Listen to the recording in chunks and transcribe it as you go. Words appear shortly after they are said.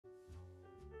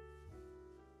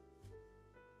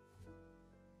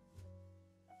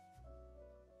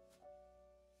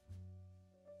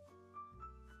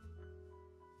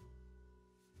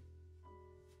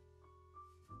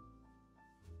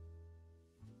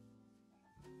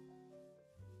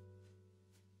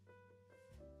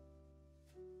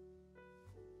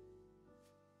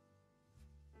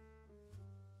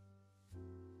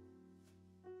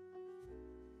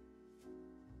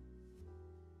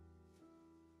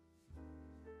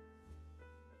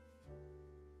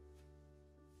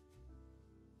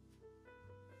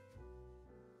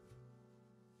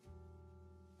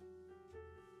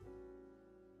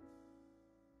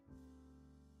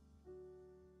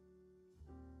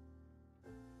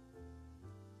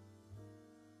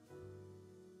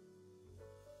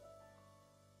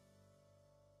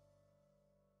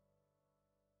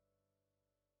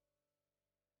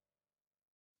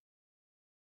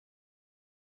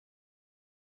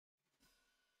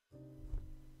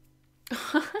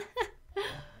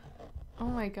Oh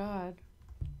my god.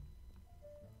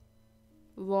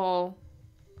 Lol.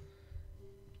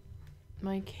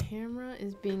 My camera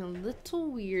is being a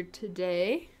little weird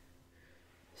today.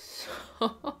 So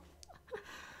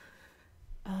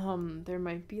there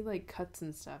might be like cuts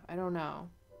and stuff. I don't know.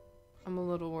 I'm a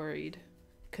little worried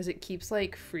because it keeps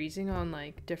like freezing on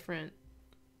like different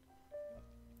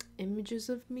images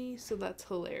of me, so that's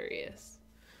hilarious.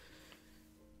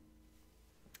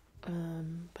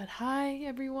 But hi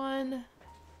everyone.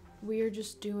 We are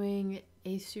just doing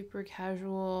a super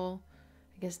casual,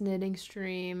 I guess, knitting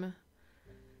stream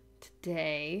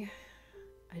today.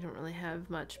 I don't really have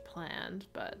much planned,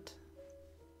 but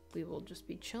we will just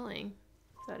be chilling.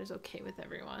 If that is okay with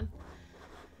everyone.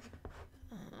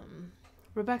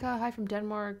 Rebecca, hi from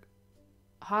Denmark.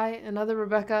 Hi, another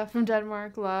Rebecca from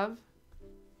Denmark, love.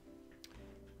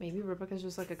 Maybe Rebecca's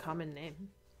just like a common name.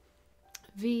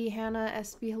 V, Hannah,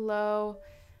 SB, hello.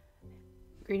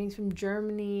 Greetings from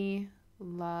Germany,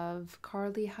 love.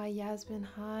 Carly, hi. Yasmin,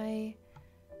 hi.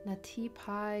 Nateep,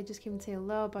 hi. Just came to say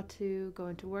hello. About to go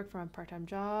into work for my part-time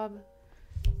job.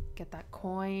 Get that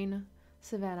coin.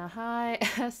 Savannah, hi.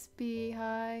 SB,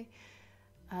 hi.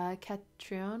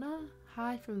 Catriona,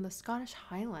 hi from the Scottish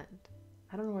Highland.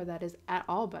 I don't know where that is at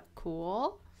all, but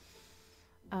cool.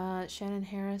 Shannon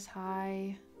Harris,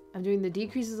 hi. I'm doing the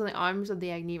decreases on the arms of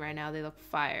the Agni right now. They look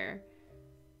fire.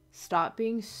 Stop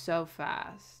being so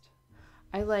fast.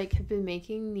 I like have been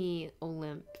making the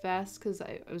Olymp vest because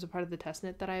I was a part of the test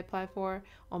knit that I applied for.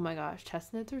 Oh my gosh,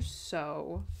 test knits are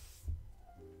so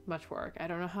much work. I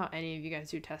don't know how any of you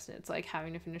guys do test knits. Like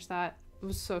having to finish that, it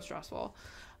was so stressful.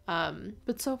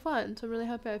 But so fun. So I'm really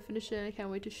happy I finished it and I can't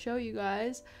wait to show you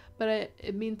guys. But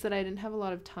it means that I didn't have a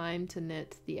lot of time to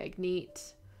knit the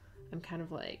Agnite. I'm kind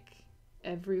of like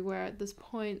everywhere at this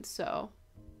point, so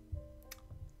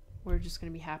we're just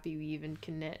gonna be happy we even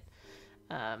can knit.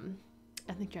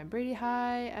 I think Jan Brady,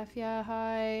 hi. Effia,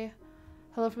 hi.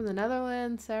 Hello from the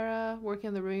Netherlands. Sarah, working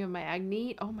on the ring of my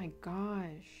Agnite. Oh my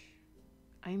gosh,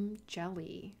 I'm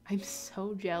jelly. I'm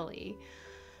so jelly.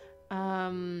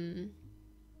 Good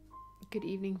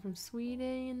evening from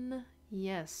Sweden.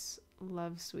 Yes,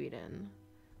 love Sweden.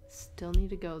 Still need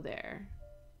to go there.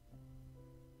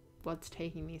 What's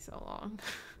taking me so long?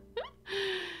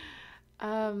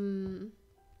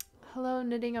 Hello,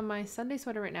 knitting on my Sunday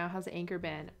sweater right now. How's the anchor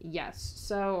been? Yes,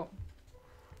 so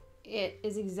it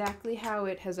is exactly how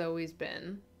it has always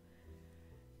been.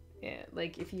 Yeah,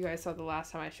 like if you guys saw the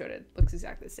last time I showed it, looks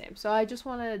exactly the same. So I just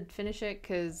want to finish it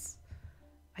because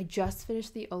I just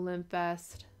finished the Olymp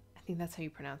vest. I think that's how you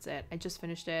pronounce it. I just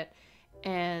finished it,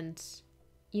 and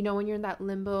you know, when you're in that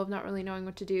limbo of not really knowing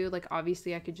what to do, like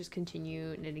obviously I could just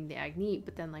continue knitting the Agnite,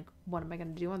 but then like what am I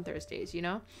gonna do on Thursdays, you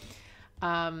know?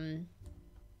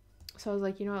 So I was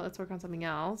like, you know what, let's work on something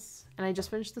else. And I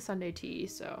just finished the Sunday tea,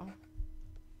 so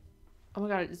oh my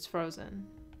god, it's frozen.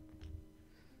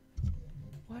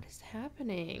 What is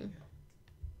happening?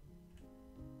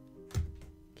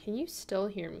 Can you still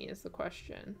hear me is the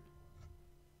question.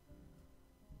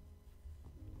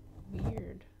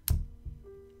 Weird.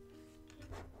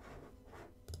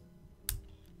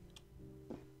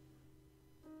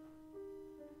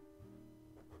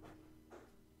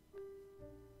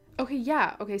 Okay,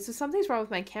 yeah. Okay, so something's wrong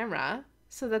with my camera.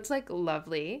 So that's like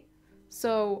lovely.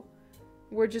 So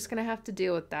we're just gonna have to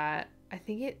deal with that. I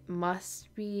think it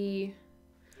must be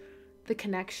the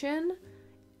connection.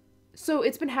 So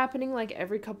it's been happening like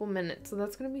every couple minutes. So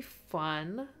that's gonna be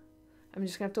fun. I'm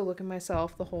just gonna have to look at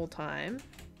myself the whole time.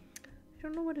 I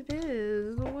don't know what it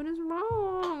is. What is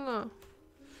wrong?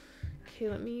 Okay,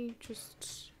 let me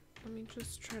just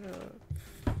try to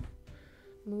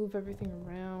move everything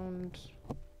around.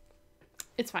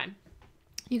 It's fine.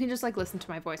 You can just like listen to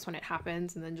my voice when it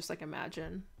happens and then just like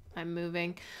imagine I'm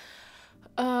moving.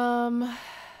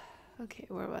 Okay,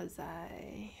 where was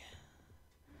I?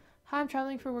 Hi, I'm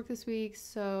traveling for work this week,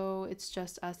 so it's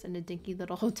just us in a dinky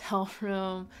little hotel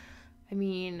room. I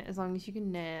mean, as long as you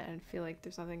can knit, I feel like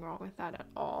there's nothing wrong with that at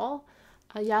all.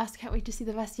 Yes, can't wait to see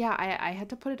the vest. Yeah, I had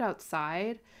to put it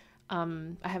outside.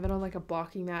 I have it on like a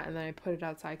blocking mat and then I put it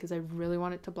outside because I really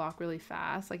want it to block really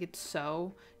fast. Like it's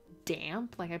so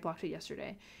damp. Like I blocked it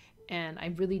yesterday and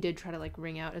I really did try to like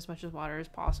wring out as much as water as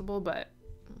possible, but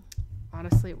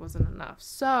honestly it wasn't enough.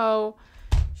 So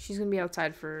she's gonna be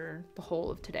outside for the whole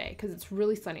of today because it's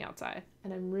really sunny outside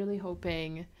and I'm really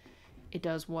hoping it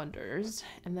does wonders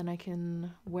and then I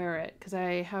can wear it because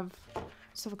I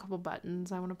just have a couple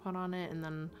buttons I want to put on it and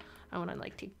then I want to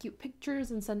like take cute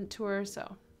pictures and send it to her,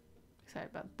 so excited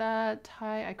about that.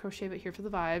 Hi, I crochet but here for the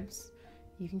vibes.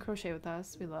 You can crochet with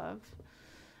us, we love.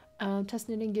 Test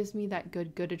knitting gives me that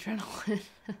good adrenaline.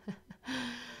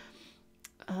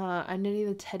 I'm knitting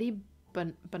the Teddy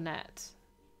Bonnet.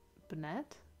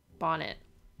 Bonnet.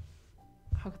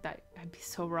 How could that? I'd be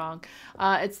so wrong.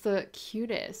 It's the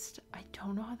cutest. I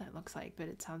don't know how that looks like, but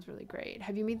it sounds really great.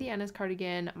 Have you made the Anna's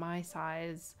cardigan my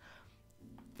size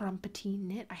from Petite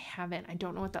Knit? I haven't. I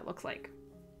don't know what that looks like.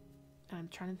 I'm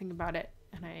trying to think about it,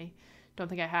 and I don't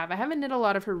think I have. I haven't knit a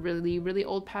lot of her really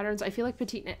old patterns. I feel like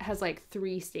Petite Knit has like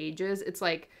 3 stages. It's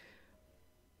like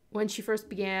when she first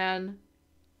began,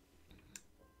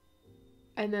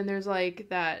 and then there's like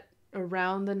that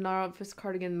around the novice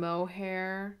cardigan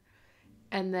mohair,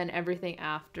 and then everything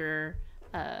after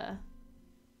the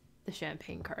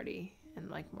champagne cardi and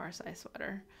like Marseille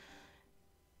sweater.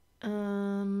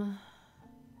 Currently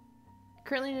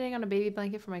knitting on a baby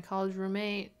blanket for my college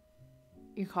roommate.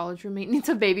 Your college roommate needs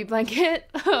a baby blanket.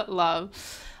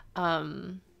 Love.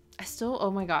 I still, oh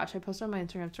my gosh, I posted on my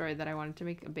Instagram story that I wanted to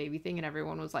make a baby thing, and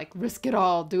everyone was like, risk it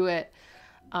all, do it.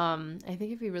 I think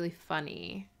it'd be really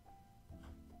funny,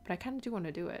 but I kind of do want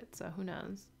to do it, so who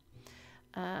knows.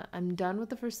 I'm done with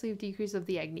the first sleeve decrease of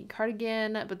the Agni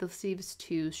cardigan, but the sleeve is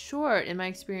too short. In my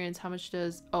experience, how much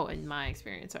does how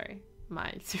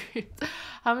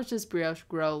much does brioche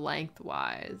grow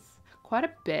lengthwise? Quite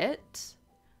a bit.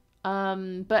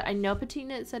 But I know Petite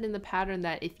Knit said in the pattern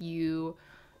that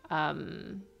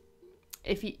I'm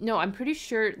pretty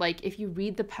sure, like, if you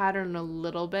read the pattern a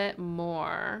little bit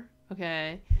more,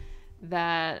 okay,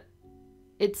 that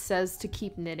it says to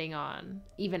keep knitting on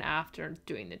even after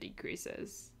doing the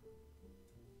decreases.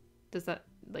 Does that,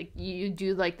 like, you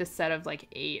do like the set of like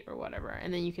 8 or whatever,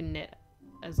 and then you can knit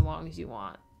as long as you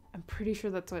want. I'm pretty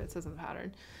sure that's what it says in the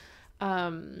pattern.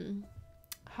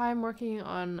 Hi, I'm working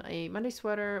on a Monday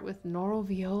sweater with Noro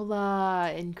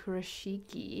Viola and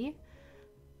Kurashiki.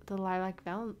 The lilac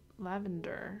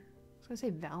lavender. I was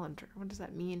gonna say Valenter. What does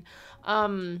that mean?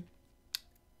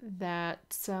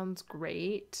 That sounds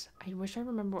great. I wish I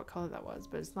remember what color that was,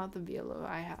 but it's not the Viola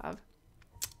I have.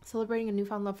 Celebrating a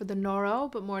newfound love for the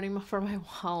Noro, but mourning for my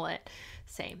wallet.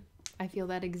 Same. I feel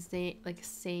that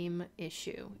same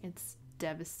issue. It's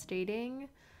devastating.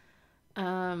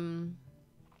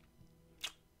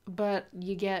 But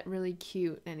you get really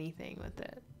cute anything with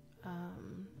it.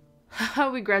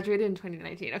 We graduated in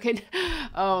 2019. Okay.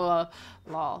 Oh,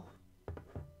 lol.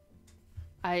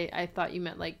 I thought you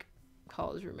meant like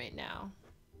college roommate now.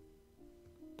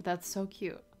 But that's so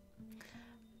cute.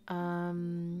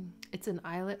 It's an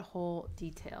eyelet hole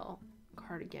detail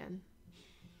cardigan.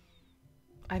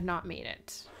 I've not made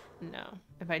it. No.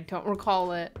 If I don't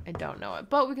recall it, I don't know it.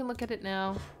 But we can look at it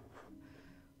now.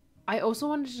 I also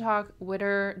wanted to talk,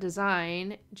 Witter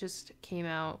Design just came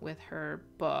out with her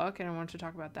book, and I wanted to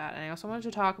talk about that. And I also wanted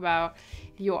to talk about,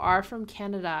 if you are from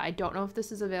Canada, I don't know if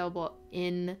this is available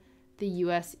in the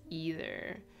US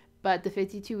either, but the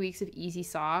 52 weeks of Easy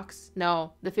Socks,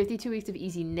 no, the 52 weeks of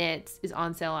Easy Knits is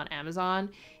on sale on Amazon.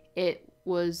 It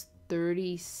was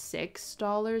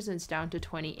 $36 and it's down to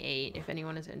 $28. If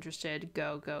anyone is interested,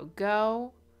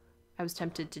 go. I was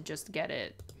tempted to just get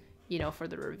it, you know, for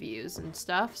the reviews and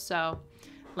stuff. So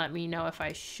let me know if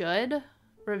I should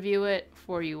review it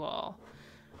for you all.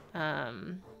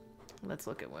 Let's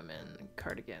look at women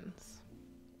cardigans.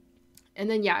 And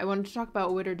then, yeah, I wanted to talk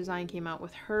about Witter Design came out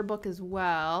with her book as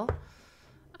well.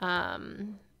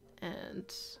 And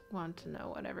wanted to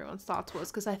know what everyone's thoughts was,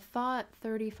 because I thought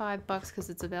 $35, because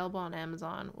it's available on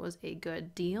Amazon, was a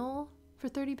good deal for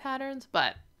 30 patterns,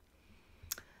 but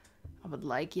I would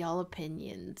like y'all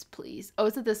opinions, please. Oh,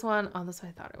 is it this one? Oh, that's what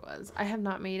I thought it was. I have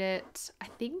not made it. I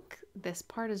think this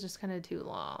part is just kind of too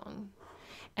long.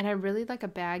 And I really like a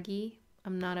baggy.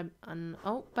 I'm not a...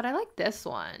 oh, but I like this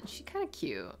one. She's kind of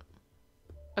cute.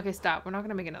 Okay, stop. We're not going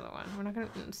to make another one. We're not going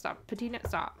to... stop. Petite Knit,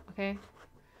 stop. Okay?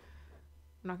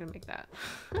 I'm not going to make that.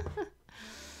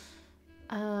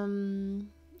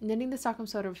 Knitting the Stockholm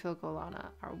sweater with Filicolana.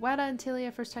 Arwetta and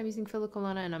Tilia, first time using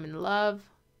Filicolana, and I'm in love.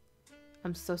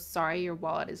 I'm so sorry your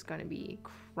wallet is going to be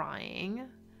crying,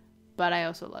 but I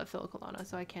also love Filicolana,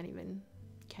 so I can't even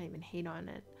hate on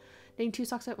it. Knitting 2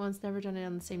 socks at once, never done it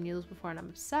on the same needles before, and I'm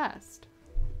obsessed.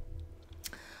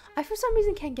 I for some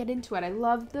reason can't get into it. I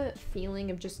love the feeling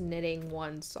of just knitting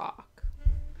one sock,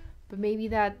 but maybe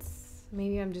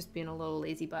I'm just being a little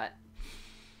lazy butt.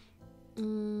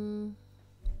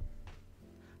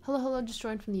 Hello, just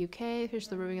joined from the UK. Finished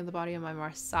the ribbing of the body of my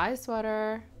Marseille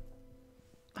sweater.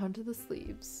 Onto the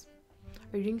sleeves.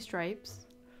 Are you doing stripes?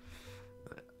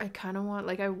 I kind of want,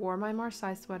 like, I wore my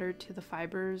Marseille sweater to the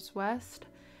Fibers West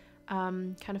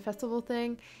kind of festival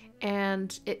thing,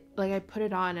 and it, like, I put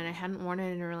it on and I hadn't worn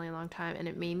it in a really long time, and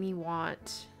it made me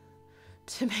want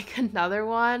to make another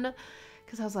one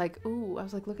because I was like, ooh,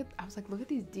 look at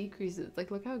these decreases.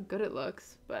 Like, look how good it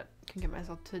looks. But couldn't get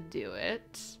myself to do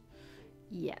it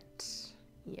yet.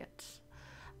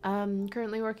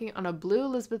 Currently working on a blue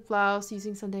Elizabeth blouse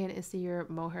using Sunday and Issy. Your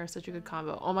mohair is such a good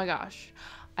combo. Oh my gosh.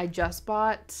 I just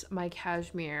bought my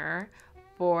cashmere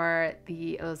for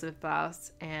the Elizabeth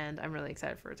blouse and I'm really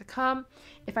excited for it to come.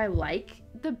 If I like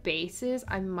the bases,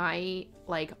 I might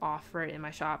like offer it in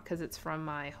my shop because it's from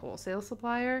my wholesale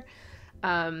supplier.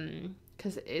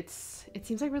 Because it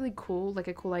seems like really cool, like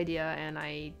a cool idea, and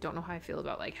I don't know how I feel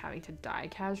about like having to dye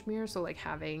cashmere. So like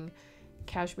having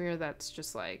cashmere that's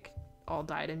just like all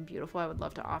dyed and beautiful, I would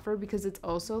love to offer, because it's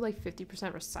also like 50%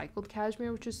 recycled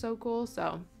cashmere, which is so cool.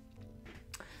 So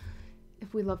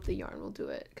if we love the yarn, we'll do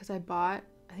it. Because I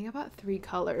think I bought 3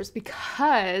 colors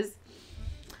because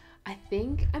I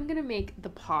think I'm gonna make the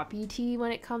poppy tee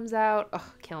when it comes out.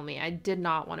 Oh, kill me. I did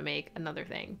not want to make another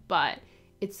thing, but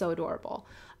it's so adorable.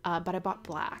 But I bought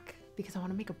black because I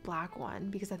want to make a black one,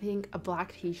 because I think a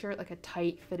black t-shirt, like a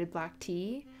tight fitted black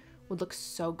tee, would look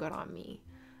so good on me.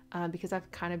 Because I've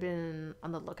kind of been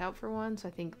on the lookout for one, so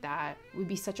I think that would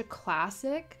be such a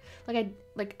classic. I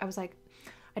was like,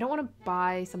 I don't want to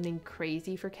buy something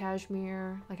crazy for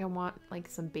cashmere. Like, I want like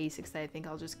some basics that I think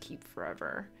I'll just keep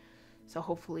forever. So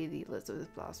hopefully the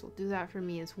Elizabeth blouse will do that for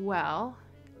me as well.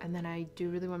 And then I do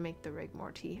really want to make the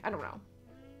Rigmore tee. I don't know.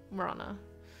 We're on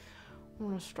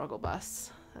a struggle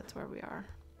bus. That's where we are.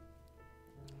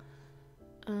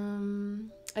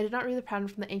 I did not read the pattern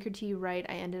from the anchor tee right.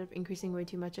 I ended up increasing way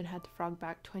too much and had to frog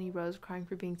back 20 rows, crying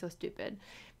for being so stupid.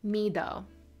 Me though.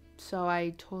 So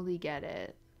I totally get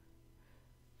it.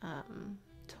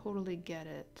 Totally get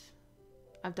it.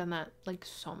 I've done that like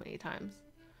so many times.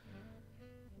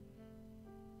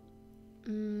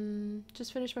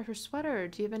 Just finished my first sweater.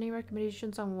 Do you have any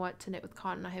recommendations on what to knit with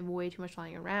cotton? I have way too much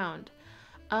lying around.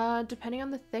 Depending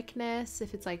on the thickness,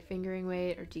 if it's like fingering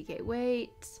weight or DK weight.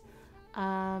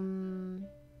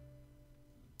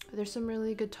 There's some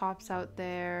really good tops out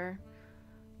there.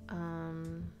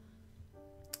 You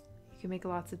can make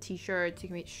lots of t-shirts, you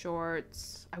can make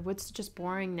shorts. I would suggest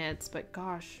boring knits, but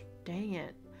gosh dang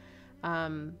it.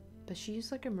 But she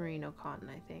used like a merino cotton,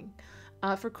 I think.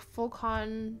 For full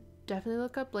cotton, definitely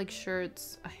look up like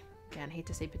shirts. Again, hate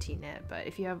to say petite knit, but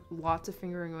if you have lots of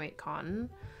fingering weight cotton,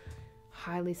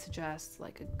 highly suggest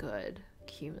like a good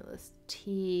Cumulus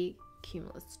tee,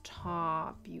 Cumulus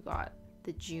top. You got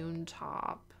the June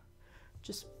top,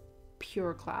 just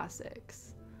pure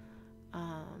classics.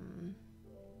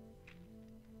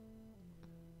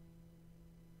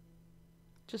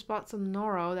 Just bought some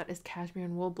Noro, that is cashmere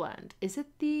and wool blend. Is it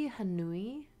the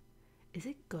Hanui? Is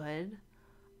it good?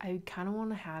 I kind of want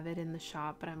to have it in the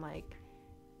shop, but I'm like,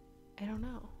 I don't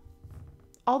know.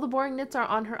 All the boring knits are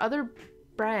on her other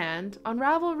brand on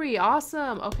Ravelry.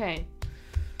 Awesome. Okay,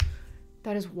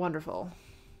 that is wonderful.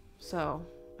 So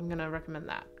I'm gonna recommend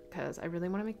that because I really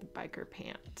want to make the biker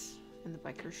pant and the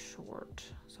biker short,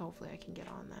 so hopefully I can get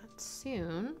on that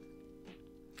soon.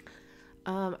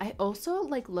 I also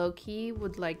like low-key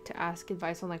would like to ask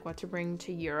advice on like what to bring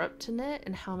to Europe to knit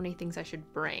and how many things I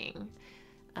should bring,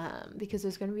 because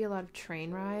there's going to be a lot of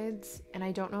train rides and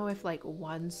I don't know if like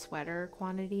one sweater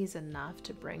quantity is enough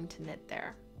to bring to knit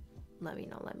there. Let me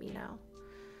know.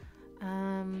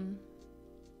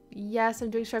 Yes,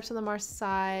 I'm doing stripes on the Mars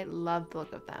side. Love the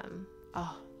look of them.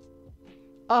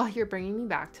 Oh, you're bringing me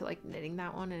back to like knitting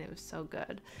that one, and it was so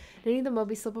good. Knitting the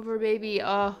Moby Slipover Baby.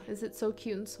 Oh, is it so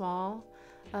cute and small?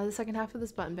 The second half of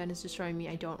this button band is destroying me.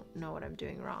 I don't know what I'm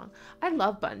doing wrong. I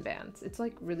love button bands. It's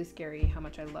like really scary how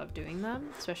much I love doing them,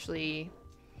 especially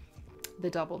the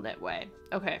double knit way.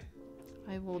 Okay,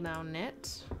 I will now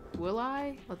knit. Will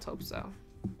I? Let's hope so.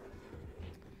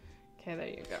 Okay, there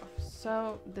you go.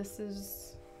 So this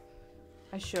is,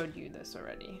 I showed you this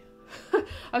already. I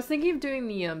was thinking of doing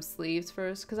the sleeves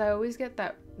first because I always get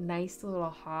that nice little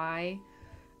high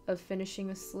of finishing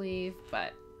a sleeve,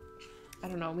 but I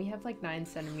don't know. We have like 9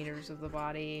 centimeters of the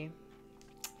body.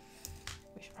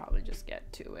 We should probably just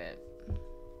get to it.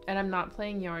 And I'm not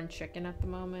playing yarn chicken at the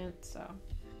moment, so.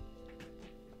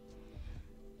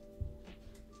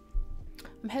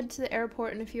 I'm headed to the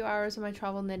airport in a few hours, and my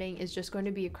travel knitting is just going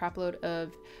to be a crapload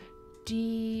of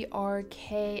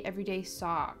DRK everyday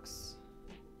socks.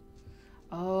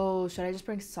 Oh, should I just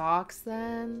bring socks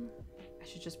then? I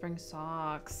should just bring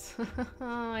socks.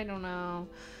 I don't know.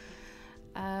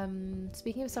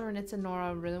 Speaking of summer knits and Nora,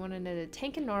 I really want to knit a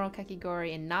tank and Noro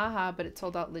kakigori in Naha, but it's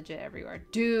sold out legit everywhere.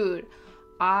 Dude,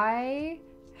 I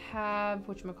have,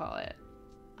 whatchamacallit,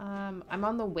 I'm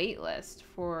on the wait list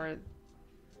for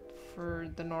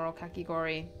the Noro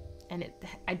kakigori, and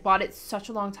I bought it such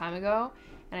a long time ago,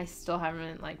 and I still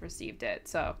haven't like received it.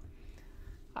 So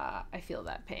I feel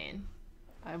that pain.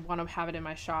 I want to have it in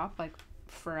my shop like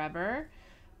forever,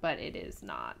 but it is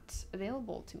not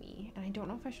available to me, and I don't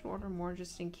know if I should order more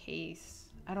just in case.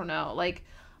 I don't know. Like,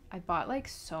 I bought like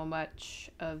so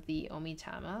much of the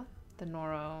Omitama, the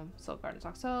Noro Silk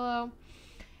Cardstock Solo,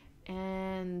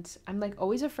 and I'm like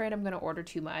always afraid I'm gonna order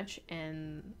too much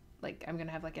and like I'm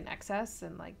gonna have like an excess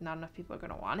and like not enough people are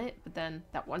gonna want it. But then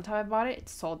that one time I bought it, it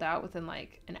sold out within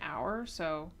like an hour,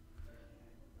 so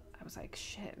I was like,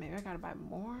 shit, maybe I gotta buy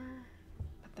more,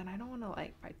 but then I don't want to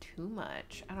like buy too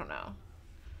much. I don't know,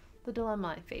 the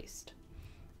dilemma I faced.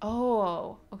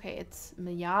 Oh, okay, it's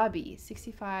Miyabi,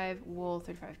 65 wool,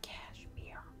 35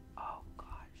 cashmere. Oh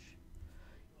gosh,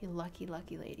 you lucky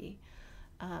lady.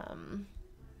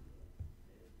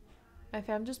 My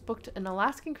fam just booked an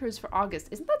Alaskan cruise for August.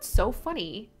 Isn't that so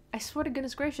funny? I swear to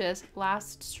goodness gracious,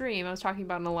 last stream I was talking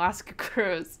about an Alaska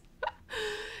cruise.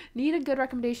 Need a good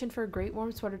recommendation for a great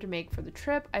warm sweater to make for the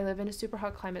trip. I live in a super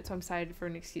hot climate, so I'm excited for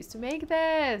an excuse to make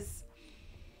this.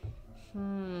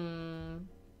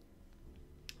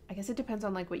 I guess it depends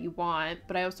on like what you want,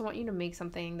 but I also want you to make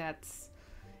something that's,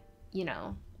 you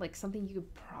know, like something you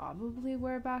could probably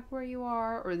wear back where you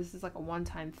are, or this is like a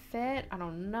one-time fit. I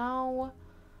don't know.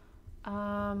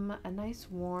 A nice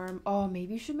warm, oh,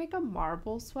 maybe you should make a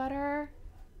marble sweater.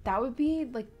 That would be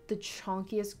like the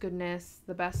chunkiest goodness,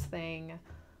 the best thing.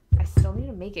 I still need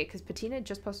to make it because Patina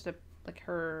just posted like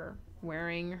her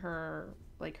wearing her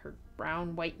like her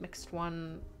brown white mixed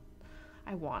one.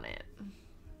 I want it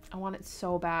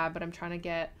so bad, but I'm trying to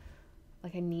get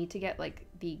like, I need to get like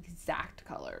the exact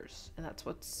colors, and that's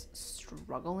what's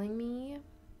struggling me.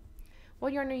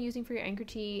 What yarn are you using for your anchor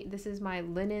tee? This is my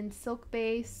linen silk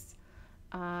base.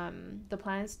 The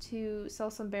plan is to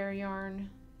sell some bear yarn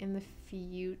in the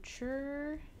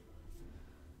future.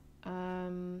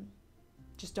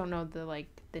 Just don't know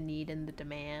the need and the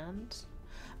demand.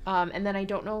 And then I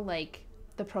don't know like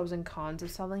the pros and cons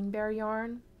of selling bear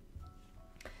yarn.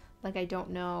 Like, I don't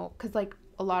know, because like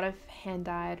a lot of hand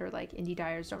dyed or like indie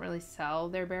dyers don't really sell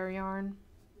their bear yarn.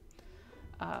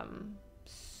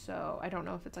 So I don't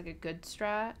know if it's like a good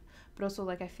strat. But also,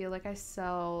 like, I feel like I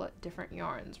sell different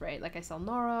yarns, right? Like, I sell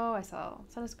Noro, I sell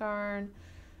Seniscarn.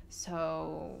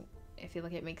 So I feel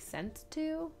like it makes sense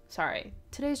to. Sorry,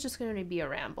 today's just going to be a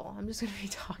ramble. I'm just going to be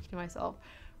talking to myself,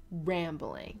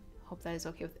 rambling. Hope that is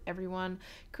okay with everyone.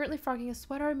 Currently frocking a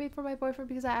sweater I made for my boyfriend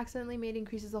because I accidentally made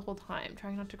increases the whole time.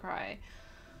 Trying not to cry.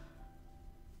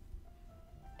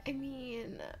 I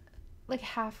mean, like,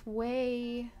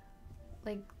 halfway,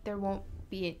 like, there won't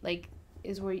be, like,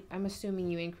 is where I'm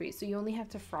assuming you increase, so you only have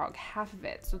to frog half of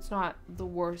it, so it's not the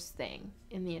worst thing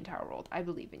in the entire world. I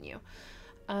believe in you.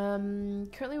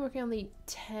 Currently working on the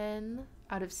 10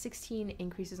 out of 16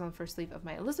 increases on the first sleeve of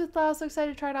my Elizabeth blouse. So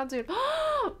excited to try it on soon.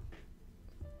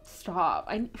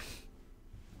 Stop.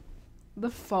 The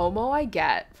FOMO I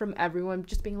get from everyone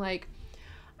just being like,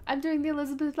 I'm doing the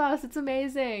Elizabeth blouse, it's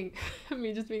amazing.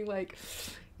 Me just being like,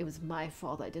 it was my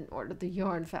fault I didn't order the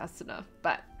yarn fast enough.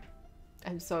 But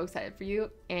I'm so excited for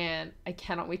you, and I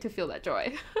cannot wait to feel that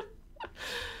joy.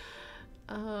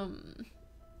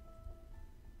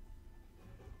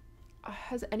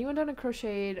 Has anyone done a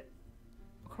crocheted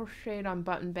on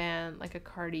button band, like a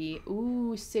cardi?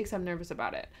 Ooh, 6, I'm nervous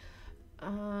about it.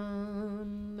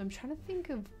 I'm trying to think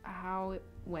of how it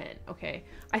went. Okay,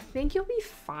 I think you'll be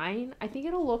fine. I think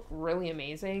it'll look really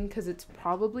amazing because it's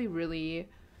probably really,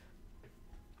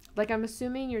 like, I'm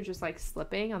assuming you're just like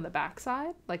slipping on the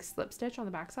backside, like slip stitch on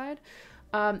the backside.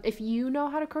 If you know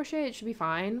how to crochet, it should be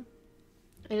fine,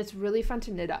 and it's really fun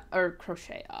to knit up or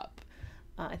crochet up.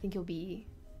 I think you'll be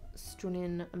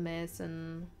stunning,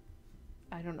 amazing.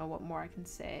 I don't know what more I can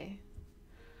say.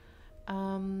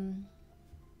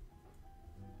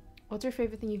 What's your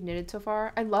favorite thing you've knitted so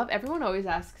far? I love, everyone always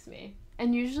asks me,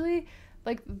 and usually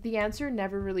like the answer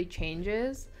never really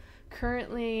changes.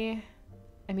 Currently,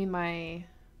 I mean, I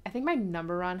think my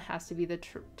number one has to be the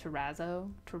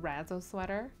terrazzo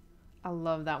sweater. I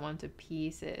love that one to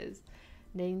pieces.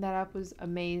 Knitting that up was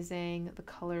amazing. The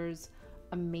colors,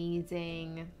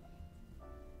 amazing.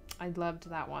 I loved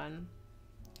that one.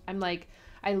 I'm like,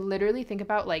 I literally think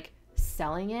about like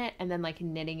selling it and then like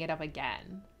knitting it up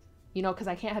again. You know, because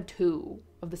I can't have 2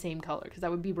 of the same color because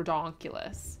that would be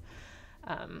redonkulous.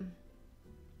 But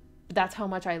that's how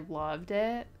much I loved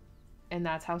it. And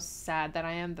that's how sad that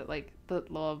I am that like the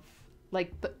love,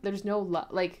 like there's no love,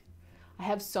 like I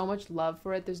have so much love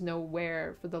for it. There's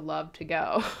nowhere for the love to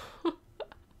go.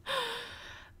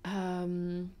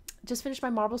 Just finished my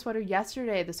marble sweater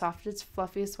yesterday. The softest,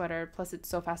 fluffiest sweater. Plus, it's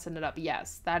so fast to knit up.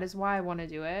 Yes, that is why I want to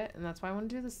do it. And that's why I want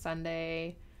to do the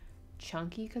Sunday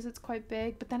chunky because it's quite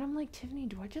big. But then I'm like, Tiffany,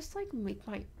 do I just like make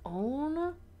my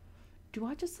own? Do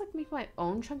I just like make my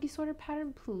own chunky sweater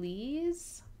pattern,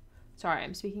 please? Sorry,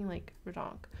 I'm speaking like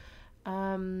redonk.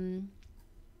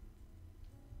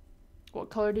 What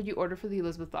color did you order for the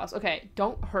Elizabeth blouse? Okay,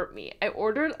 don't hurt me. I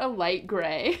ordered a light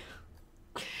gray.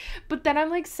 But then I'm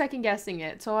like second guessing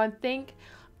it. So I think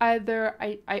either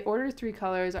I ordered 3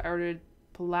 colors. I ordered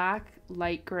black,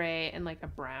 light gray, and like a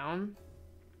brown.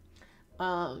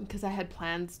 Because I had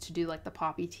plans to do like the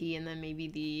poppy tea and then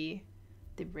maybe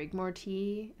the Rigmore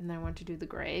tea, and then I want to do the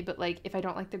gray. But like if I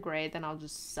don't like the gray, then I'll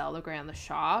just sell the gray on the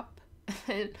shop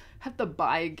and have to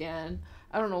buy again.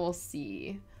 I don't know, we'll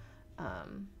see.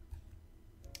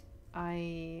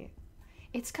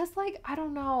 It's cause like I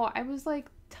don't know, I was like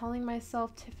telling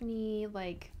myself, Tiffany,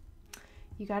 like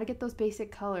you got to get those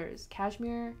basic colors.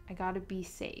 Cashmere, I got to be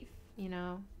safe, you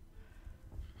know?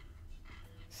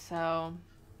 So,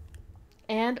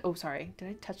 and oh sorry, did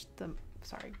I touch the,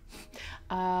 sorry.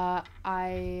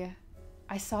 I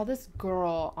saw this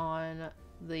girl on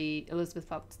the Elizabeth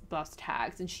blouse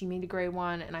tags and she made a gray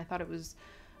one and I thought it was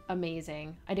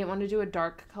amazing. I didn't want to do a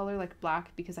dark color like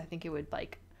black because I think it would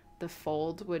like the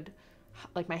fold would,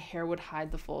 like my hair would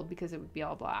hide the fold because it would be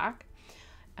all black.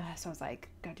 So I was like,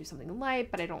 gotta do something light,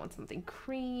 but I don't want something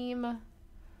cream.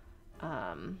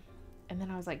 And then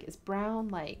I was like, is brown,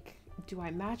 like, do I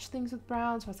match things with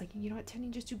brown? So I was like, you know what, Tiffany,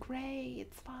 just do gray.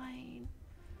 It's fine.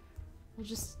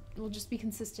 We'll just be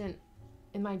consistent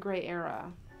in my gray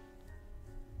era.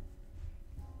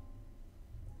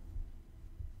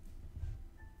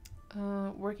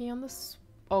 Working on this.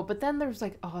 Oh, but then there's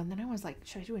like, oh, and then I was like,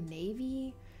 should I do a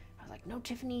navy? I was like, no,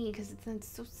 Tiffany, because it's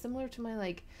so similar to my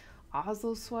like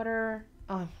Oslo sweater.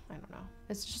 I don't know.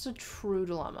 It's just a true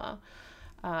dilemma.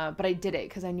 But I did it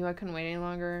because I knew I couldn't wait any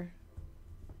longer.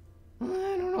 I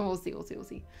don't know. We'll see.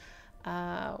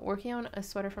 Working on a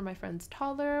sweater for my friend's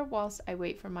toddler whilst I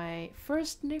wait for my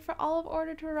first Knit for Olive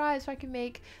order to arrive so I can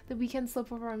make the weekend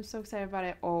sleepover. I'm so excited about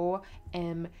it.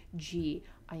 OMG.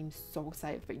 I'm so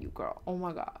excited for you, girl. Oh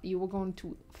my god. You were going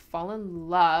to fall in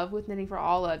love with Knitting for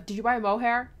Olive. Did you buy a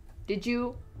mohair? Did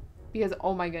you? Because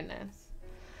oh my goodness.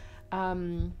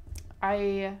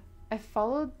 I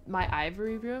followed my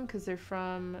Ivory Room because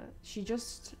she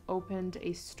just opened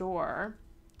a store.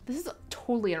 This is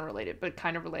totally unrelated, but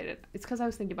kind of related. It's because I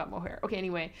was thinking about mohair. Okay,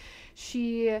 anyway,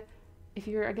 if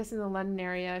you're, I guess, in the London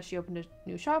area, she opened a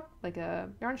new shop, like a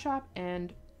yarn shop,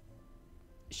 and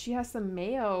she has some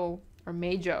Mayo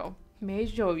yarn.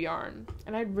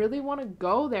 And I really want to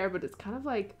go there, but it's kind of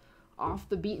like off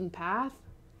the beaten path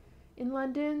in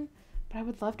London, but I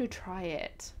would love to try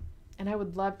it. And I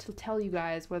would love to tell you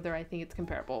guys whether I think it's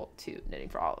comparable to Knitting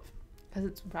for Olive, because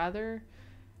it's rather,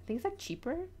 I think it's like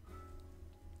cheaper.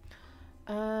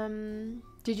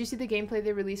 Did you see the gameplay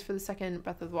they released for the second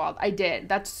Breath of the Wild? I did.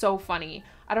 That's so funny.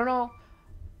 I don't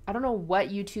know what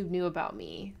YouTube knew about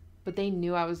me, but they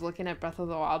knew I was looking at Breath of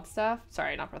the Wild stuff.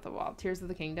 Sorry, not Breath of the Wild, Tears of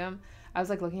the Kingdom. I was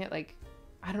like looking at like,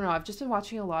 I don't know, I've just been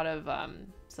watching a lot of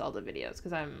Zelda videos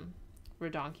because I'm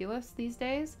redonkulous these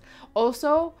days.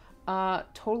 Also,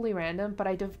 totally random, but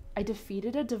I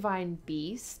defeated a divine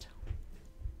beast.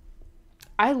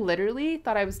 I literally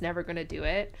thought I was never gonna do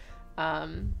it.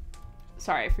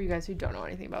 Sorry for you guys who don't know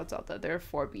anything about Zelda. There are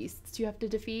 4 beasts you have to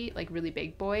defeat, like really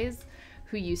big boys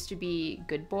who used to be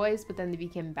good boys, but then they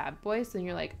became bad boys. So then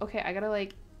you're like, okay, I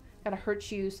gotta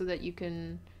hurt you so that you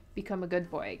can become a good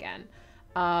boy again.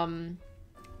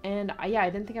 And I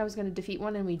didn't think I was gonna defeat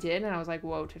one, and we did, and I was like,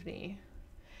 whoa, Tiffany,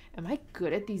 am I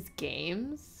good at these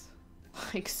games?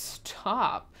 Like,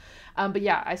 stop. But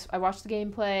yeah, I watched the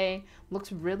gameplay.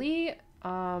 Looks really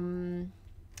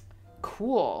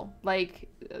cool, like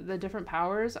the different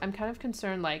powers. I'm kind of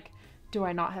concerned, like, do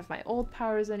I not have my old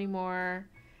powers anymore?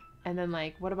 And then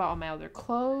like, what about all my other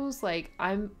clothes? Like,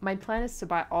 my plan is to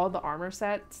buy all the armor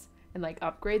sets and like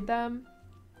upgrade them.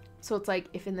 So it's like,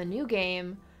 if in the new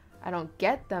game I don't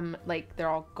get them, like they're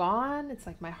all gone, it's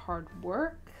like my hard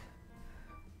work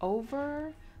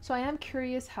over. So I am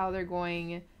curious how they're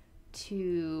going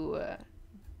to,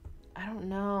 I don't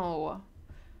know,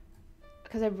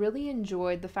 because I really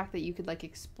enjoyed the fact that you could like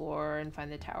explore and find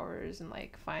the towers and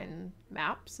like find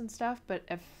maps and stuff. But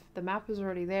if the map is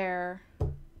already there,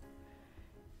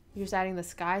 you're just adding the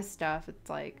sky stuff. It's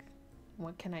like,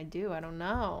 what can I do? I don't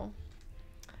know.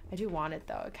 I do want it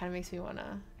though. It kind of makes me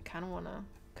wanna. I kind of wanna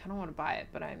buy it,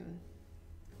 but I'm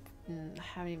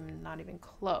not even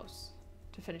close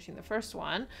to finishing the first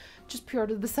one. Just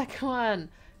pre-ordered the second one.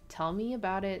 Tell me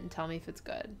about it and tell me if it's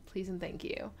good. Please and thank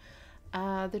you.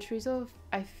 The chorizo,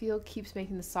 I feel, keeps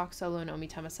making the sock solo and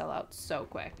Omitama sell out so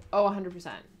quick. Oh,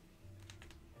 100%.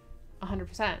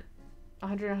 100%.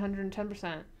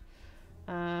 110%.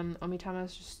 Omitama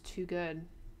is just too good.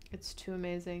 It's too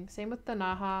amazing. Same with the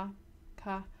Naha.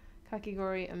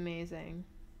 Kakigori, amazing.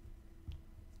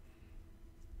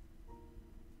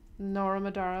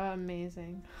 Noromadara,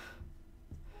 amazing.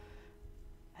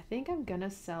 I think I'm gonna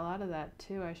sell out of that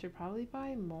too. I should probably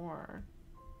buy more.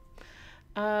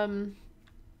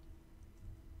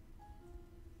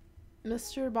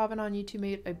 Mr. Bobbin on YouTube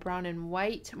made a brown and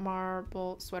white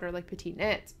marble sweater like petite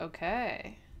knits.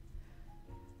 Okay.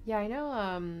 Yeah, I know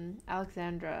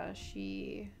Alexandra,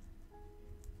 she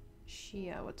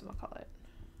whatchamacallit.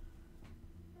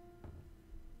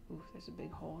 Ooh, there's a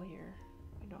big hole here.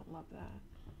 I don't love that.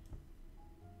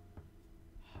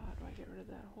 How do I get rid of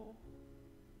that hole?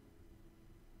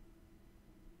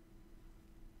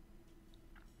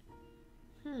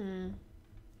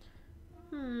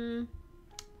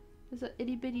 There's an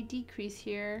itty bitty decrease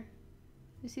here.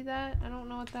 You see that? I don't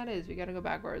know what that is. We gotta go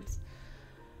backwards.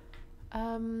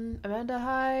 Amanda,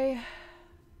 hi.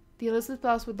 The Elizabeth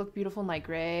blouse would look beautiful in light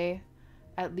gray.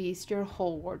 At least your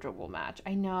whole wardrobe will match.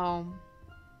 I know.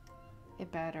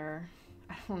 It better.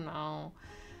 I don't know.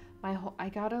 I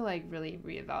gotta like really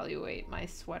reevaluate my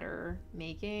sweater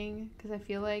making because I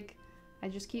feel like I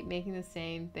just keep making the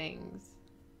same things.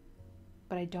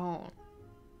 But I don't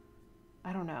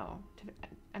know.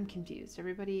 I'm confused.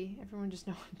 Everyone just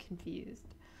know I'm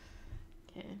confused.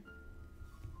 Okay.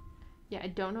 Yeah, I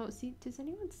don't know. See, does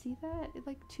anyone see that? It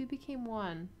like 2 became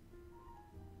 1.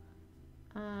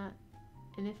 And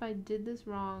if I did this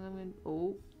wrong, I'm gonna,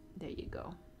 oh, there you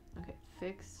go. Okay,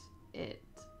 fix it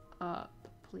up,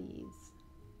 please.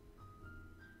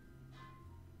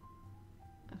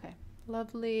 Okay,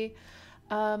 lovely.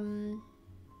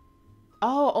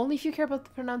 Oh, only if you care about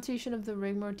the pronunciation of the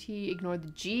Rigmore T, ignore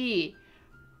the G.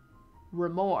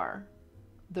 Remore.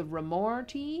 The Remore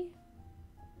T?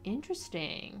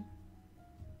 Interesting.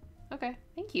 Okay,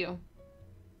 thank you.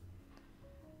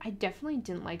 I definitely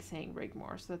didn't like saying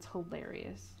Rigmore, so that's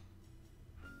hilarious.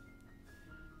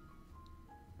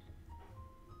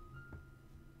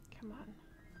 Come on.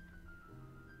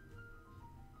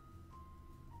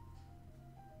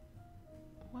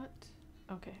 What?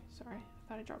 Okay, sorry. I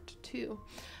thought I dropped 2.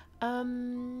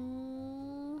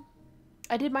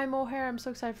 I did my mohair. I'm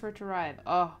so excited for it to arrive.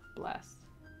 Oh, bless.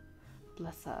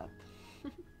 Bless up.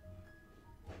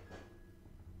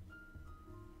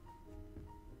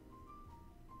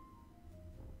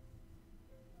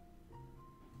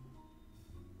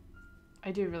 I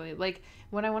do really like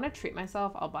when I want to treat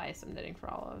myself, I'll buy some knitting for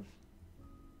Olive.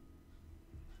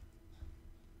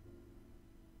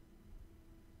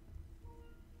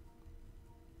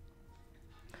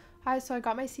 Hi, so I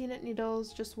got my C-knit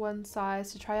needles, just one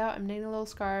size to try out. I'm knitting a little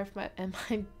scarf, and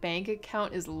my bank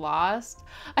account is lost.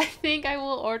 I think I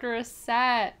will order a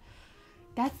set.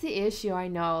 That's the issue, I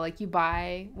know. Like, you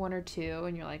buy 1 or 2,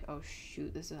 and you're like, oh,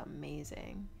 shoot, this is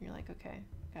amazing. And you're like, okay,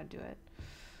 gotta do it.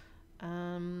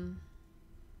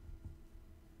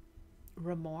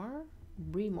 Remore?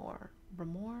 Remore?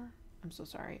 I'm so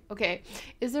sorry. Okay,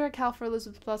 is there a cal for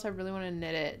Elizabeth Plus? I really want to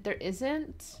knit it. There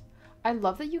isn't. I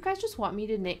love that you guys just want me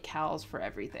to knit cals for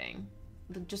everything.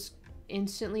 Just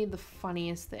instantly the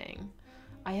funniest thing.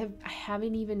 I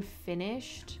haven't even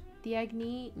finished the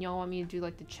Agni. Y'all want me to do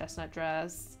like the chestnut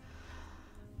dress,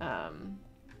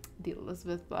 the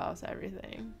Elizabeth blouse,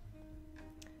 everything.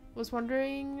 Was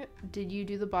wondering, did you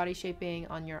do the body shaping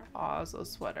on your Oslo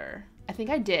sweater? I think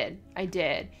I did.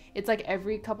 It's like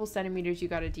every couple centimeters you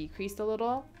gotta decrease a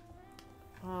little.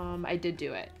 I did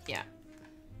do it, yeah.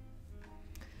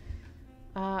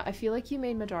 I feel like you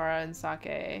made Madara and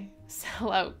Sake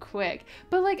sell out quick.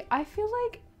 But like, I feel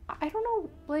like, I don't know,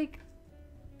 like,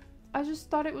 I just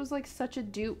thought it was like such a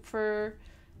dupe for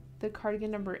the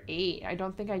cardigan number 8. I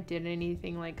don't think I did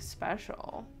anything like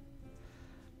special.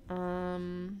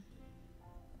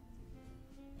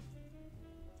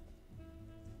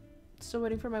 Still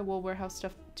waiting for my Wool Warehouse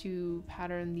stuff to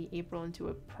pattern the April into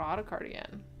a Prada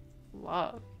cardigan.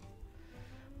 Love.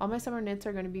 All my summer knits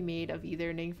are going to be made of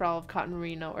either knitting for Olive, cotton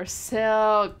merino, or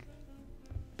silk.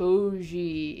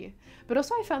 Bougie. But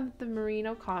also I found that the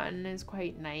merino cotton is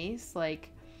quite nice, like,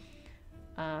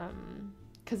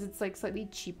 because it's like slightly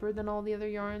cheaper than all the other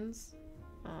yarns.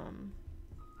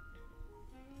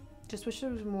 Just wish there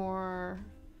was more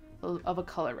of a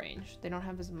color range. They don't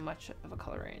have as much of a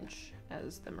color range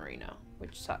as the merino,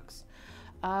 which sucks.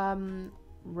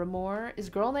 Remore is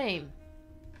girl name.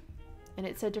 And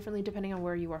it said differently depending on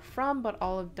where you are from, but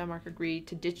all of Denmark agreed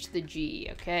to ditch the G.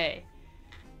 Okay.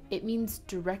 It means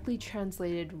directly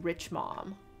translated rich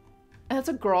mom. And that's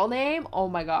a girl name? Oh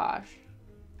my gosh.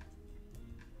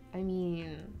 I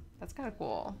mean, that's kind of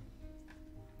cool.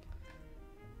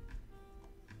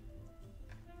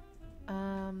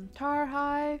 Tar,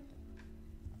 hi.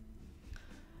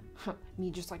 Me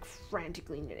just like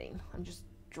frantically knitting. I'm just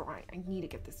drawing. I need to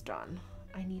get this done.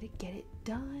 I need to get it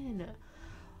done.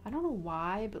 I don't know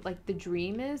why, but like the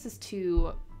dream is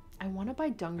to, I want to buy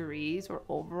dungarees or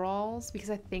overalls because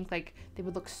I think like they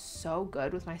would look so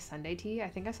good with my Sunday tee. I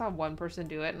think I saw one person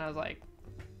do it and I was like,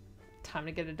 time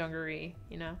to get a dungaree,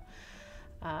 you know?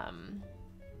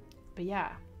 But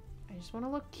yeah, I just want to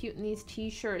look cute in these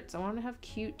t-shirts. I want to have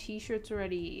cute t-shirts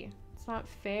already. It's not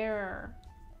fair.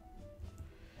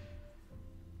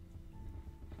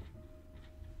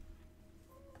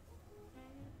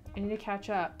 I need to catch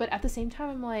up. But at the same time,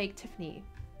 I'm like, Tiffany,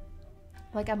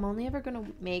 like I'm only ever going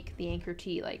to make the anchor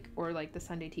tee like, or like the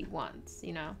Sunday tee once,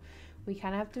 you know? We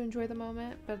kind of have to enjoy the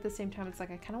moment, but at the same time, it's like,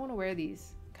 I kind of want to wear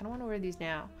these.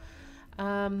 Now.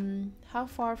 How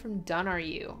far from done are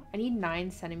you? I need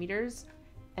 9 centimeters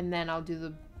and then I'll do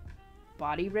the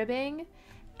body ribbing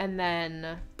and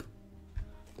then,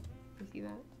 you see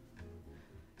that?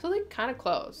 So like kind of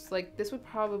close. Like this would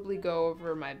probably go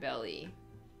over my belly.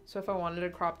 So if I wanted a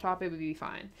crop top, it would be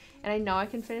fine. And I know I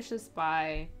can finish this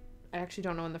by, I actually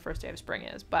don't know when the first day of spring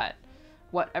is, but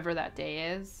whatever that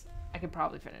day is, I could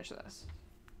probably finish this.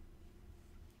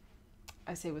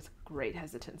 I say with great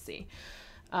hesitancy.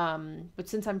 But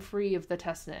since I'm free of the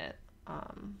test knit,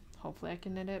 hopefully I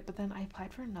can knit it. But then I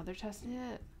applied for another test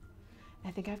knit.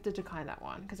 I think I have to decline that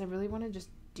one because I really want to just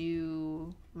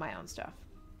do my own stuff.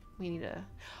 We need to,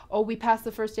 oh, we passed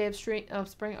the first day of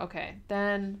spring. Okay,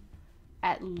 then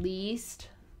at least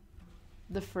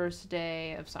the first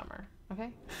day of summer. Okay.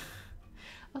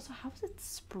 Also, how is it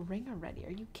spring already?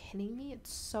 Are you kidding me?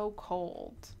 It's so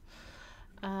cold.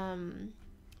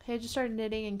 Hey, I just started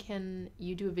knitting and can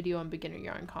you do a video on beginner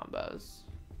yarn combos?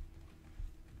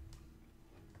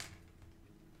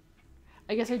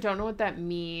 I guess I don't know what that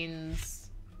means.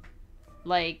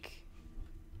 Like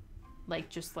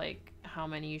just like how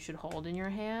many you should hold in your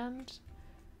hand.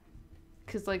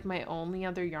 Cause like my only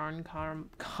other yarn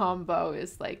combo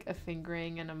is like a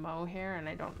fingering and a mohair, and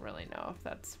I don't really know if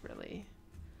that's really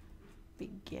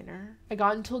beginner. I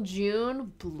got until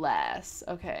June. Bless.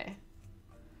 Okay.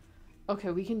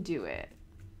 Okay, we can do it.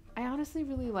 I honestly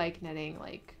really like knitting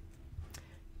like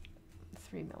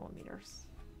 3 millimeters.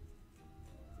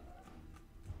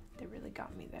 They really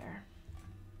got me there.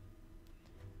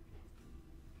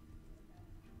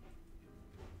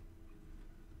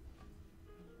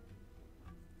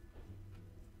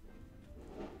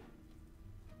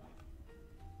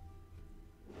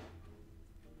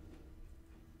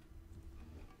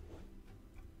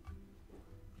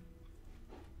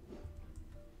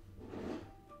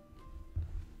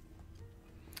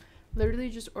 Literally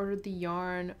just ordered the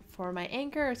yarn for my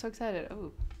anchor. So excited.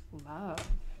 Oh, love.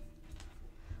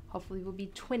 Hopefully we'll be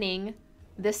twinning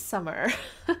this summer.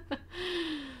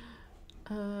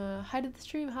 Hi to the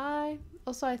stream. Hi.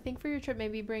 Also, I think for your trip,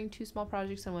 maybe bring 2 small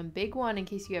projects and 1 big one in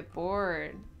case you get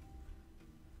bored.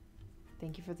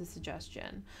 Thank you for the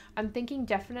suggestion. I'm thinking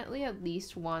definitely at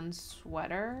least 1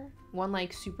 sweater. 1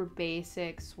 like super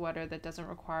basic sweater that doesn't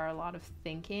require a lot of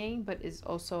thinking, but is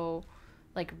also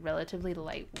like relatively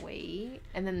lightweight,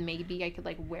 and then maybe I could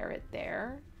like wear it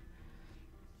there.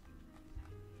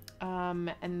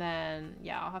 And then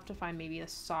yeah, I'll have to find maybe a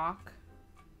sock.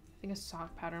 I think a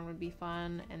sock pattern would be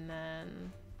fun, and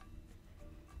then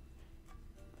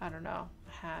I don't know,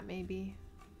 a hat maybe.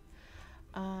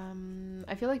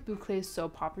 I feel like boucle is so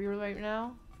popular right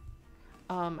now.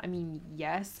 I mean,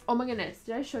 yes. Oh my goodness,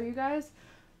 did I show you guys?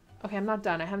 Okay, I'm not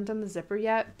done. I haven't done the zipper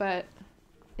yet, but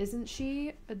isn't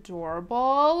she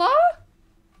adorable?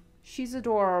 She's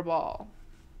adorable.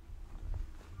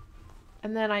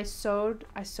 And then I sewed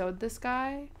this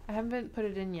guy. I haven't put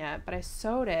it in yet, but I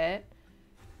sewed it.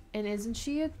 And isn't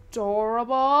she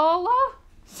adorable?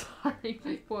 Sorry,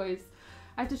 my voice.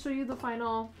 I have to show you the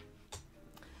final.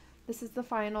 This is the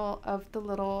final of the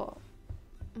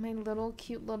my little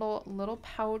cute little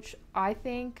pouch. I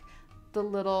think the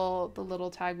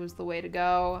little tag was the way to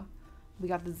go. We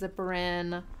got the zipper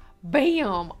in.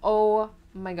 Bam! Oh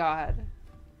my god.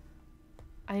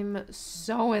 I'm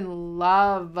so in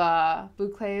love.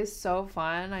 Boucle is so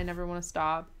fun. I never want to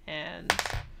stop, and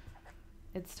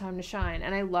it's time to shine.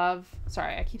 And I love,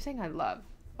 sorry, I keep saying I love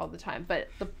all the time, but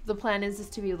the plan is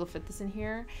to be able to fit this in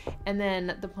here, and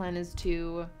then the plan is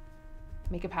to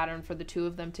make a pattern for the 2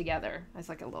 of them together as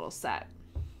like a little set.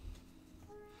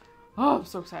 Oh, I'm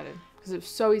so excited because it was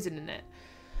so easy to knit.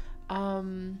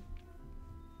 I'm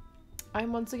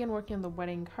once again working on the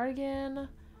wedding cardigan.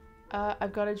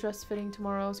 I've got a dress fitting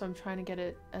tomorrow, so I'm trying to get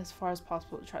it as far as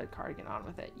possible to try the cardigan on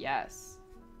with it. Yes.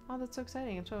 Oh, that's so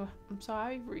exciting. I'm so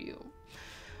happy for you.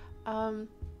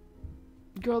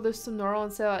 Girl, there's some Nora on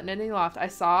sale at Knitting Loft. I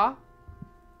saw.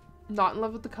 Not in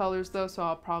love with the colors though, so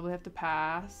I'll probably have to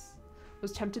pass.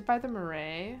 Was tempted by the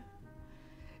Murray,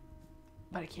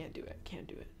 but I can't do it. Can't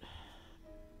do it.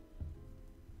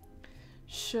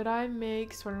 Should I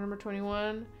make sweater number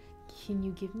 21? Can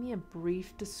you give me a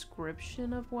brief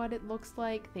description of what it looks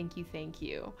like? Thank you, thank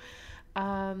you.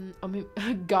 I mean,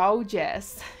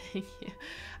 gorgeous.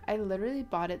 I literally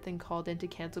bought it, then called in to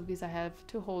cancel because I have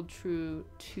to hold true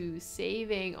to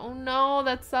saving. Oh no,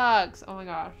 that sucks. Oh my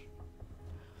gosh.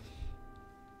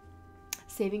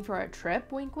 Saving for our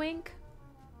trip, wink wink.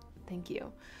 Thank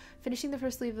you. Finishing the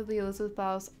first sleeve of the Elizabeth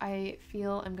blouse. I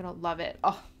feel I'm gonna love it.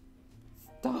 Oh,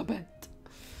 stop it.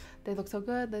 They look so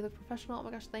good. They look professional. Oh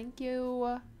my gosh, thank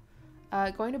you.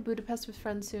 Going to Budapest with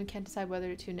friends soon. Can't decide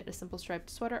whether to knit a simple striped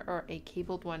sweater or a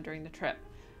cabled one during the trip.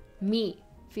 Me.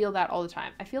 Feel that all the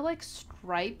time. I feel like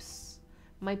stripes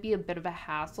might be a bit of a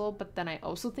hassle, but then I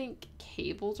also think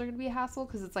cables are going to be a hassle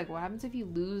because it's like, what happens if you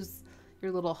lose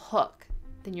your little hook?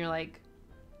 Then you're like,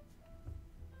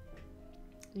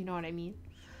 you know what I mean?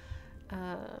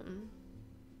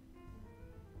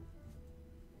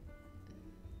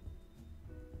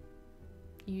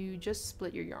 You just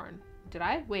split your yarn. Did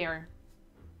I? Where?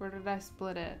 Where did I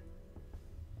split it?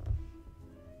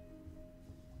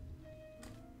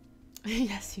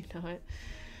 Yes, you know it.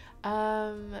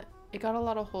 It got a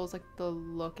lot of holes, like the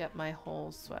look at my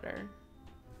whole sweater.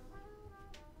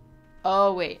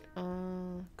 Oh, wait.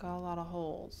 Got a lot of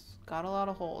holes. Got a lot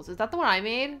of holes. Is that the one I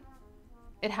made?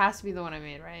 It has to be the one I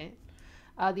made, right?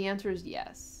 The answer is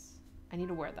yes. I need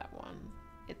to wear that one.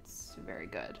 It's very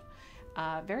good.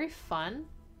 Very fun.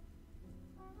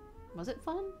 Was it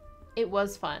fun? It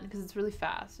was fun because it's really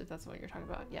fast, if that's what you're talking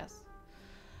about. Yes.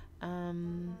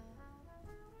 And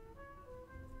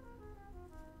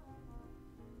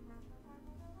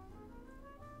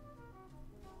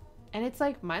it's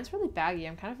like, mine's really baggy.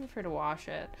 I'm kind of afraid to wash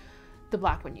it. The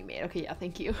black one you made. Okay, yeah,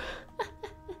 thank you.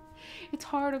 It's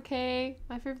hard, okay?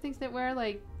 My favorite things knitwear,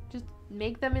 like, just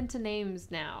make them into names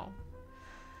now.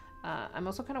 I'm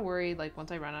also kind of worried, like,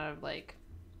 once I run out of, like,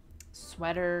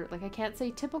 sweater, like, I can't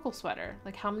say typical sweater.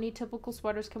 Like, how many typical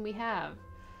sweaters can we have?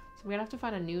 So we're gonna have to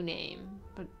find a new name.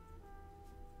 But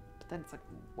then it's like,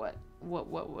 what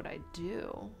would I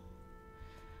do?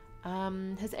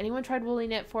 Has anyone tried woolly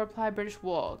knit 4-ply British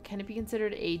wool? Can it be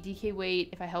considered a DK weight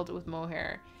if I held it with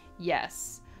mohair?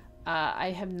 Yes.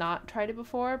 I have not tried it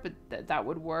before, but that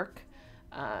would work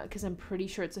because I'm pretty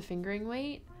sure it's a fingering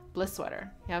weight. Bliss sweater.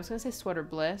 Yeah, I was gonna say sweater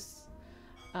bliss,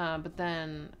 but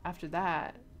then after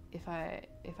that, if I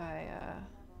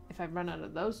run out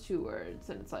of those two words,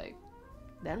 then it's like,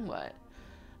 then what?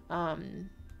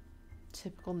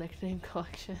 Typical nickname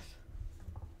collection.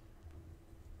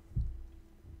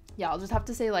 Yeah, I'll just have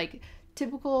to say like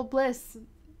typical bliss.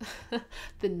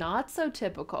 The not so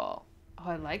typical. Oh,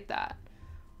 I like that.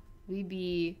 We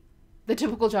be the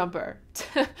typical jumper.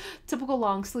 Typical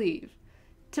long sleeve.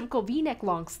 Typical V-neck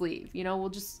long sleeve. You know, we'll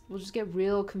just get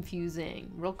real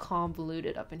confusing, real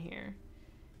convoluted up in here.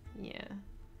 Yeah.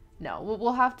 No,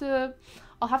 we'll have to,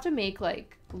 I'll have to make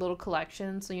like little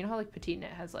collections. So you know how like Petite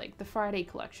Knit has like the Friday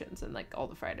collections and like all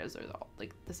the Fridays are all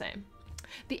like the same.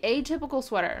 The atypical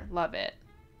sweater, love it.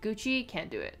 Gucci,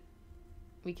 can't do it.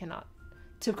 We cannot.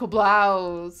 Typical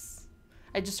blouse.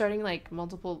 I just starting like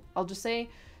multiple, I'll just say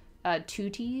 2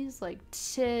 T's, like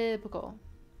typical.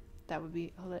 That would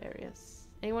be hilarious.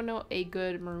 Anyone know a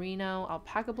good merino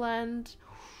alpaca blend?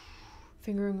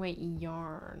 Fingering weight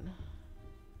yarn.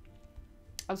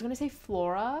 I was gonna say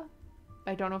Flora.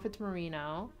 I don't know if it's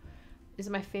merino. Is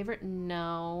it my favorite?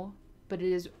 No, but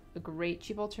it is a great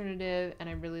cheap alternative, and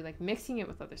I really like mixing it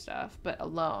with other stuff, but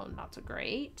alone not so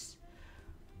great.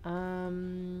 I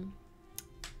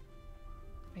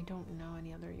don't know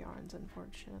any other yarns,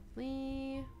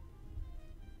 unfortunately.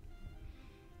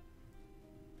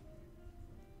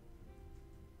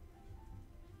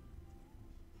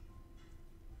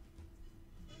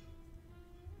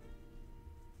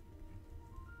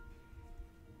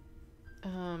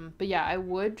 But yeah, I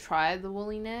would try the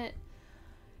woolly knit.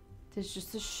 There's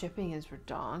just the shipping is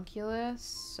redonkulous,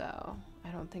 so I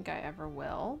don't think I ever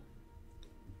will.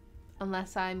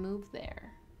 Unless I move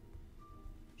there.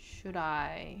 Should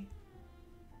I?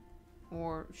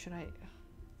 Or should I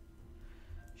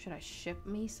ship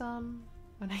me some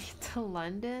when I get to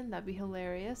London? That'd be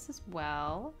hilarious as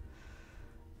well.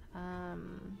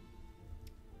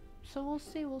 So we'll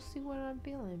see what I'm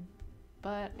feeling.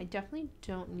 But I definitely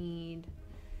don't need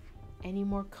any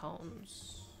more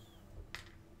cones.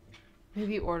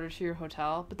 Maybe order to your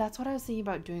hotel, but that's what I was thinking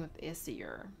about doing with this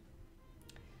year.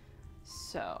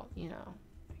 So, you know,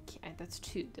 that's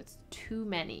too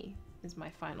many is my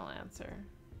final answer.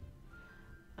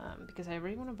 Because I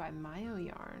really want to buy Mayo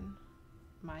yarn.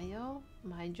 Mayo?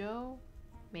 Mayo?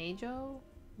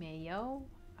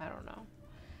 I don't know.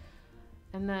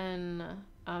 And then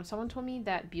someone told me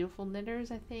that Beautiful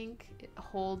Knitters, I think, it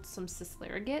holds some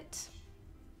cislerigate.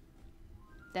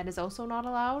 That is also not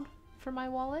allowed for my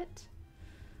wallet.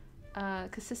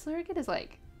 Because cislerigate is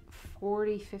like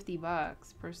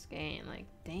 $40-50 per skein. Like,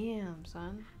 damn,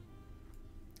 son.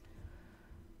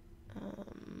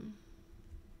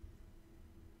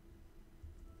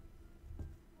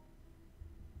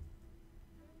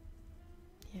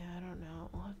 Yeah, I don't know.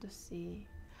 We'll have to see.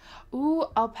 Ooh,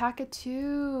 alpaca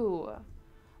too.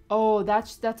 Oh,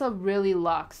 that's a really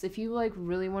luxe. If you like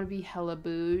really want to be hella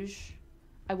bouge,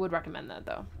 I would recommend that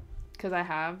though, because I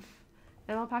have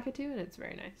an alpaca too, and it's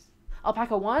very nice.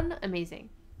 Alpaca 1, amazing.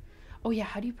 Oh yeah,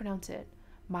 how do you pronounce it?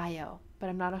 Mayo, but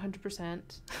I'm not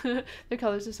 100%. Their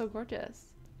colors are so gorgeous.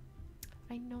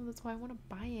 I know, that's why I want to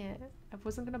buy it. I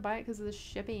wasn't gonna buy it because of the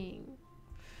shipping.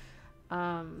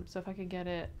 So if I could get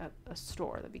it at a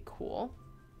store, that'd be cool.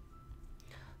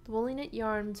 The woolly knit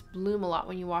yarns bloom a lot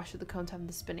when you wash it. The cones have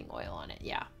the spinning oil on it.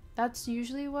 Yeah, that's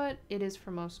usually what it is for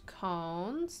most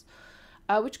cones.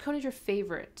 Which cone is your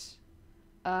favorite?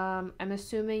 I'm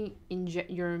assuming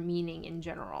your meaning in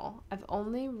general. I've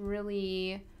only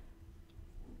really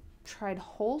tried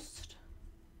Holst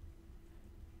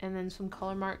and then some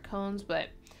Color Mart cones, but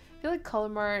I feel like Color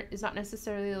Mart is not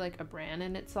necessarily like a brand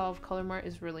in itself. Color Mart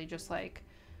is really just like,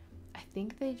 I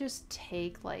think they just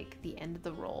take like the end of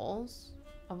the rolls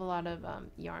of a lot of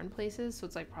yarn places, so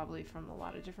it's like probably from a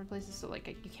lot of different places, so like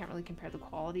you can't really compare the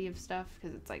quality of stuff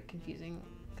because it's like confusing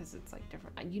because it's like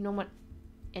different, you know what,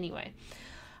 anyway.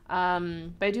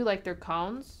 But I do like their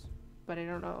cones, but I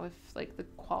don't know if like the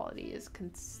quality is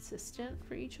consistent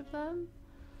for each of them.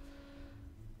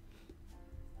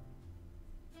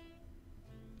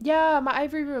 Yeah, my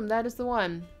ivory room, that is the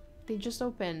one. They just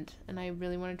opened and I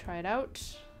really want to try it out.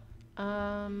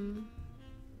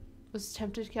 Was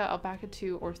tempted to get alpaca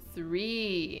 2 or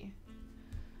 3.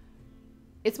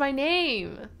 It's my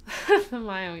name. The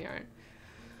Mayo yarn.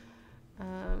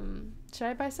 Should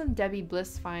I buy some Debbie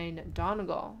Bliss Fine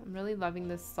Donegal? I'm really loving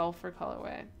this sulfur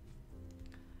colorway.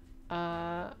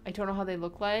 I don't know how they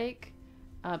look like,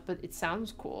 but it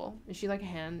sounds cool. Is she like a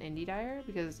hand indie dyer?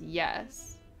 Because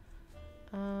yes.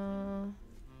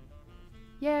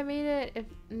 Yeah, I made it. If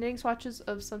knitting swatches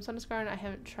of some Sunscarn I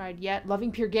haven't tried yet.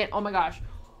 Loving Pure Gant. Oh my gosh.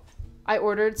 I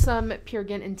ordered some Pure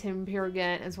Gant and Tim Pure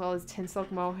Gant as well as Tin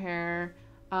Silk Mohair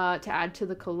to add to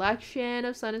the collection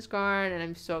of Sunscarn, and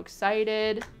I'm so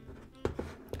excited.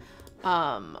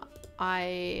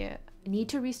 I need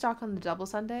to restock on the Double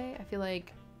Sunday. I feel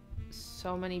like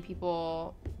so many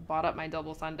people bought up my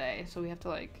Double Sunday, so we have to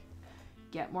like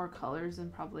get more colors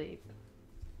and probably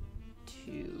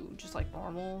to just like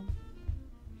normal,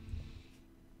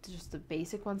 just the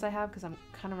basic ones I have, because I'm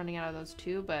kind of running out of those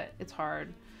too, but it's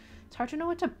hard. It's hard to know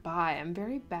what to buy. I'm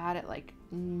very bad at like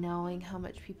knowing how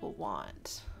much people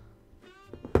want.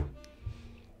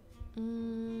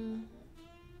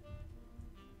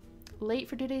 Late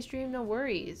for today's stream, no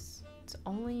worries. It's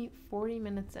only 40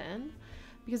 minutes in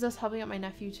because I was helping out my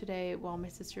nephew today while my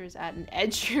sister is at an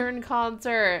Ed Sheeran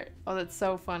concert. Oh, that's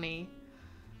so funny.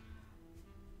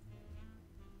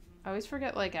 I always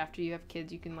forget, like, after you have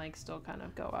kids, you can, like, still kind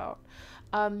of go out.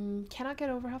 Cannot get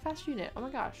over how fast you knit. Oh my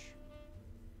gosh.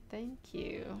 Thank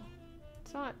you.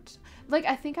 It's not... Like,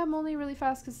 I think I'm only really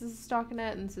fast because this is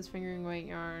stockinette and this is fingering weight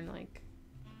yarn. Like,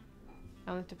 I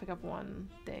only have to pick up one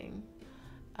thing.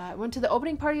 I went to the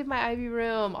opening party of my Ivy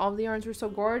room. All of the yarns were so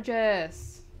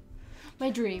gorgeous. My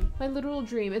dream. My literal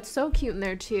dream. It's so cute in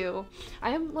there, too. I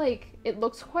am, like... It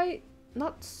looks quite...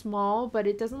 Not small, but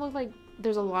it doesn't look like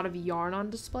there's a lot of yarn on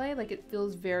display. Like, it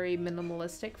feels very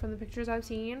minimalistic from the pictures I've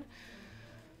seen.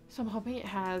 So I'm hoping it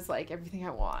has, like, everything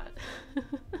I want.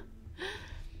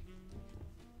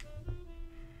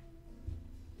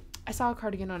 I saw a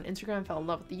cardigan on Instagram and fell in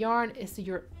love with the yarn. It's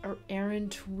your Aran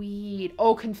Tweed.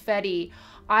 Oh, confetti.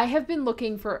 I have been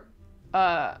looking for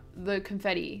the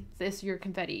confetti, this year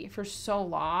confetti, for so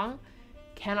long.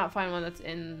 Cannot find one that's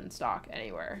in stock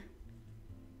anywhere.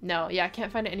 No, yeah,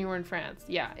 can't find it anywhere in France.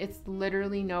 Yeah, it's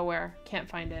literally nowhere. Can't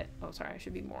find it. Oh, sorry, I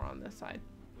should be more on this side.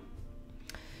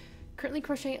 Currently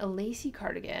crocheting a lacy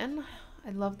cardigan.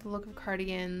 I love the look of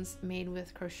cardigans made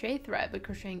with crochet thread, but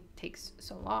crocheting takes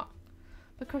so long.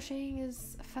 But crocheting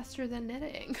is faster than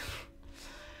knitting.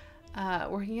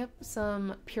 Working up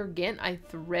some Pure Gint I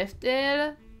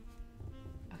thrifted.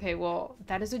 Okay, well,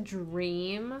 that is a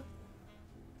dream.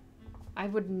 I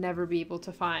would never be able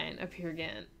to find a Pure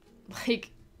Gint. Like,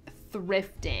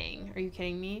 thrifting. Are you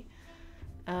kidding me?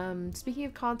 Speaking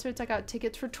of concerts, I got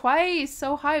tickets for Twice.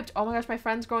 So hyped. Oh my gosh, my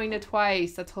friend's going to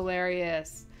Twice. That's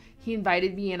hilarious. He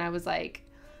invited me and I was like,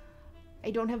 I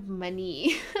don't have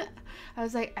money. I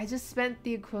was like, I just spent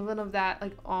the equivalent of that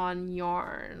like on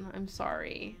yarn. I'm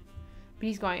sorry. But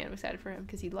he's going and I'm excited for him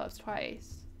because he loves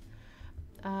Twice.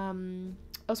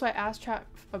 Also, I asked chat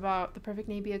about the Perfect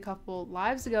Navy a couple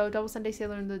lives ago. Double Sunday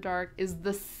Sailor in the Dark is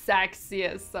the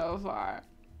sexiest so far.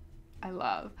 I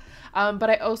love. But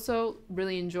I also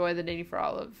really enjoy the Knitting for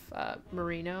Olive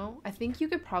Merino. I think you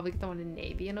could probably get the one in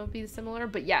navy and it'll be similar.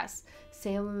 But yes,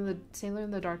 Sailor in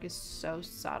the Dark is so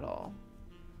subtle.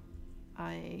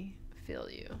 I feel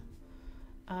you.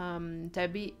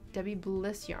 Debbie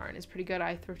Bliss yarn is pretty good.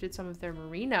 I thrifted some of their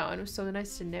merino and it was so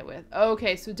nice to knit with.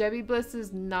 Okay, so Debbie Bliss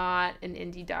is not an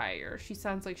indie dyer. She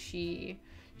sounds like she's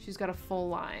got a full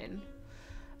line.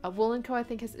 Wool & Co. I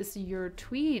think is your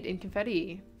tweed in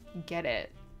confetti. Get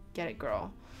it,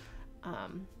 girl.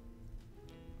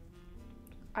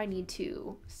 I need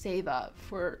to save up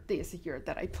for the yurt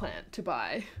that I plan to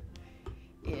buy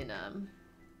in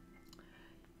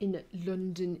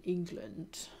London,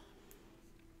 England.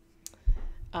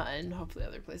 And hopefully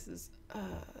other places.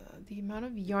 The amount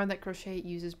of yarn that crochet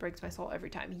uses breaks my soul every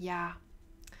time. Yeah,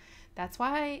 that's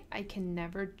why I can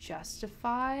never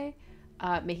justify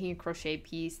making a crochet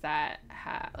piece that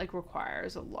like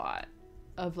requires a lot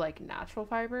of like natural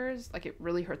fibers. Like it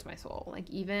really hurts my soul. Like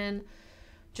even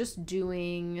just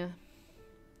doing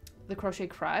the Crochet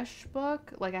Crush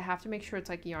book, like I have to make sure it's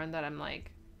like yarn that I'm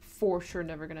like for sure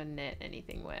never gonna knit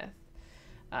anything with,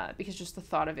 because just the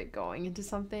thought of it going into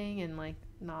something and like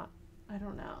not, I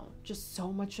don't know, just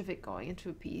so much of it going into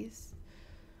a piece,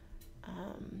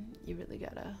 you really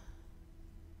gotta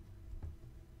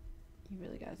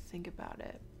think about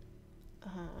it.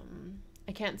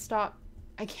 I can't stop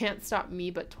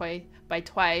Me by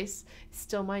Twice. It's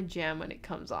still my jam when it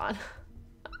comes on.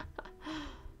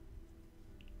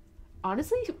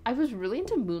 Honestly, I was really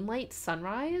into Moonlight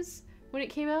Sunrise when it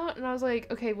came out, and I was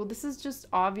like, okay, well, this is just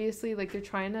obviously like they're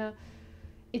trying to.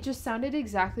 It just sounded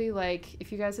exactly like,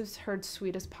 if you guys have heard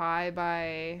Sweet as Pie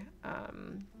by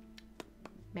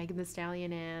Megan Thee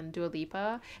Stallion and Dua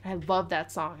Lipa, and I love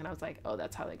that song, and I was like, oh,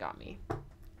 that's how they got me.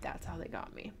 That's how they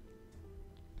got me.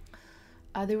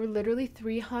 They were literally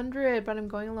 300, but I'm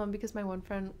going alone because my one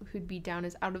friend who'd be down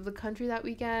is out of the country that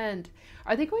weekend.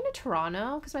 Are they going to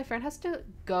Toronto? Because my friend has to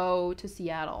go to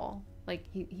Seattle. Like,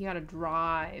 he got to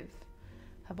drive.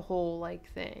 Have a whole, like,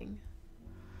 thing.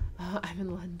 I'm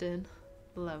in London.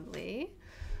 Lovely.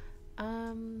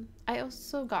 I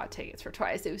also got tickets for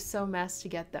Twice. It was so messed to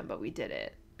get them, but we did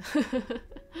it.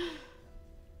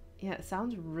 Yeah, it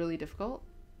sounds really difficult.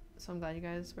 So I'm glad you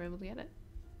guys were able to get it.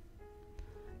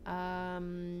 I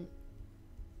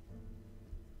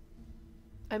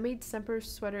made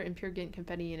Semper's sweater in Pure Gint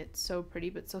confetti and it's so pretty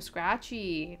but so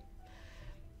scratchy.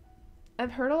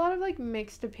 I've heard a lot of like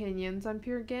mixed opinions on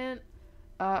Pure Gint,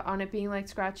 on it being like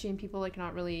scratchy and people like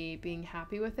not really being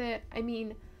happy with it. I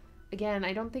mean, again,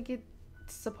 I don't think it's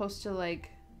supposed to like,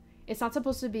 it's not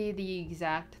supposed to be the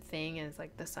exact thing as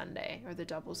like the Sunday or the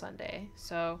double Sunday.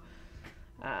 So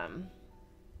I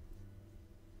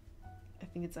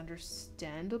think it's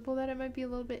understandable that it might be a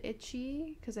little bit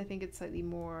itchy because I think it's slightly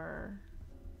more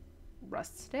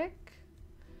rustic,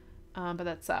 but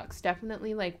that sucks.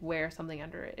 Definitely like wear something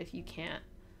under it if you can't,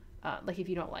 like if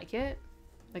you don't like it,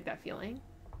 like that feeling,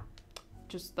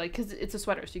 just like, because it's a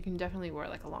sweater, so you can definitely wear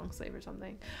like a long sleeve or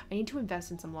something. I need to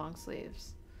invest in some long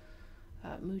sleeves.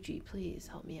 Muji, please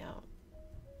help me out.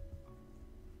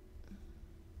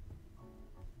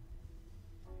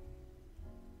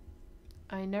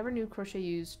 I never knew crochet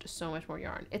used so much more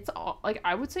yarn. It's all like,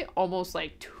 I would say almost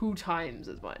like 2 times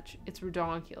as much. It's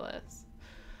ridiculous.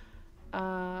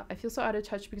 I feel so out of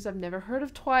touch because I've never heard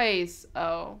of Twice.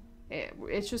 Oh,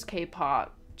 it's just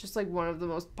K-pop, just like one of the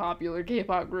most popular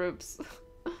K-pop groups.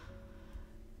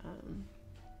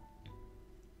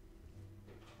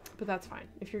 But that's fine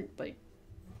if you're like,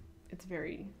 it's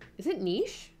very, is it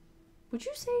niche? Would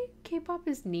you say K-pop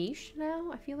is niche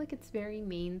now? I feel like it's very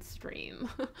mainstream.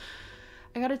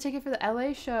 I got a ticket for the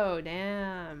LA show.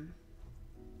 Damn.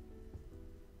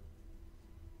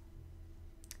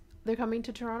 They're coming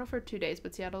to Toronto for 2 days,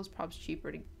 but Seattle's probably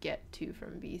cheaper to get to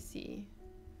from BC.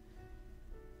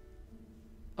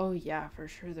 Oh yeah, for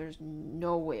sure. There's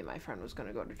no way my friend was going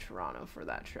to go to Toronto for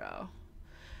that show.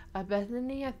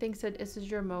 Bethany, I think, said this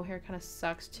is your mohair kind of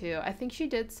sucks too. I think she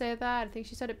did say that. I think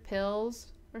she said it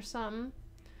pills or something.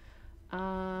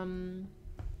 I'm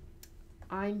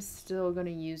still gonna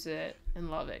use it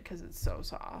and love it because it's so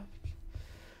soft.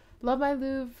 Love my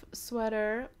Louvre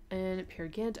sweater in pure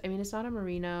Gint. I mean, it's not a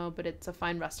merino, but it's a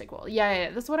fine rustic wool.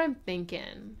 Yeah, that's what I'm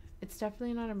thinking. It's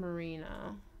definitely not a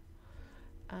merino.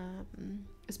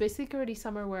 It's basically already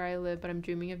summer where I live, but I'm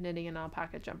dreaming of knitting an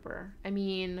alpaca jumper. I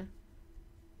mean,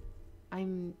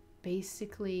 I'm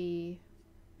basically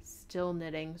still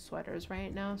knitting sweaters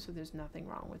right now, so there's nothing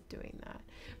wrong with doing that.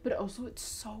 But also, it's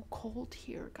so cold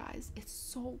here, guys. It's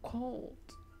so cold.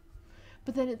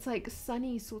 But then it's like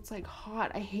sunny, so it's like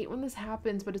hot. I hate when this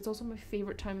happens, but it's also my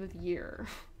favorite time of year.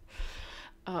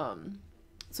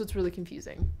 So it's really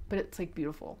confusing, but it's like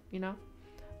beautiful, you know?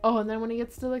 Oh, and then when it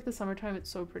gets to like the summertime, it's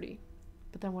so pretty.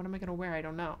 But then what am I gonna wear? I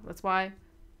don't know. That's why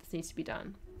this needs to be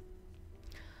done.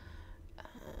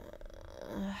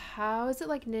 How is it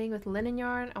like knitting with linen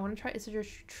yarn? I want to try Isager's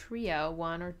Trio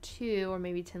 1 or 2, or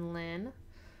maybe tin line.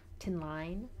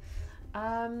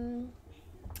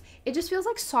 It just feels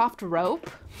like soft rope.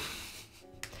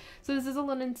 So this is a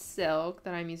linen silk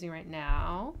that I'm using right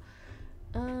now.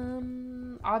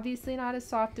 Obviously not as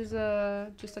soft as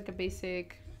just like a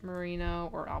basic merino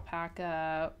or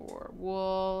alpaca or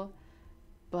wool,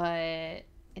 but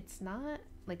it's not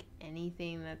like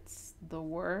anything that's the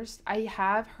worst. I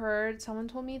have heard, someone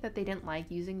told me that they didn't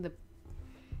like using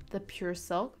the pure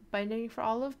silk by Knitting for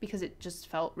Olive because it just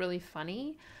felt really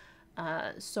funny.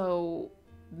 So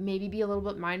maybe be a little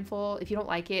bit mindful. If you don't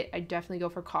like it, I definitely go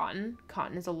for cotton.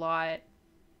 Cotton is a lot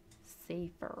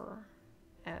safer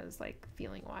as like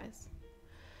feeling wise.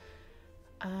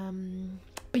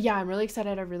 But yeah, I'm really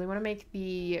excited. I really want to make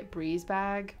the breeze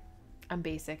bag. I'm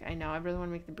basic, I know. I really want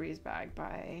to make the breeze bag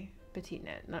by Petite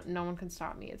Knit. No one can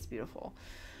stop me. It's beautiful.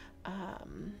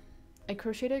 I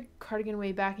crocheted a cardigan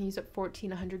way back and used up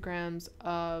 1,400 grams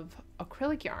of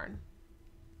acrylic yarn.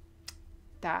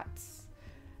 That's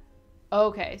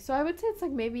okay. So I would say it's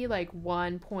like maybe like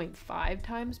 1.5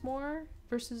 times more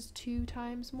versus 2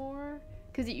 times more,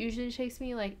 because it usually takes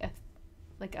me like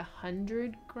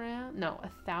 100 grams, no,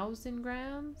 1,000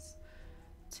 grams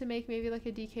to make maybe like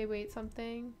a DK weight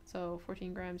something. So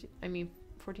 14 grams, I mean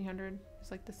 1,400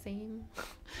 is like the same.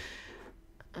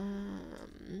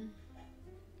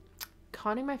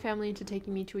 Conning my family into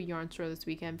taking me to a yarn store this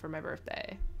weekend for my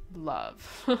birthday.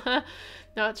 Love.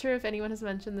 Not sure if anyone has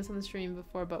mentioned this on the stream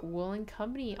before, but Wool &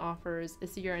 Company offers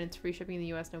Issachar and it's free shipping in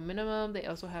the US, no minimum. They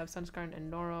also have Sunscarn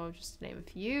and Noro, just to name a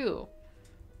few.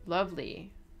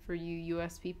 Lovely for you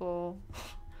US people.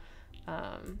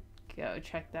 Go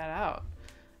check that out.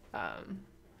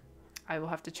 I will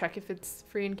have to check if it's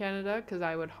free in Canada because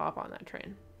I would hop on that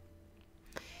train.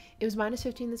 It was minus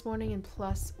 15 this morning and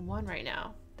plus 1 right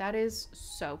now. That is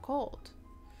so cold.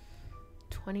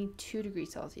 22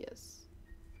 degrees Celsius.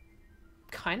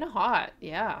 Kind of hot,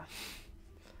 yeah.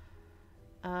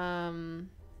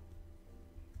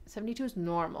 72 is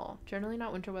normal. Generally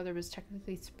not winter weather, but it's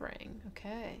technically spring.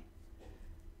 Okay.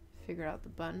 Figure out the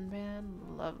button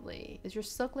band. Lovely. Is your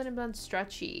silk linen band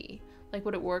stretchy? Like,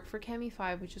 would it work for Cami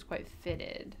 5, which is quite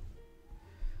fitted?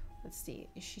 Let's see.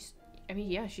 Is she... I mean,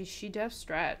 yeah, she def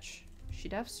stretch. She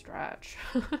def stretch.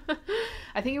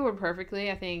 I think it would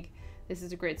perfectly. I think this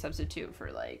is a great substitute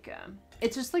for, like,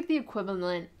 it's just, like, the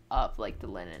equivalent of, like, the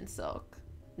linen silk.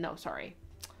 No, sorry.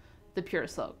 The pure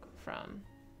silk from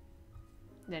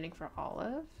Knitting for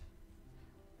Olive.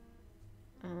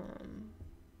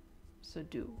 So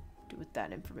do with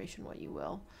that information what you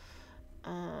will.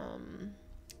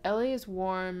 LA is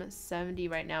warm, 70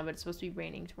 right now, but it's supposed to be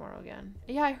raining tomorrow again.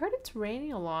 Yeah, I heard it's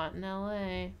raining a lot in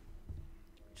LA.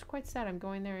 Which is quite sad. I'm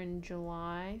going there in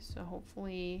July, so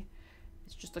hopefully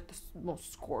it's just like the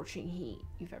most scorching heat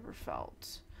you've ever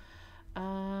felt.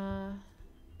 I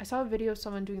saw a video of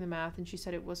someone doing the math and she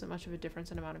said it wasn't much of a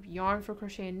difference in amount of yarn for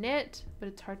crochet and knit, but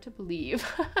it's hard to believe.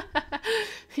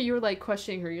 You were like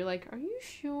questioning her. You're like, are you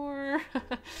sure?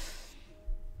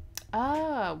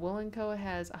 Wool & Co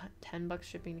has $10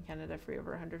 shipping to Canada, free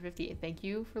over 150. Thank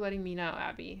you for letting me know,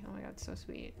 Abby. Oh my god, so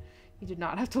sweet. You did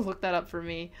not have to look that up for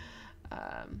me.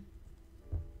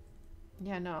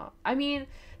 Yeah, no. I mean,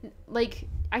 like,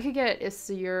 I could get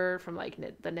Issachar from like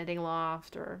the Knitting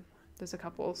Loft, or there's a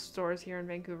couple stores here in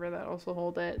Vancouver that also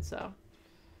hold it. So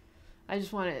I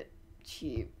just want it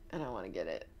cheap and I want to get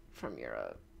it from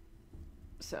Europe.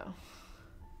 So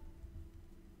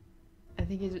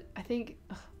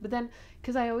but then,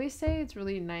 because I always say it's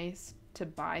really nice to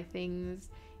buy things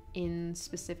in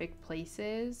specific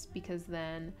places, because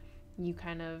then you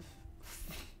kind of,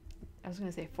 I was going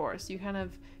to say force, you kind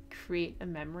of create a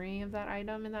memory of that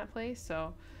item in that place.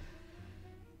 So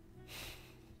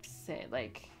say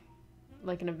like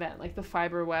an event like the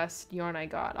Fiber West yarn I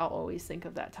got, I'll always think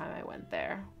of that time I went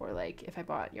there. Or like if I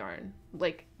bought yarn,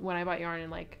 like when I bought yarn in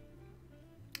like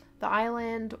the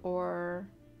island, or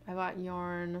I bought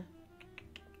yarn,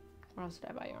 where else did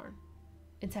I buy yarn?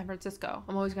 In San Francisco.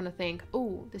 I'm always gonna think,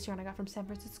 oh, this yarn I got from San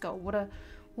Francisco, what a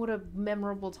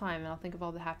memorable time, and I'll think of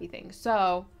all the happy things.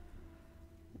 So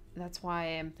that's why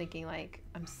I'm thinking like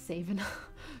I'm saving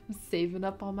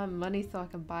up all my money so I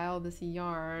can buy all this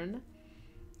yarn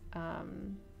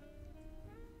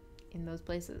in those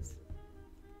places.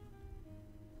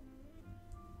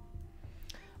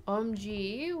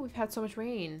 OMG, we've had so much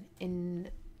rain in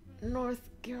North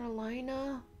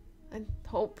Carolina. I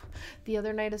hope. The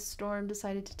other night a storm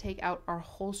decided to take out our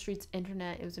whole street's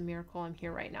internet. It was a miracle I'm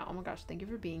here right now. Oh my gosh, thank you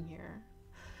for being here.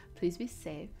 Please be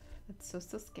safe. It's so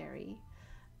scary.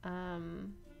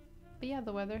 But yeah,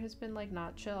 the weather has been like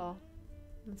not chill.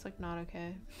 It's like not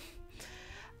okay.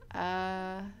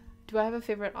 Do I have a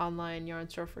favorite online yarn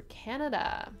store for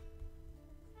Canada?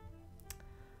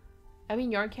 I mean,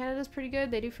 Yarn Canada is pretty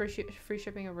good. They do free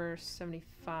shipping over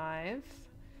 $75.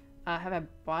 Have I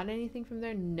bought anything from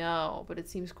there? No, but it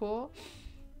seems cool.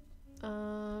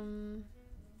 Other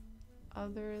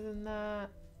than that,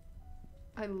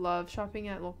 I love shopping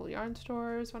at local yarn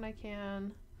stores when I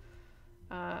can.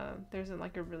 There isn't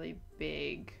like a really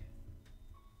big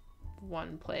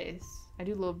one place. I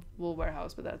do love Wool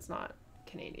Warehouse, but that's not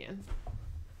Canadian.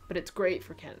 But it's great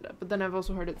for Canada. But then I've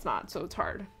also heard it's not, so it's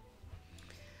hard.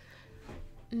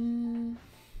 The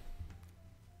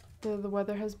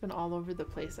weather has been all over the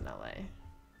place in LA.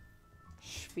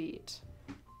 Sweet.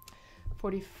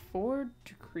 44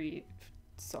 degrees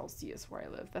Celsius where I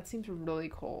live. That seems really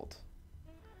cold.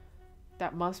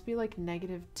 That must be like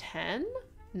 -10?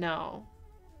 No,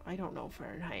 I don't know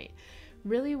Fahrenheit.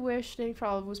 Really wish Knitting for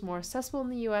Olive was more accessible in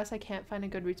the US. I can't find a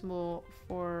good reasonable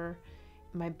for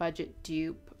my budget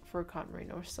dupe for cotton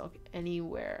merino or silk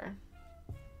anywhere.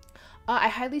 I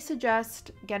highly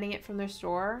suggest getting it from their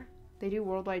store. They do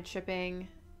worldwide shipping,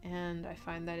 and I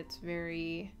find that it's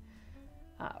very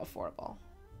affordable.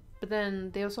 But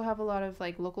then they also have a lot of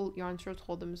like local yarn stores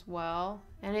hold them as well,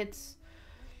 and it's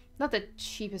not the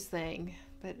cheapest thing,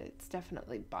 but it's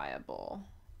definitely buyable.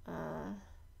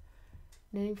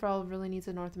 Knitting for Olive really needs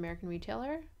a North American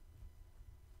retailer.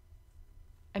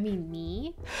 I mean,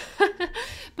 me.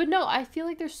 But no, I feel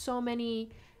like there's so many,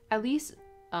 at least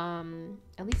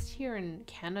here in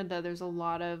Canada, there's a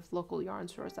lot of local yarn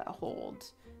stores that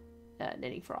hold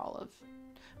Knitting for Olive.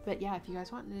 But yeah, if you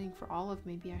guys want Knitting for Olive,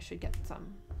 maybe I should get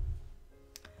some.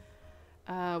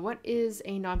 What is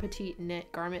a non-petite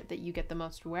knit garment that you get the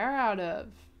most wear out of?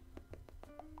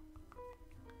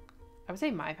 I would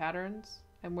say my patterns.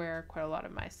 I wear quite a lot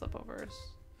of my slipovers.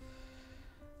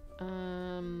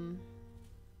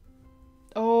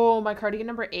 Oh, my cardigan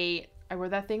number 8. I wear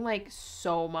that thing like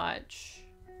so much.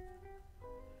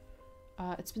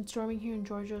 It's been storming here in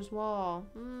Georgia as well.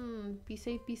 Be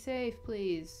safe,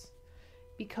 please.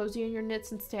 Be cozy in your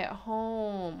knits and stay at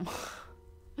home.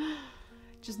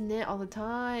 Just knit all the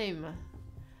time.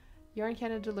 Yarn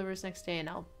Canada delivers next day in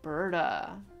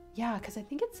Alberta. Yeah, because I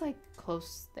think it's like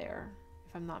close there,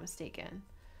 if I'm not mistaken.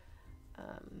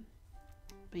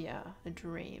 But yeah, a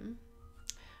dream.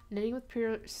 Knitting with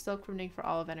pure silk from Knitting for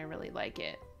Olive, and I really like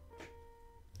it.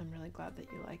 I'm really glad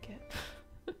that you like it.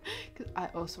 Because I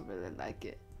also really like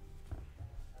it.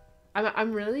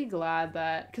 I'm really glad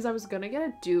that, because I was gonna get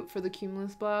a dupe for the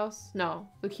Cumulus blouse. No,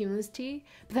 the Cumulus tee.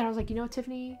 But then I was like, you know what,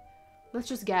 Tiffany? Let's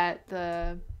just get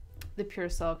the pure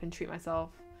silk and treat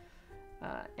myself.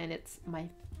 And it's my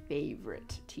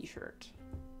favorite t-shirt.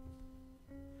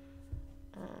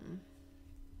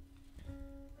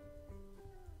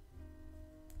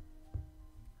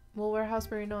 Wool Warehouse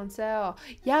Merino on sale.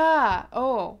 Yeah.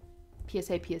 Oh,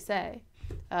 PSA.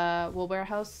 Wool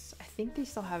Warehouse, I think they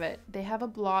still have it. They have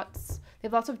lots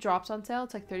of drops on sale.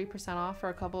 It's like 30% off for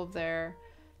a couple of their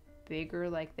bigger,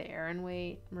 like the Aran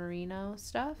weight merino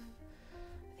stuff.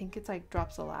 I think it's like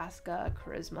Drops Alaska,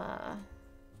 Charisma,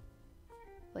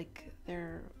 like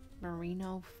their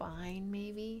merino fine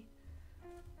maybe.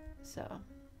 So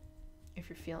if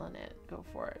you're feeling it, go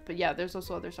for it. But yeah, there's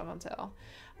also other stuff on sale.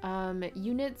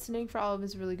 Units Knitting for Olive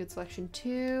is a really good selection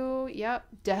too. Yep,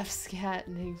 Def Scat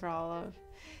Knitting for Olive.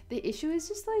 The issue is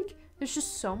just like there's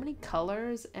just so many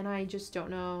colors, and I just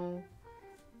don't know.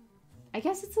 I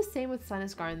guess it's the same with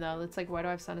Sunnis Garn though. It's like, why do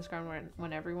I have Sunnis Garn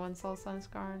when everyone sells Sunnis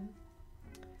Garn?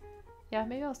 Yeah,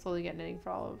 maybe I'll slowly get Knitting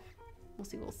for Olive.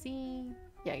 We'll see.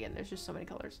 Yeah, again, there's just so many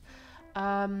colors.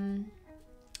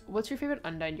 What's your favorite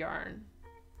undyed yarn?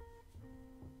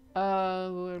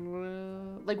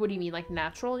 Like, what do you mean? Like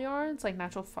natural yarns? Like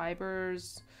natural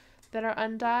fibers that are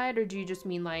undyed? Or do you just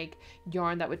mean like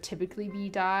yarn that would typically be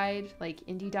dyed, like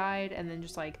indie dyed, and then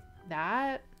just like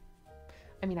that?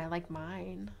 I mean, I like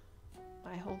mine.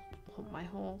 My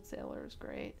whole sailor is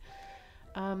great.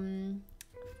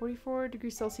 44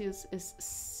 degrees Celsius is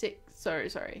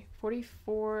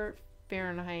 44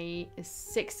 Fahrenheit is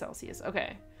 6 Celsius.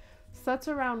 Okay. So that's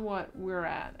around what we're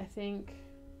at. I think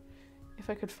if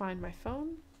I could find my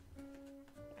phone,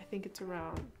 I think it's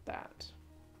around that.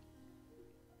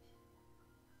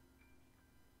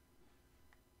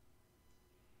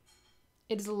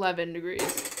 It is 11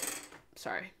 degrees.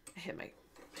 Sorry, I hit my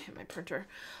printer.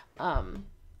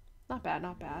 Not bad,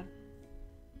 not bad.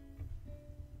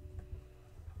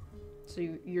 So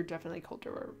you're definitely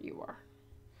colder where you are.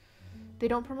 They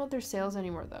don't promote their sales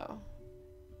anymore though.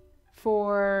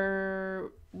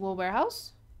 For Wool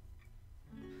Warehouse?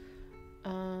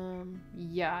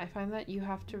 Yeah, I find that you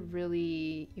have to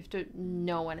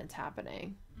know when it's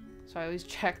happening. So I always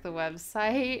check the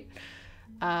website.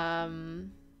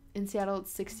 In Seattle,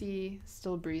 it's 60,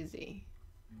 still breezy.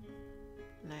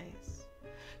 Nice.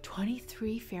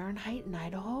 23 Fahrenheit in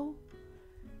Idaho?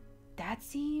 That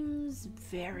seems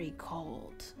very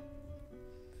cold.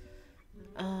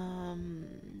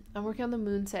 I'm working on the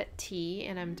Moonset Tea,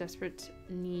 and I'm desperate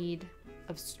need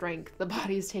of strength. The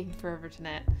body is taking forever to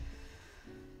knit.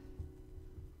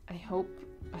 I hope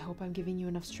I'm giving you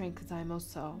enough strength, because I'm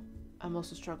also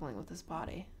struggling with this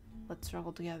body. Let's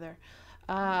struggle together.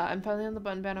 I'm finally on the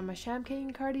button band on my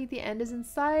Champagne Cardi. The end is in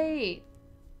sight.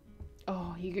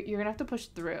 Oh, you're gonna have to push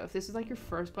through. If this is like your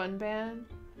first button band,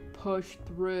 push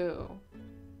through.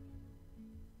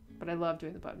 But I love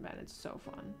doing the button band. It's so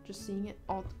fun. Just seeing it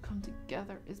all come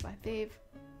together is my fave.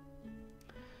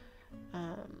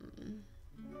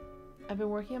 I've been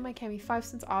working on my Cami 5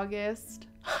 since August.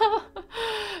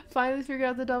 Finally figured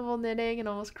out the double knitting and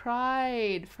almost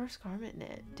cried. First garment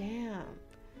knit. Damn.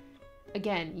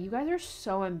 Again, you guys are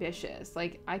so ambitious.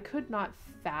 Like, I could not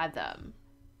fathom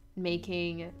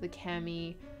making the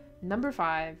Cami number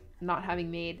 5 not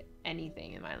having made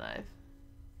anything in my life.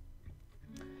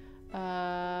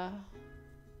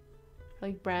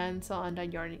 Like brands sell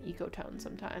undyed yarn in ecotone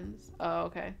sometimes. Oh,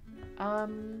 okay.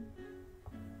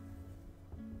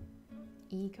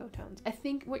 Ecotones. I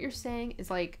think what you're saying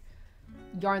is like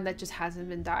yarn that just hasn't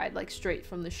been dyed, like straight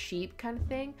from the sheep kind of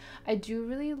thing. I do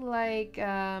really like,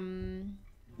 oh,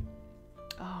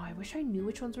 I wish I knew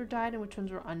which ones were dyed and which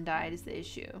ones were undyed is the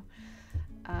issue.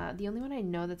 The only one I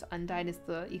know that's undyed is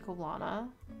the Ecolana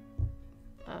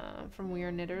from We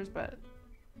Are Knitters, but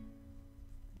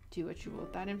do what you will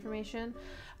with that information.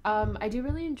 I do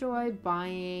really enjoy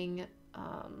buying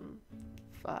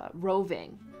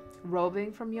roving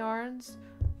from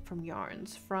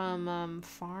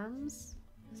farms.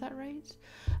 Is that right?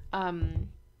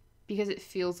 Because it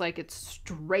feels like it's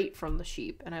straight from the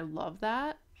sheep, and I love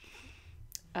that.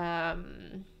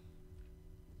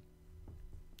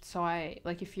 So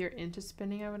if you're into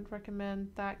spinning, I would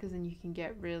recommend that, because then you can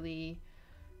get really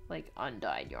like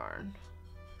undyed yarn.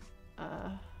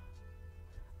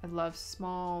 I love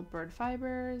small bird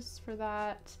fibers for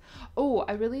that. Oh,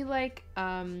 I really like,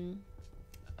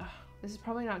 this is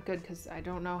probably not good because I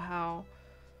don't know how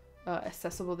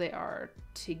accessible they are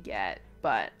to get,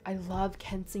 but I love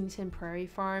Kensington Prairie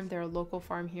Farm. They're a local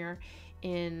farm here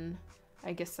in,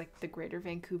 I guess, like the greater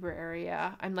Vancouver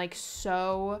area. I'm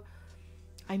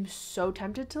so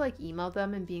tempted to like email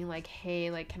them and being like, hey,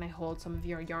 like, can I hold some of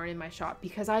your yarn in my shop?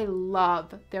 Because I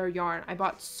love their yarn. I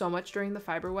bought so much during the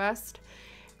Fiber West,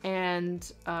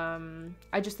 and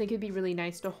I just think it'd be really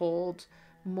nice to hold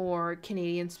more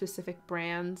Canadian specific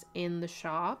brands in the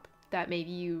shop that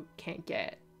maybe you can't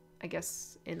get, I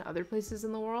guess, in other places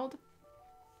in the world.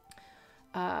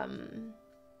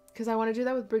 Because I want to do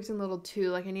that with Briggs and Little too.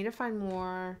 Like, I need to find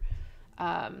more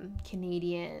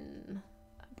Canadian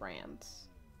brands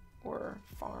or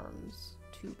farms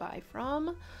to buy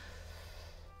from.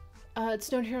 It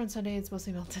snowed here on Sunday. It's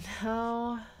mostly melted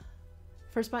now.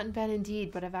 First button band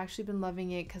indeed, but I've actually been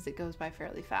loving it because it goes by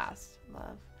fairly fast.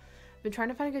 Love. I've been trying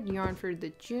to find a good yarn for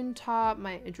the June top.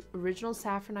 My original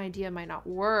saffron idea might not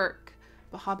work,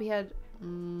 but hobby had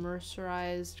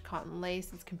mercerized cotton lace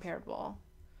that's comparable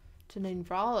to knitting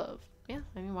for olive. Yeah,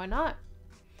 I mean, why not?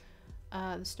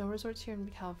 The snow resorts here in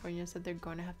California said they're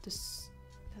going to have to snow.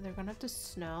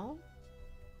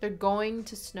 They're going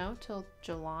to snow till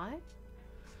July.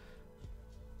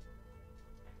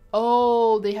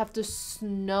 Oh, they have to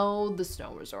snow the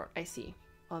snow resort. I see.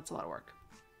 Well, that's a lot of work.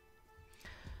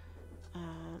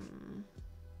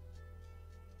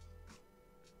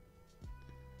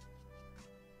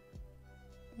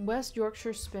 West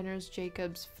Yorkshire Spinners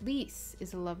Jacob's Fleece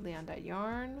is a lovely undyed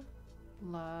yarn.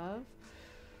 Love.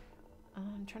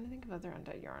 I'm trying to think of other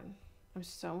undyed yarn. I'm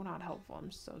so not helpful.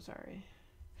 I'm so sorry.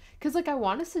 Because, like, I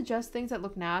want to suggest things that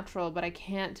look natural, but I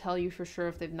can't tell you for sure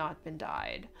if they've not been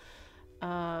dyed.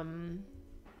 I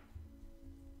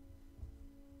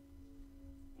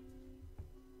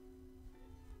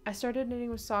started knitting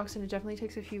with socks, and it definitely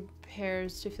takes a few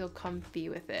pairs to feel comfy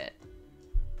with it.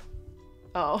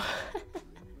 Oh.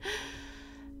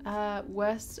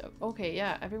 West, okay,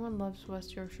 yeah, everyone loves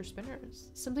West Yorkshire Spinners.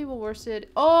 Simply Wool Worsted.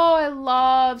 Oh, I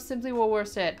love Simply Wool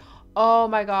Worsted. Oh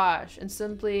my gosh. And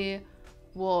Simply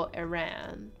Wool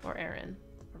Iran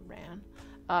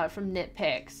from Knit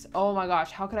Picks. Oh my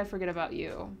gosh, how could I forget about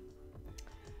you?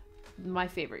 My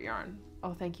favorite yarn.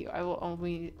 Oh, thank you. I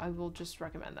will just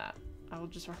recommend that. I will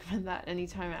just recommend that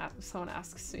anytime someone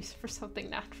asks me for something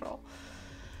natural.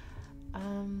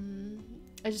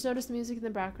 I just noticed the music in the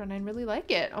background. I really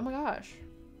like it. Oh my gosh.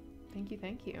 Thank you,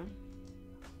 thank you.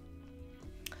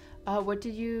 What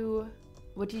did you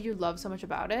love so much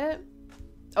about it?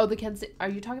 Oh, are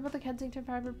you talking about the Kensington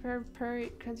Fiber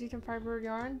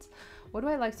yarns? What do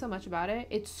I like so much about it?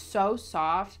 It's so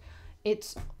soft.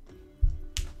 It's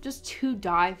just to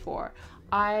die for.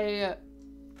 I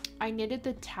knitted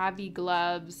the tabby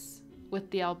gloves with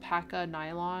the alpaca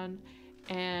nylon,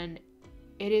 and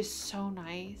it is so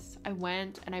nice. I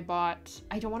went and I bought,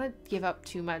 I don't want to give up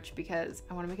too much because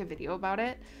I want to make a video about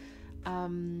it.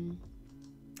 And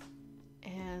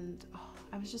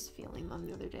I was just feeling them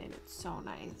the other day, and it's so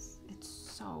nice. It's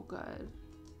so good.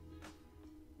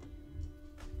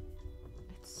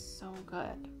 It's so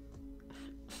good.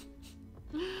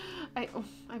 I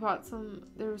bought some,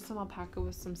 there was some alpaca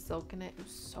with some silk in it. It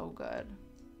was so good.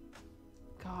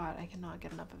 God, I cannot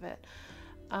get enough of it.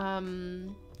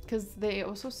 Because they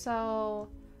also sell,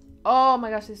 oh my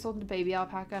gosh, they sold the baby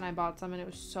alpaca, and I bought some, and it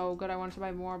was so good. I wanted to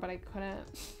buy more, but I couldn't.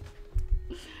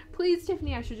 Please,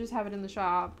 Tiffany, I should just have it in the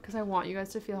shop because I want you guys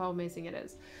to feel how amazing it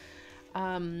is.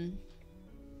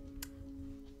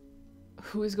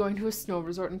 Who is going to a snow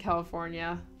resort in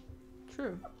California?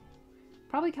 True.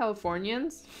 Probably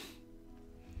Californians.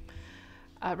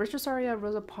 Retrosaria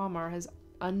Rosa Palmar has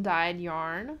undyed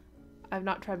yarn. I've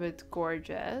not tried, but it's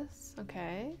gorgeous.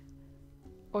 Okay.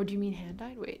 Or do you mean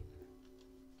hand-dyed? Wait.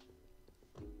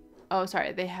 Oh,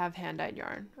 sorry. They have hand-dyed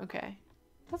yarn. Okay.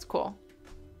 That's cool.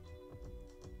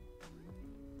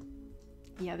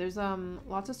 Yeah, there's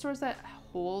lots of stores that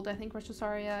hold, I think,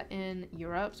 Retrosaria in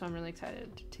Europe, so I'm really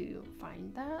excited to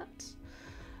find that.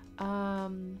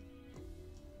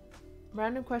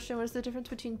 Random question, what is the difference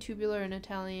between tubular and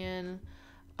Italian?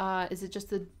 Is it just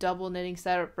the double knitting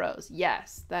setup rows?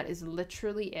 Yes, that is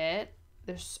literally it.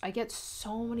 I get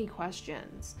so many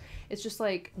questions. It's just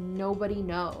like nobody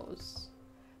knows.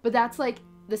 But that's like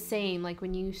the same, like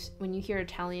when you hear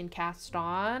Italian cast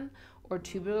on or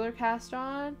tubular cast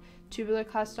on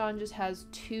just has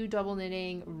 2 double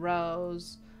knitting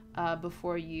rows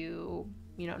before you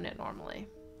knit normally.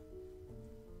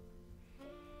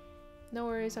 No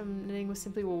worries, I'm knitting with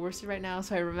Simply Wool Worsted right now,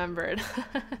 so I remembered.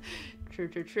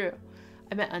 True.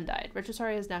 I meant undyed.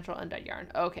 Retrosaria is natural undyed yarn.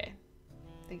 Okay.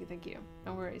 Thank you.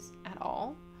 No worries at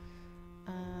all.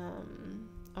 I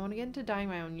want to get into dyeing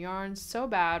my own yarns so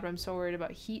bad, but I'm so worried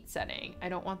about heat setting. I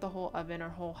don't want the whole oven or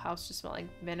whole house to smell like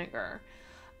vinegar.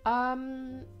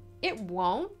 It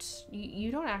won't.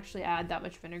 You don't actually add that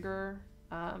much vinegar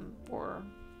or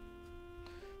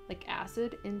like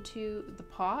acid into the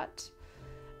pot.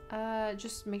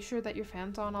 Just make sure that your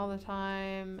fan's on all the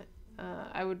time.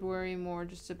 I would worry more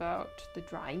just about the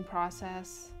drying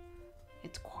process.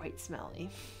 It's quite smelly.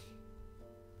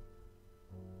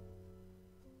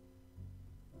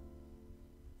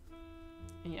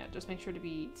 And yeah, just make sure to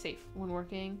be safe when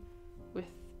working with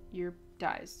your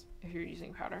dyes if you're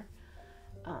using powder.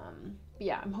 But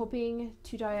yeah, I'm hoping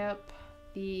to dye up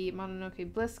the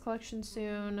Mononoke Bliss collection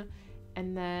soon,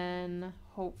 and then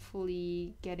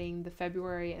hopefully getting the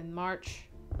February and March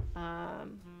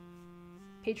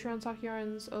Patreon sock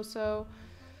yarns also.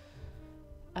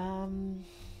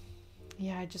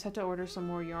 Yeah, I just had to order some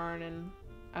more yarn, and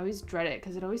I always dread it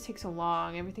because it always takes so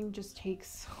long. Everything just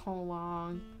takes so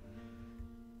long.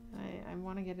 I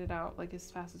want to get it out like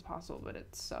as fast as possible, but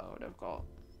it's so difficult.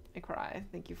 I cry.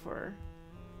 Thank you for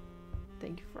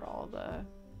all the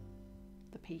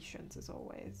patience as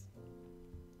always.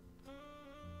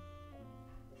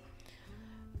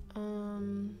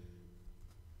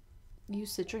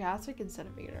 Use citric acid instead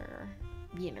of vinegar.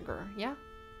 Yeah,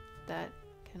 that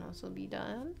can also be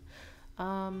done.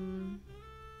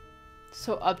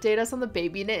 So update us on the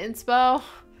baby knit inspo.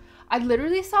 I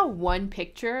literally saw one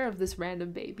picture of this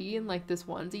random baby in like this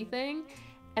onesie thing,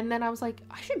 and then I was like,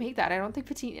 I should make that. I don't think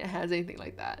Petite Knit has anything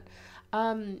like that.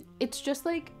 It's just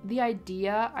like the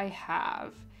idea I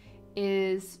have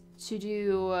is to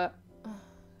do,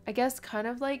 I guess, kind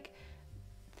of like,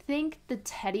 think the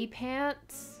teddy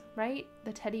pants, right?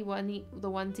 The teddy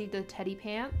onesie, the teddy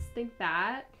pants. Think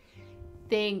that.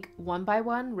 Think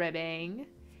 1x1 ribbing,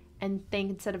 and think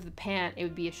instead of the pant, it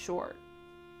would be a short.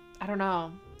 I don't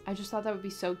know. I just thought that would be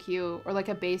so cute. Or like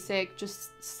a basic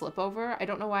just slip over. I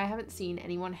don't know why I haven't seen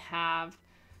anyone have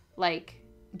like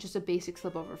just a basic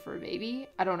slip over for a baby.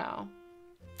 I don't know.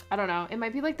 It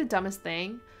might be like the dumbest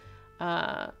thing.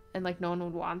 And like no one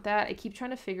would want that. I keep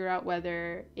trying to figure out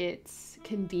whether it's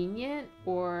convenient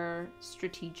or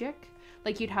strategic.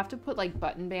 Like you'd have to put like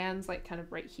button bands like kind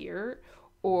of right here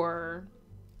or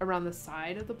around the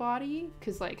side of the body.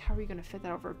 Cause like how are you gonna fit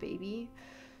that over a baby?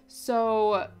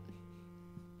 So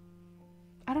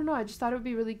I don't know, I just thought it would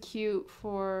be really cute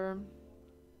for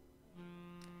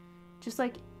just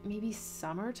like maybe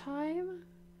summertime.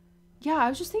 Yeah, I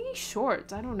was just thinking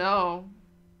shorts. I don't know.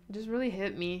 It just really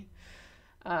hit me.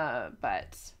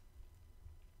 But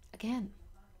again,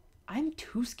 I'm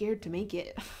too scared to make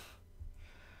it.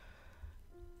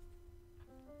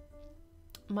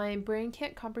 My brain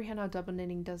can't comprehend how double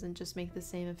knitting doesn't just make the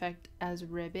same effect as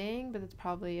ribbing, but it's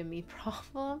probably a me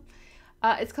problem.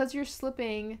 It's because you're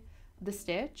slipping the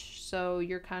stitch, so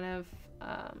you're kind of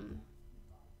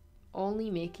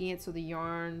only making it so the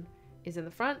yarn is in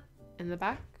the front, in the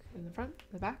back, in the front,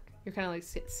 in the back. You're kind of like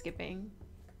skipping.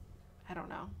 I don't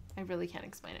know. I really can't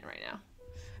explain it right now.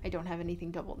 I don't have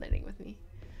anything double knitting with me.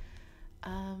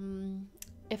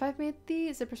 If I've made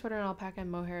the zipper sweater in alpaca and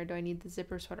mohair, do I need the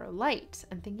zipper sweater light?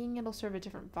 I'm thinking it'll serve a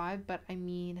different vibe, but I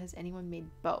mean, has anyone made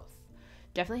both?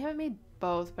 Definitely haven't made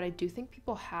both, but I do think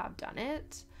people have done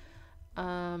it.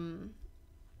 I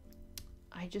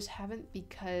just haven't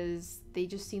because they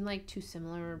just seem like two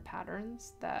similar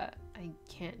patterns that I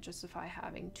can't justify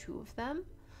having two of them.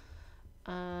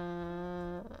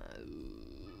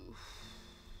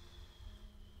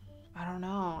 I don't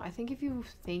know. I think if you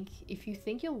think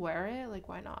you'll wear it, like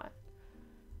why not?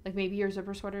 Like maybe your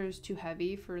zipper sweater is too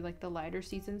heavy for like the lighter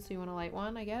season, so you want a light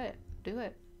one. I get it. Do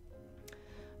it.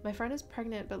 My friend is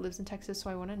pregnant but lives in Texas, so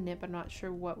I want to knit, but I'm not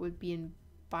sure what would be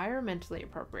environmentally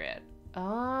appropriate.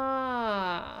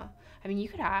 I mean, you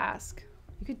could ask.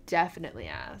 You could definitely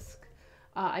ask.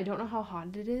 I don't know how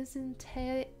hot it is in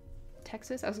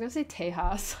Texas. I was gonna say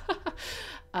Tejas.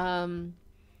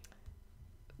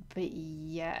 But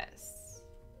yes,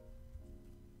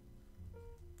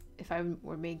 if I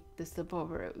were to make the slip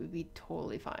over, it would be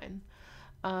totally fine.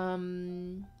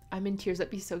 I'm in tears.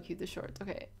 That'd be so cute, the shorts.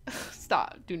 Okay,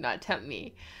 stop. Do not tempt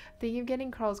me. Thinking of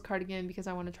getting Carl's cardigan because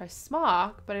I want to try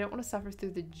smock, but I don't want to suffer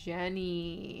through the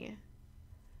Jenny.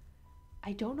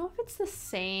 I don't know if it's the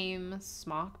same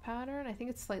smock pattern. I think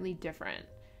it's slightly different.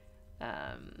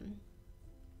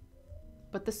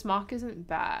 But the smock isn't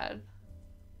bad.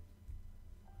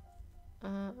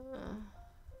 But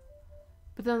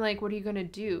then like, what are you gonna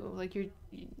do? Like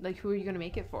who are you gonna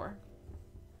make it for?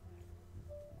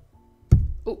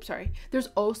 Oh, sorry. There's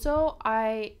also,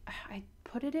 I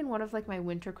put it in one of like my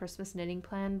winter Christmas knitting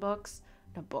plan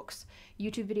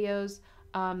YouTube videos.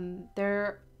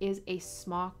 There is a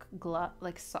smock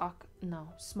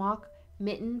smock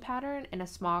mitten pattern and a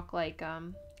smock like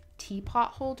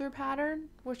teapot holder pattern,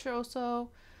 which are also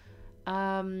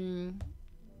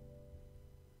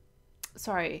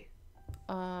sorry.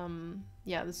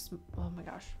 Yeah, this, oh my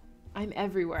gosh, I'm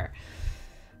everywhere.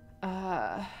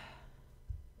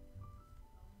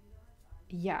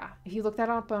 Yeah, if you look that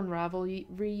up on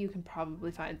Ravelry, you can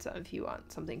probably find some if you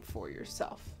want something for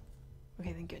yourself.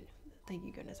 Okay, thank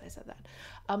you goodness I said that.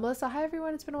 Melissa, hi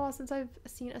everyone. It's been a while since I've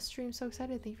seen a stream. So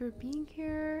excited. Thank you for being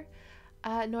here.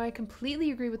 No, I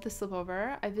completely agree with the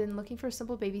slipover. I've been looking for a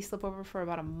simple baby slipover for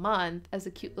about a month as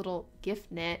a cute little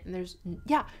gift knit, and there's,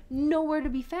 yeah, nowhere to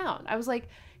be found. I was like,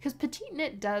 because Petite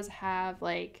Knit does have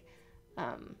like,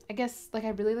 I guess like I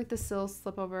really like the Sil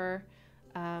slipover,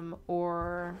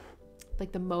 or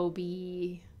like the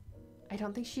Moby. I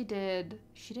don't think she didn't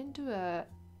do a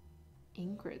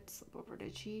Ingrid slipover,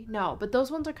 did she? No, but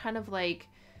those ones are kind of like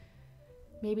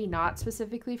maybe not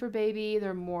specifically for baby.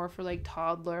 They're more for like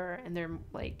toddler, and they're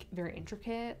like very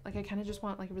intricate. Like I kind of just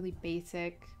want like a really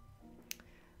basic,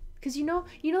 because you know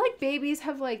like babies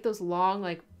have like those long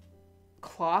like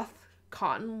cloth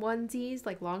cotton onesies,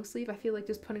 like long sleeve. I feel like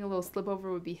just putting a little slip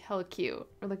over would be hella cute.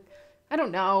 Or like, I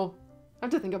don't know, I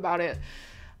have to think about it.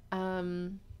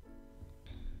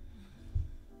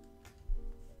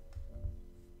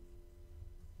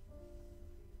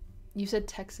 You said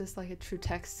Texas like a true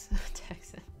Texan.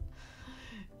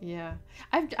 Yeah.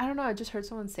 I don't know. I just heard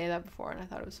someone say that before and I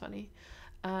thought it was funny.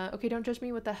 Okay, don't judge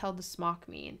me. What the hell does smock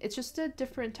mean? It's just a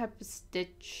different type of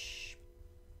stitch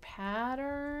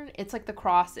pattern. It's like the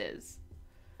crosses.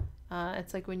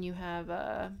 It's like when you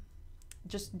have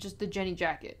just the Jenny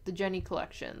jacket, the Jenny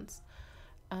collections.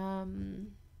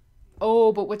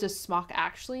 Oh, but what does smock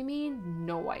actually mean?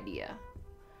 No idea.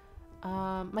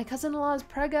 My cousin-in-law is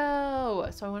prego,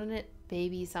 so I wanted it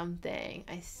baby something.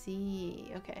 I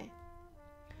see. Okay.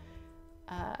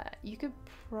 You could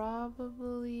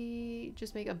probably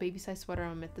just make a baby size sweater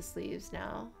and omit the sleeves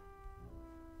now.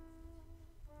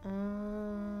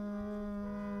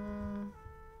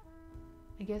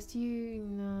 I guess you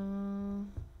know.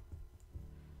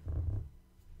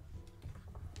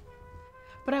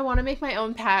 But I want to make my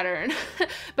own pattern.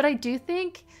 But I do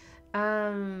think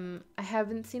I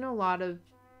haven't seen a lot of,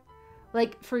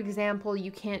 like, for example,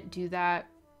 you can't do that.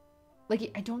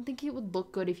 Like, I don't think it would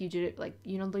look good if you did it, like,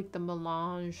 you know, like the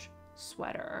melange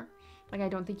sweater. Like, I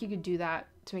don't think you could do that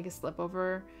to make a slip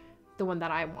over the one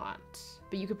that I want.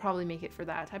 But you could probably make it for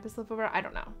that type of slip over. I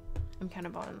don't know. I'm kind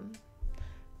of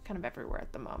everywhere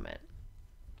at the moment.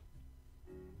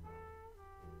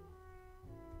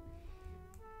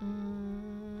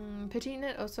 Petite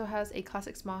Knit also has a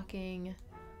classic smocking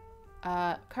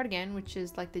cardigan, which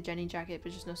is like the Jenny jacket,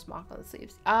 but just no smock on the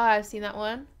sleeves. Ah, I've seen that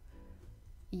one.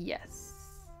 Yes.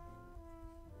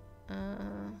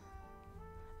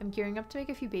 I'm gearing up to make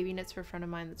a few baby knits for a friend of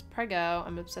mine that's prego.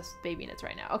 I'm obsessed with baby knits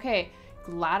right now. Okay,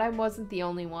 glad I wasn't the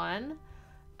only one.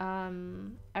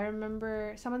 I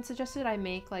remember someone suggested I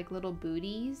make like little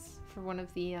booties for one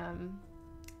of the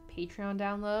Patreon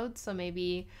downloads. So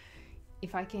maybe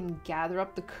if I can gather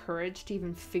up the courage to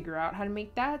even figure out how to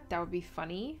make that, that would be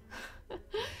funny.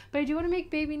 But I do want to make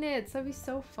baby knits. That'd be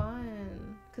so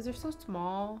fun because they're so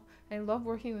small. I love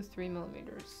working with 3mm,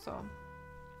 so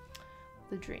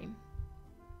the dream.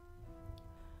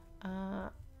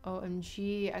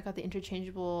 OMG, I got the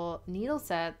interchangeable needle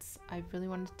sets. I really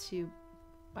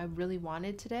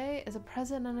wanted today as a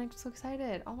present, and I'm so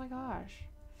excited. Oh my gosh.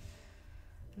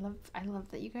 I love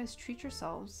that you guys treat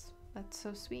yourselves. That's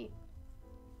so sweet.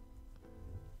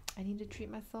 I need to treat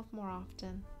myself more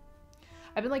often.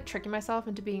 I've been like tricking myself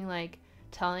into being like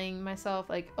telling myself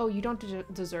like, oh, you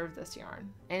don't deserve this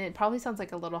yarn. And it probably sounds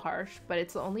like a little harsh, but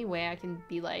it's the only way I can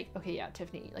be like, okay, yeah,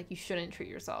 Tiffany, like you shouldn't treat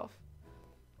yourself.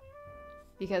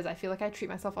 Because I feel like I treat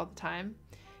myself all the time.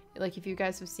 Like if you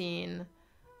guys have seen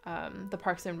the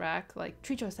Parks and Rec, like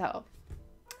treat yourself.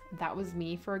 That was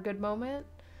me for a good moment.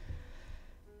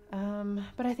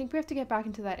 But I think we have to get back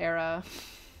into that era.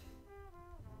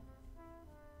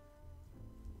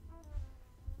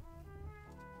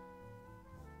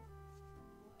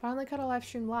 Finally cut a live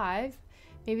stream live.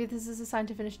 Maybe this is a sign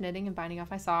to finish knitting and binding off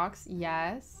my socks.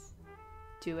 Yes.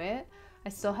 Do it. I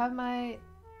still have my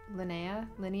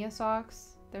Linnea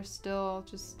socks. They're still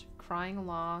just crying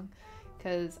along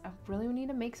because I really need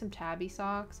to make some tabby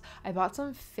socks. I bought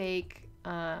some fake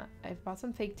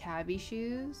tabby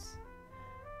shoes.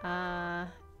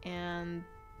 And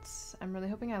I'm really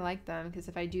hoping I like them because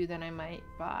if I do, then I might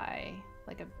buy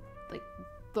like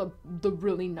the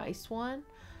really nice one.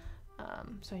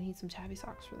 So I need some tabby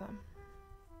socks for them.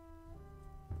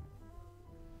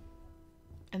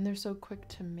 And they're so quick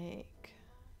to make.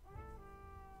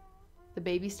 The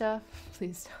baby stuff?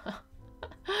 Please stop.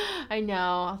 I know.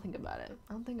 I'll think about it.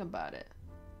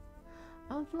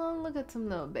 I'll look at some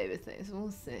little baby things. We'll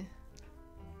see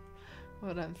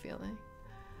what I'm feeling.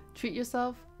 Treat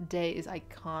yourself day is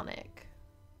iconic.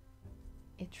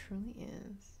 It truly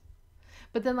is.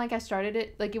 But then like I started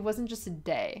it, like it wasn't just a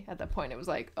day at that point. It was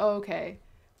like, oh, okay,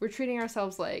 we're treating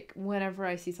ourselves like whenever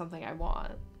I see something I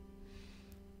want.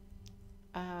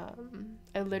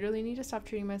 I literally need to stop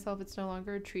treating myself. It's no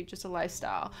longer a treat, just a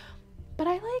lifestyle. But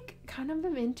I like kind of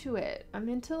am into it. I'm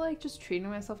into like just treating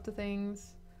myself to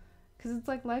things. Because it's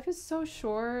like life is so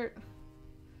short.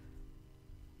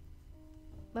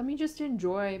 Let me just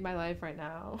enjoy my life right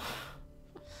now.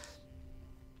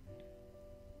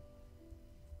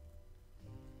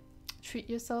 Treat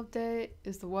yourself day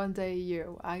is the one day a year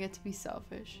where I get to be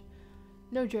selfish.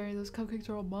 No, Jerry, those cupcakes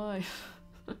are all mine.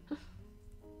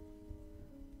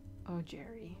 Oh,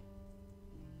 Jerry.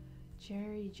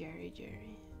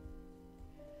 Jerry.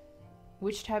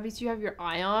 Which tabbies do you have your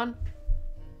eye on?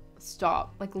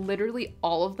 Stop. Like literally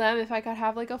all of them. If I could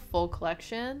have like a full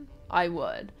collection, I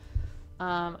would.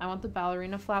 I want the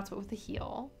ballerina flats but with a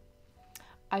heel.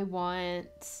 I want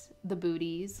the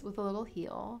booties with a little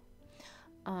heel.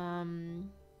 And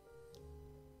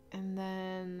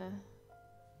then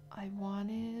I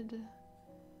wanted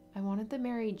wanted the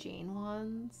Mary Jane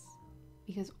ones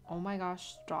because, oh my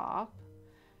gosh, stop.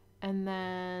 And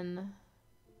then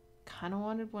kind of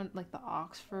wanted one like the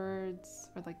Oxfords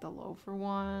or like the loafer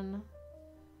one.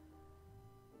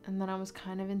 And then I was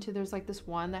kind of into, there's like this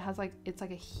one that has like, it's like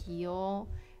a heel,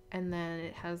 and then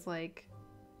it has like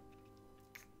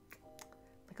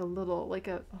a little, like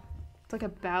a, it's like a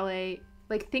ballet,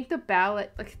 like think the ballet,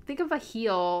 like think of a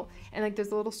heel, and like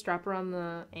there's a little strap around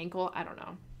the ankle. I don't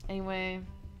know. Anyway,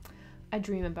 I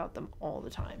dream about them all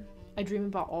the time. I dream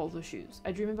about all the shoes.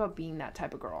 I dream about being that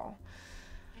type of girl.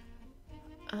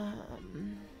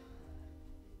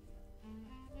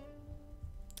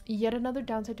 Yet another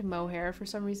downside to mohair. For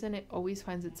some reason, it always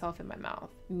finds itself in my mouth.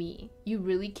 Me. You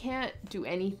really can't do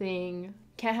anything.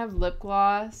 Can't have lip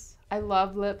gloss. I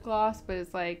love lip gloss, but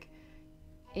it's like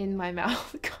in my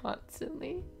mouth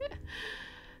constantly.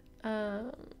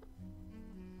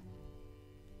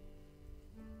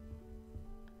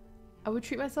 I would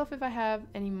treat myself if I have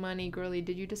any money. Girly,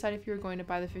 did you decide if you were going to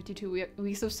buy the 52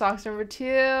 weeks of socks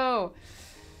 #2?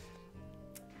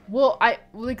 Well, I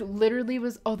like literally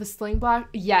was, oh, the sling black.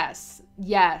 Yes.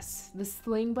 The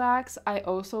sling blacks I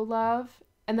also love.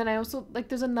 And then I also, like,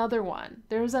 there's another one.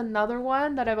 There's another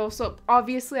one that I've also,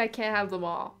 obviously I can't have them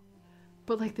all.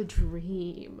 But like the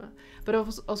dream. But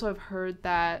also I've heard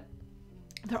that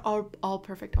they're all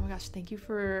perfect. Oh my gosh, thank you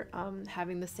for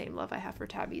having the same love I have for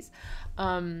tabbies.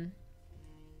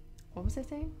 What was I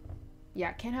saying?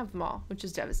 Yeah, can't have them all, which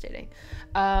is devastating.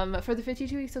 For the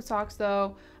 52 weeks of socks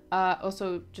though,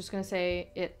 also just gonna say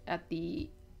it at the,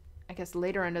 I guess,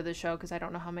 later end of the show, because I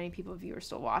don't know how many people of you are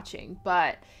still watching,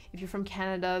 but if you're from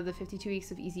Canada, the 52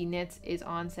 weeks of Easy Knits is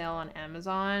on sale on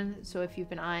Amazon. So if you've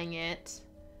been eyeing it,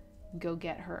 go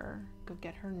get her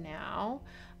now,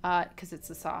 because it's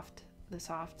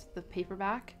the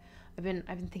paperback. I've been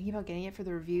thinking about getting it for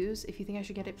the reviews. If you think I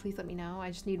should get it, please let me know. I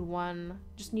just need one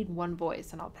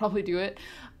voice and I'll probably do it.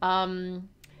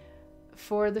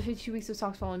 For the 52 weeks of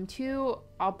socks volume 2,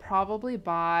 I'll probably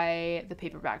buy the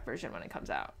paperback version when it comes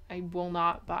out. I will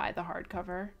not buy the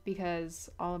hardcover because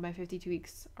all of my 52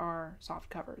 weeks are soft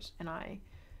covers and I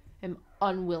am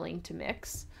unwilling to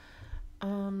mix.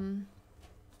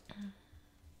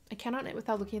 I cannot knit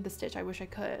without looking at the stitch. I wish I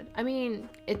could. I mean,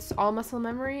 it's all muscle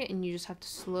memory and you just have to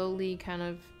slowly kind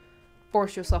of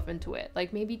force yourself into it.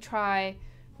 Like maybe try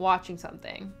watching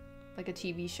something, like a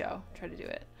TV show. Try to do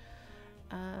it.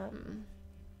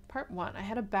 Part 1. I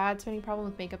had a bad spending problem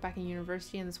with makeup back in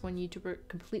university, and this one YouTuber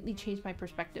completely changed my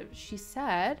perspective. She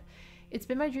said, "It's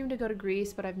been my dream to go to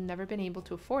Greece, but I've never been able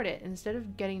to afford it. Instead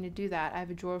of getting to do that, I have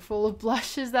a drawer full of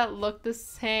blushes that look the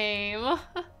same."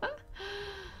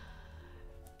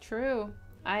 True.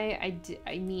 I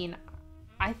mean,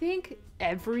 I think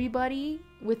everybody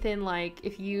within, like,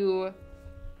 if you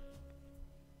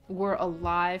were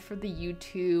alive for the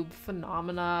YouTube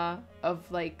phenomena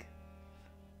of, like,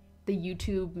 the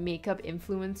YouTube makeup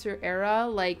influencer era,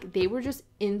 like, they were just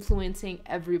influencing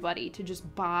everybody to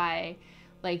just buy,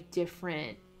 like,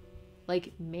 different,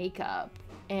 like, makeup.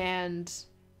 And,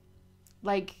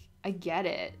 like, I get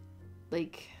it.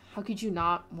 Like, how could you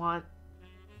not want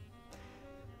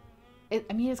it?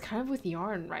 I mean, it's kind of with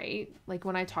yarn, right? Like,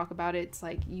 when I talk about it, it's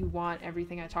like you want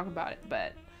everything I talk about it,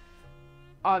 but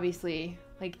obviously,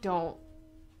 like, don't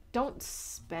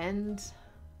spend,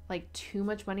 like, too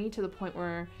much money to the point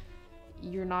where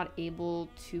you're not able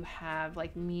to have,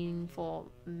 like,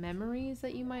 meaningful memories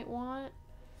that you might want.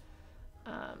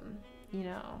 You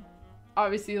know,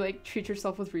 obviously, like, treat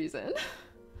yourself with reason.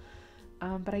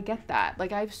 But I get that.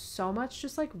 Like, I have so much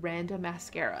just, like, random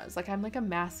mascaras. Like, I'm, like, a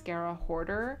mascara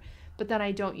hoarder, but then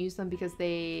I don't use them because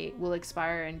they will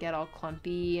expire and get all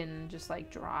clumpy and just,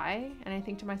 like, dry. And I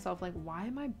think to myself, like, why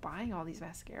am I buying all these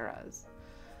mascaras?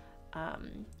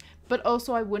 But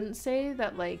also, I wouldn't say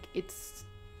that, like, it's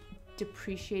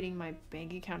depreciating my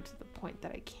bank account to the point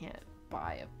that I can't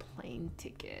buy a plane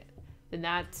ticket. Then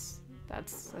that's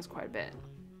quite a bit.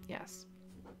 Yes.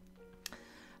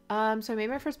 So I made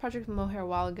my first project with mohair a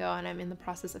while ago, and I'm in the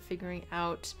process of figuring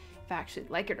out if I actually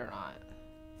like it or not.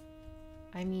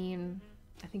 I mean,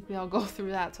 I think we all go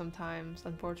through that sometimes,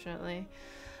 unfortunately.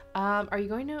 Are you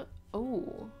going to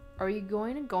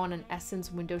go on an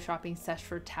Essence window shopping sesh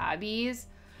for tabbies?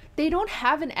 They don't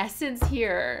have an Essence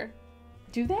here.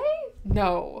 Do they?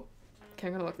 No. Okay,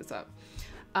 I'm gonna look this up.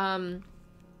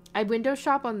 I window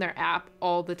shop on their app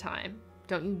all the time.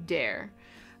 Don't you dare.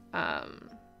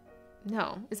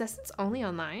 No. Is Essence only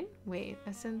online? Wait,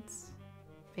 Essence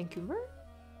Vancouver?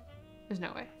 There's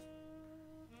no way.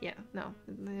 Yeah, no.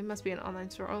 It must be an online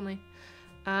store only.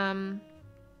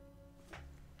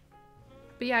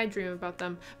 But yeah, I dream about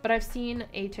them. But I've seen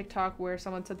a TikTok where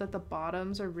someone said that the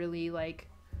bottoms are really like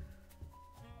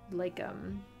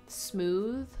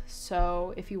smooth,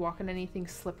 so if you walk on anything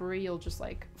slippery, you'll just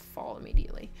like fall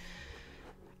immediately.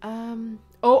 Oh,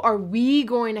 are we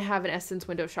going to have an Essence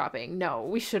window shopping? No,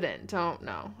 we shouldn't. Don't.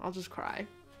 No, I'll just cry.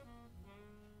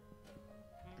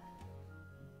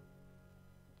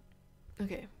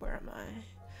 Okay, where am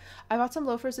I bought some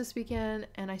loafers this weekend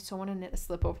and I so want to knit a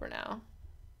slip over now.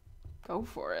 Go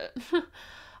for it.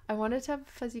 I wanted to have a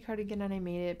fuzzy cardigan and I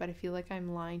made it, but I feel like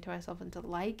I'm lying to myself into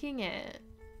liking it.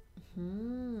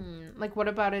 Like, what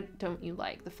about it don't you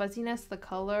like? The fuzziness, the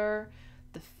color,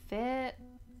 the fit?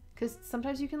 Because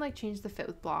sometimes you can like change the fit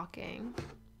with blocking.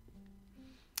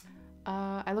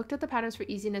 I looked at the patterns for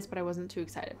easiness, but I wasn't too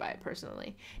excited by it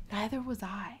personally. Neither was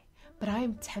I, but I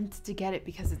am tempted to get it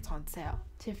because it's on sale.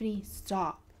 Tiffany,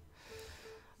 stop.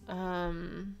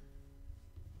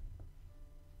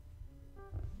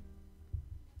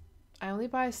 I only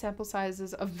buy sample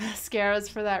sizes of mascaras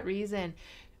for that reason.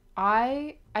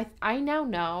 I now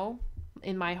know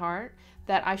in my heart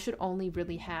that I should only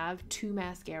really have 2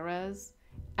 mascaras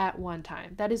at one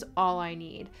time. That is all I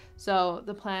need. So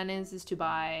the plan is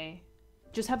to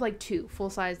just have like 2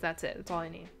 full size. That's it. That's all I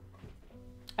need.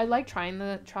 I like trying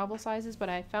the travel sizes, but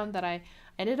I found that I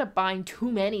ended up buying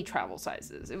too many travel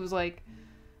sizes. It was like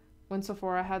when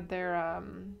Sephora had their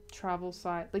travel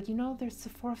size, like, you know, there's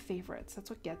Sephora favorites. That's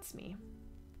what gets me.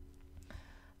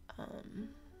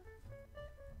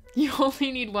 You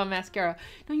only need 1 mascara.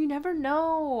 No, you never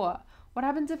know. What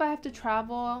happens if I have to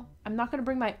travel? I'm not going to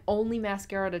bring my only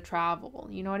mascara to travel.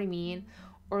 You know what I mean?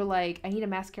 Or like, I need a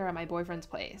mascara at my boyfriend's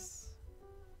place.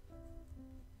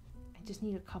 I just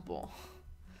need a couple.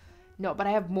 No, but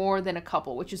I have more than a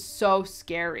couple, which is so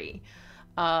scary.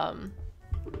 I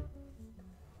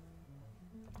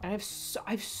have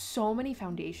so many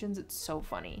foundations. It's so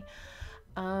funny.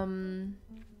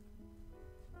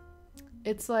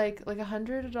 It's like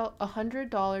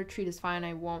 $100 treat is fine.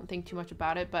 I won't think too much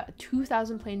about it, but a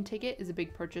 2,000 plane ticket is a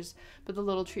big purchase. But the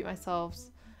little treat myself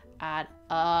add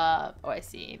up. Oh, I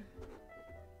see.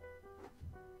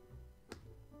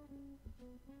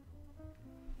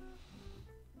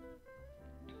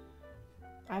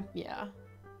 I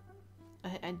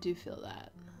do feel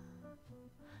that.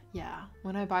 Yeah,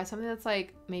 when I buy something that's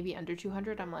like maybe under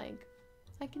 200, I'm like,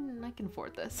 I can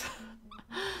afford this.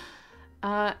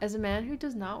 As a man who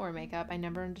does not wear makeup, I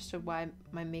never understood why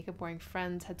my makeup wearing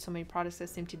friends had so many products that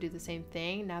seem to do the same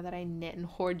thing. Now that I knit and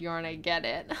hoard yarn, I get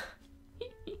it.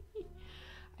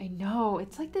 I know,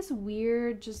 it's like this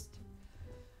weird, just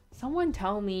someone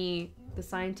tell me the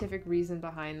scientific reason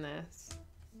behind this,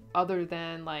 other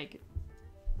than like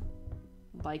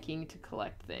liking to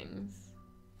collect things.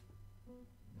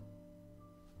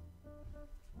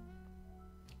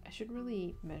 I should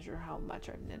really measure how much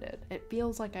I've knitted. It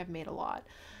feels like I've made a lot.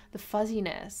 The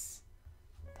fuzziness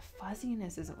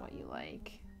isn't what you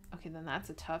like. Okay, then that's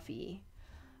a toughie.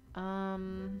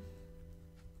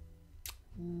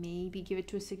 Maybe give it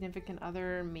to a significant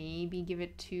other, maybe give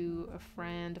it to a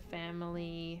friend, a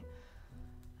family.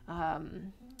 I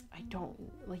don't,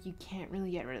 like, you can't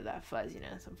really get rid of that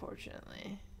fuzziness,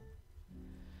 unfortunately.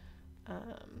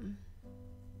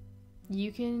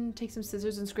 You can take some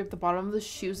scissors and scrape the bottom of the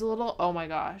shoes a little. Oh my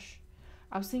gosh.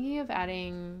 I was thinking of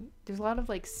adding, there's a lot of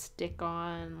like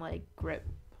stick-on, like grip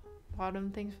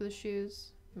bottom things for the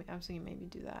shoes. I was thinking maybe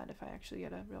do that if I actually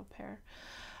get a real pair.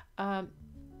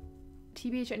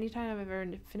 TBH, anytime I've ever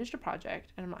finished a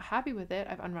project and I'm not happy with it,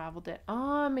 I've unraveled it.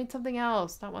 Oh, I made something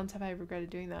else. Not once have I regretted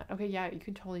doing that. Okay, yeah, you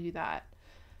can totally do that.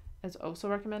 As also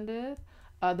recommended.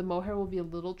 The mohair will be a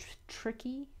little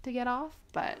tricky to get off,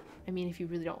 but I mean, if you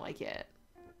really don't like it,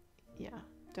 yeah,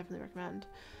 definitely recommend.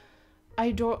 I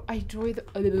adore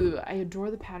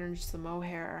the pattern, just the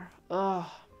mohair. Ugh,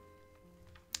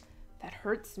 that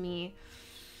hurts me.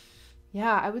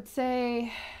 Yeah, I would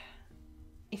say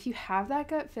if you have that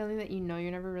gut feeling that you know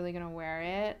you're never really gonna wear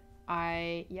it,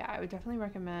 I would definitely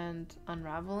recommend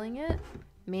unraveling it.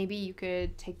 Maybe you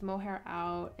could take the mohair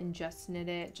out and just knit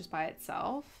it just by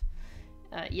itself.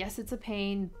 Yes, it's a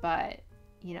pain, but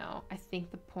you know, I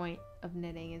think the point of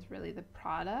knitting is really the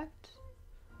product.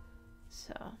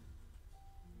 So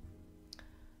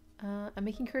I'm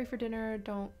making curry for dinner,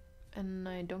 and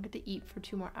I don't get to eat for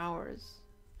 2 more hours,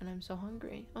 and I'm so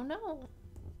hungry. Oh no.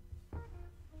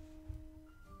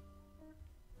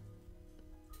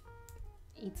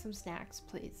 Eat some snacks,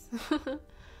 please.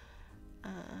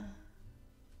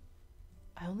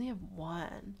 I only have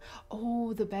 1.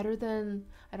 Oh, the better than,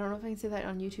 I don't know if I can say that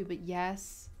on YouTube, but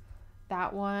yes,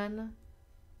 that one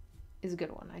is a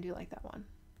good one. I do like that one.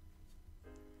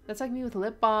 That's like me with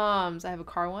lip balms. I have a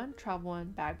car one, travel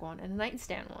one, bag one, and a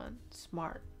nightstand one.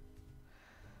 Smart.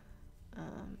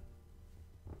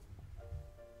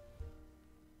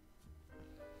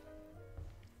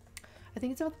 I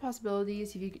think it's about the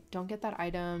possibilities. If you don't get that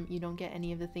item, you don't get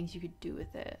any of the things you could do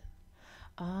with it.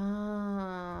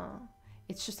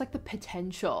 It's just like the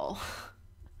potential.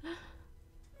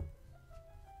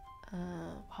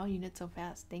 Wow, you knit so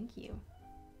fast. Thank you.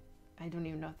 I don't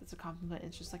even know if that's a compliment.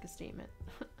 It's just like a statement.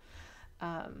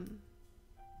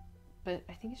 But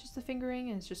I think it's just the fingering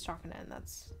and it's just stockinette, and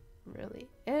that's really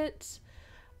it.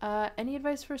 Any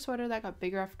advice for a sweater that got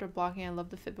bigger after blocking? I love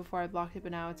the fit before I blocked it,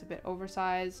 but now it's a bit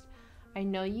oversized. I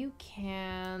know you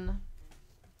can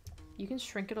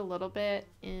shrink it a little bit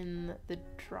in the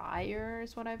dryer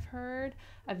is what I've heard.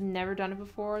 I've never done it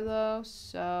before though,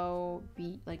 so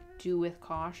do with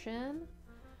caution.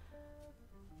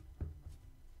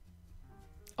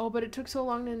 Oh, but it took so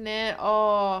long to knit.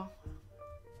 Oh,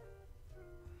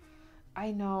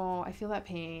 I know. I feel that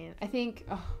pain. I think,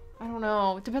 I don't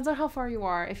know. It depends on how far you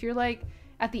are. If you're like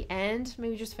at the end,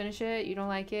 maybe just finish it. You don't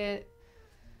like it.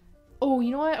 Oh,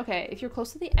 you know what? Okay, if you're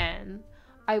close to the end,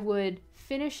 I would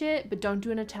finish it, but don't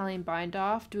do an Italian bind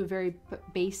off. Do a very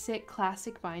basic,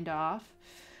 classic bind off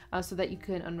so that you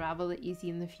can unravel it easy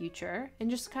in the future. And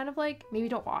just kind of like, maybe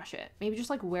don't wash it. Maybe just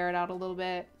like wear it out a little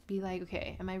bit. Be like,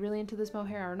 okay, am I really into this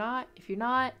mohair or not? If you're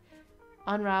not,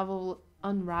 unravel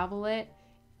it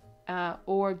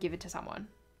or give it to someone.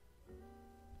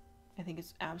 I think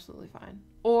it's absolutely fine.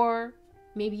 Or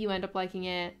maybe you end up liking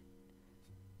it.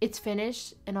 It's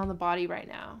finished and on the body right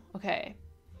now. Okay.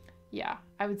 Yeah,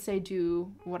 I would say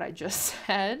do what I just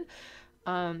said.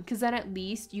 Because then at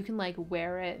least you can like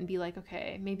wear it and be like,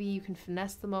 okay, maybe you can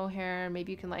finesse the mohair.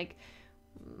 Maybe you can like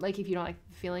if you don't like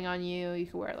the feeling on you, you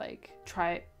can wear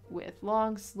try it with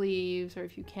long sleeves, or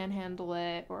if you can handle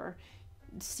it, or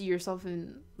see yourself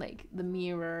in the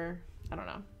mirror. I don't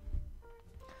know.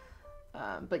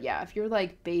 But yeah, if you're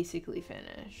basically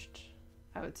finished,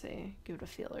 I would say give it a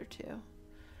feel or two.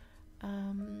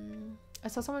 I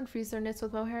saw someone freeze their knits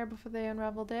with mohair before they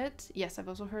unraveled it. Yes, I've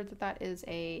also heard that is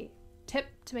a tip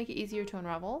to make it easier to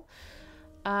unravel.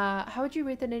 How would you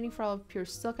rate the knitting for all of pure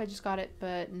silk? I just got it,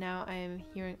 but now I am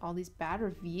hearing all these bad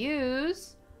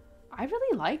reviews. I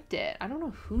really liked it. I don't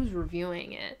know who's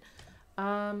reviewing it.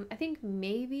 I think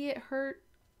maybe it hurt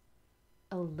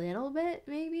a little bit,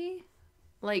 maybe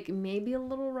a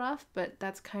little rough, but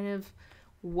that's kind of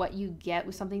what you get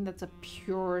with something that's a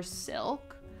pure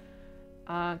silk.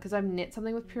 Because I've knit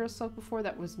something with pure silk before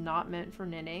that was not meant for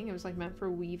knitting. It was meant for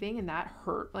weaving, and that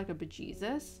hurt like a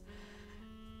bejesus.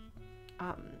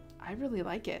 I really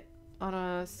like it. On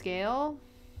a scale,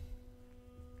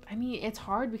 I mean, it's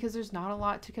hard because there's not a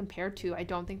lot to compare to. I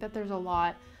don't think that there's a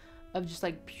lot of just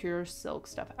pure silk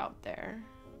stuff out there.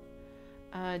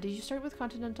 Did you start with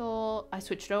continental? I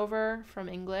switched over from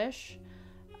English,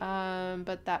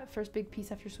 but that first big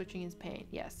piece after switching is pain.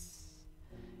 Yes.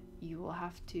 You will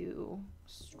have to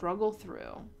struggle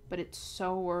through, but it's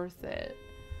so worth it.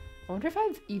 I wonder if I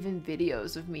have even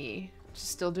videos of me just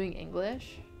still doing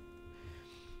English.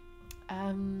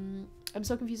 I'm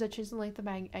so confused. I changed the length of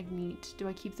my agnete. Do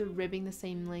I keep the ribbing the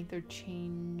same length or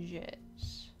change it?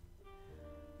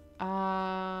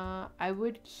 I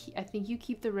think you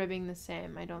keep the ribbing the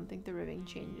same. I don't think the ribbing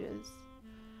changes.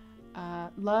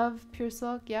 Love pure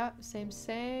silk. Yeah,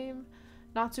 same.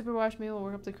 Not superwash. Maybe we'll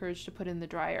work up the courage to put in the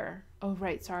dryer. Oh,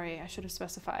 right. Sorry. I should have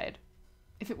specified.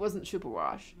 If it wasn't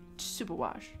superwash,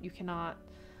 you cannot,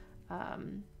 I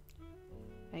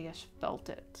guess, felt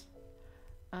it.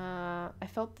 I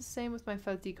felt the same with my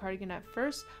fuzzy cardigan at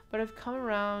first, but I've come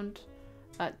around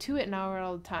to it now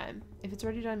all the time. If it's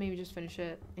already done, maybe just finish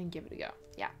it and give it a go.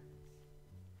 Yeah.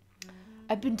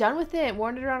 I've been done with it.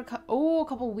 Worn it around a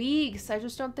couple weeks. I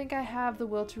just don't think I have the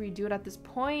will to redo it at this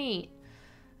point.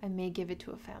 I may give it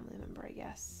to a family member, I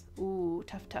guess. Ooh,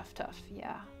 tough.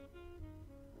 Yeah.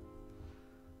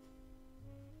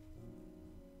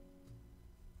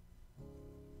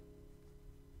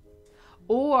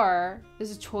 Or,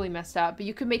 this is totally messed up, but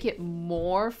you could make it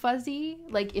more fuzzy.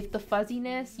 If the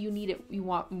fuzziness, you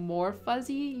want more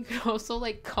fuzzy, you could also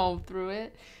comb through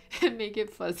it and make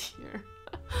it fuzzier.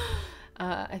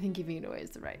 I think giving it away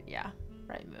is the right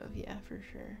move. Yeah, for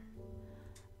sure.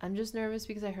 I'm just nervous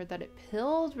because I heard that it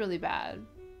pilled really bad.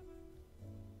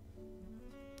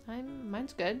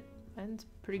 Mine's good. Mine's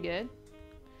pretty good.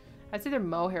 I'd say they're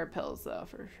mohair pills though,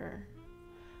 for sure.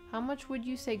 How much would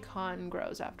you say cotton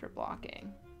grows after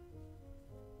blocking?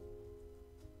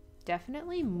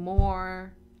 Definitely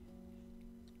more.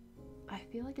 I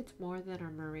feel like it's more than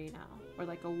a merino or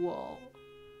a wool.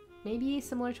 Maybe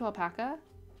similar to alpaca.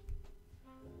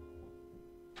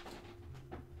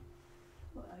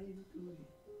 are you doing?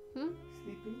 Hmm?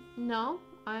 Sleeping? No,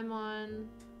 I'm on.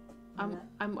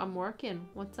 I'm working.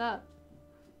 What's up?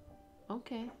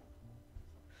 Okay.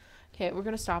 Okay, we're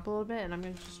gonna stop a little bit, and I'm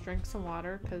gonna just drink some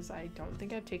water because I don't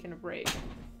think I've taken a break.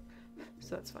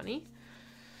 So that's funny.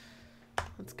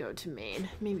 Let's go to Maine.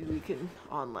 Maybe we can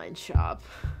online shop.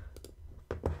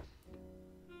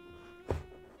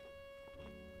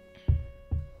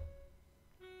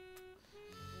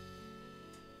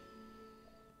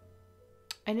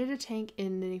 I knit a tank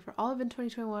in knitting for all of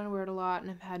 2021. I wear it a lot and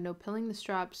have had no pilling. The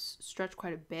straps stretch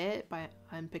quite a bit, but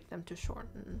I unpicked them to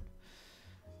shorten.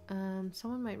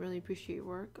 Someone might really appreciate your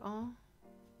work. Oh,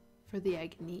 for the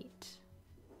egg neat.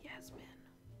 Yasmin.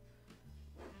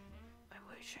 I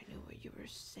wish I knew what you were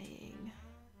saying.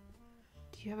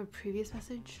 Do you have a previous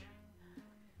message?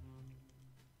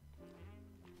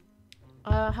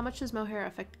 How much does mohair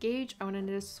affect gauge? I want to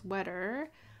knit a sweater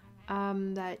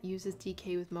that uses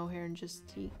DK with mohair and just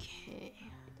DK.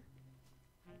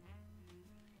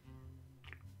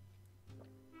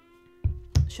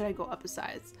 Should I go up a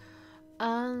size?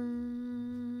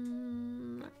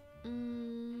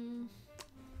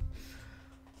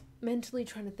 Mentally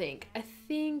trying to think. I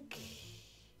think.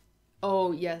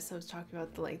 Oh yes, I was talking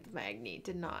about the length of my acne.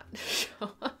 Did not show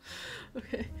up.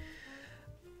 Okay.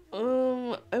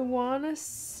 I wanna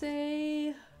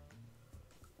say.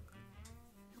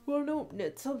 Well, don't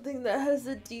knit something that has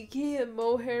a DK and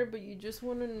mohair, but you just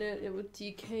want to knit it with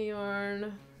DK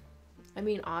yarn. I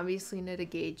mean, obviously knit a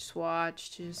gauge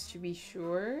swatch just to be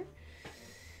sure.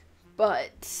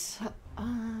 But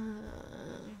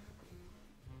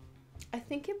I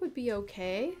think it would be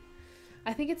okay.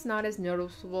 I think it's not as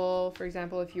noticeable. For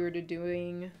example, if you were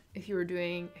doing a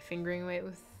fingering weight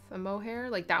with a mohair,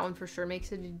 like that one for sure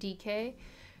makes it a DK,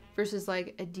 versus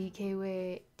like a DK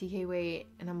weight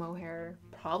and a mohair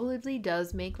probably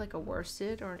does make like a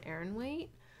worsted or an Aran weight.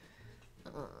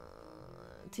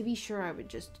 To be sure, I would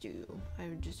just do a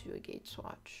gauge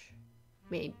swatch.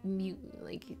 Maybe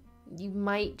you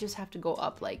might just have to go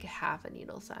up like half a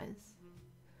needle size.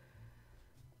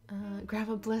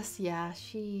 Grandma Bliss, yeah,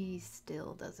 she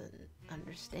still doesn't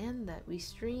understand that we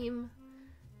stream,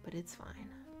 but it's fine.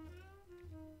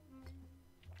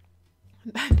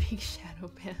 That big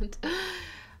shadow band.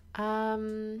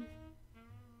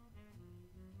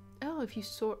 Oh, if you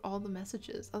sort all the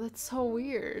messages. Oh, that's so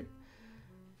weird.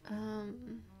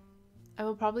 I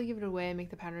will probably give it away and make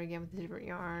the pattern again with a different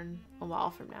yarn a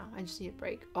while from now. I just need a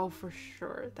break. Oh, for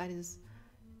sure. That is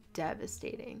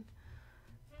devastating.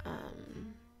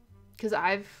 Because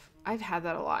I've had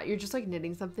that a lot. You're just like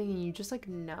knitting something and you just like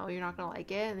know you're not gonna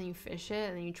like it, and then you finish it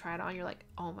and then you try it on, you're like,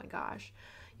 oh my gosh.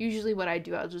 Usually what I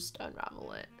do, I'll just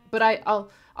unravel it. But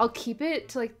I'll keep it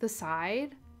to like the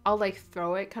side. I'll like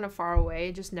throw it kind of far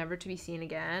away, just never to be seen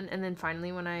again. And then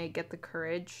finally when I get the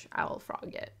courage, I'll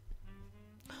frog it.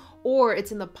 Or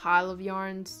it's in the pile of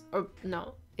yarns, or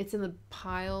no, it's in the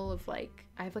pile of like,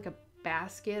 I have like a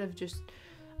basket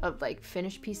of like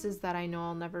finished pieces that I know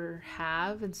I'll never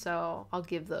have, and so I'll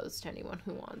give those to anyone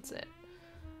who wants it.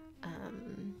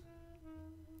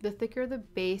 The thicker the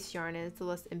base yarn is, the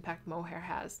less impact mohair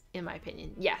has, in my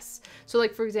opinion. Yes. So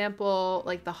like for example,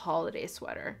 like the holiday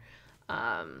sweater.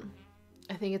 I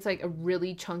think it's like a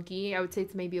really chunky, I would say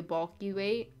it's maybe a bulky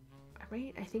weight.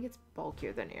 Right? I think it's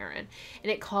bulkier than Aran.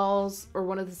 And it calls, or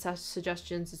one of the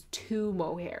suggestions is 2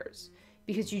 mohairs.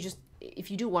 Because if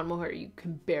you do 1 mohair, you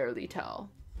can barely tell.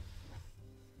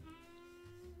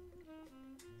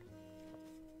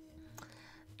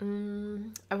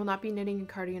 I will not be knitting a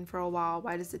cardigan for a while.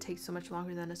 Why does it take so much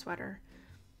longer than a sweater?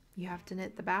 You have to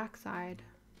knit the back side.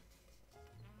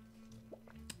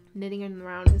 Knitting in the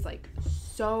round is like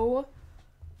so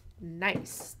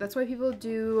nice. That's why people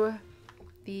do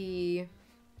the,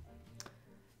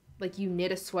 like, you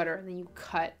knit a sweater and then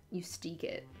you steek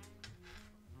it.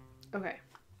 Okay.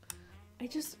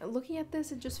 Looking at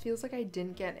this, it just feels like I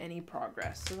didn't get any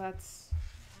progress. So that's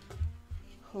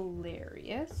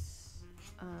hilarious.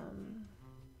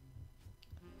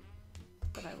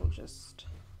 But I will just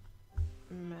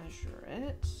measure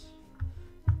it.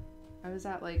 I was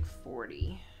at like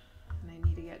 40 and I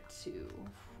need to get to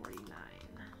 49.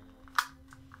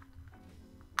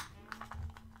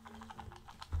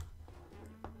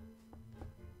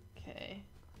 Okay.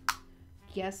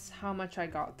 Guess how much I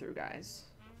got through, guys.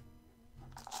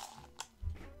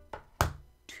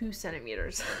 2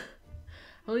 centimeters.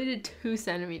 I only did 2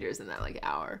 centimeters in that like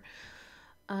hour.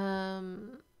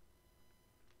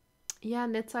 Yeah,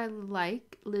 knits I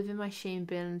like live in my shame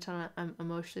bin until I'm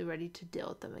emotionally ready to deal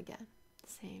with them again.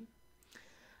 Same.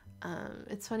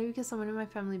 It's funny because someone in my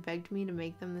family begged me to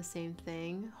make them the same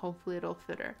thing. Hopefully it'll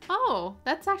fit her. Oh,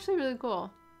 that's actually really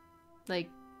cool. like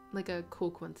a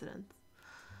cool coincidence.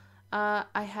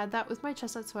 I had that with my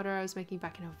chestnut sweater I was making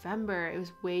back in November. It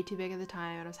was way too big at the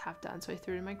time and I was half done, so I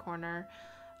threw it in my corner.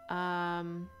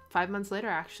 5 months later,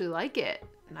 I actually like it.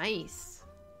 Nice.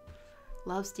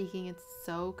 Love steaking. It's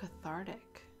so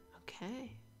cathartic.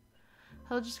 Okay.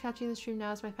 Hello, just catching the stream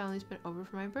now as my family's been over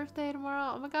for my birthday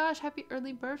tomorrow. Oh my gosh, happy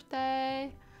early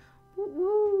birthday. Woo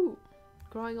woo.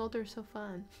 Growing older is so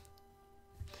fun.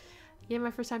 Yeah,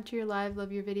 my first time to your live.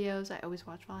 Love your videos. I always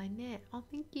watch while I knit. Oh,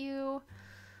 thank you.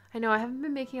 I know I haven't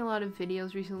been making a lot of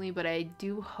videos recently, but I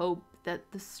do hope that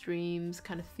the streams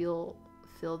kind of fill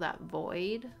that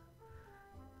void.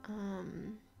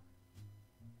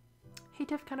 Hey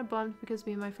Tiff, kind of bummed because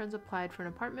me and my friends applied for an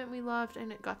apartment we loved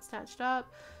and it got snatched up.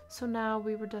 So now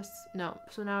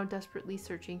now desperately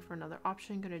searching for another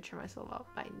option. Gonna cheer myself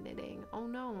up by knitting. Oh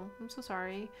no, I'm so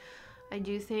sorry. I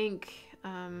do think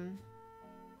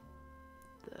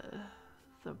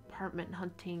the apartment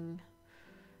hunting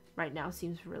right now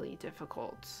seems really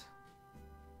difficult,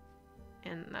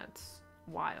 and that's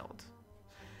wild.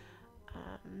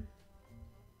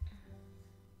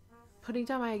 Putting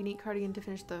down my Ignite cardigan to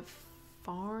finish the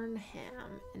Farnham,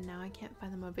 and now I can't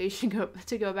find the motivation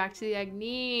to go back to the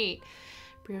Ignite.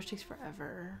 Brioche takes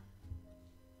forever.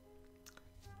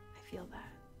 I feel that.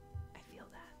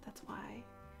 That's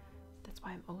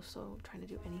why I'm also trying to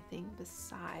do anything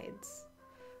besides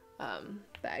the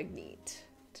Ignite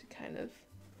to kind of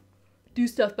do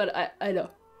stuff, but I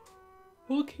know.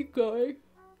 We'll keep going.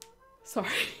 Sorry.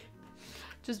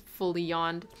 Just fully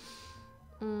yawned.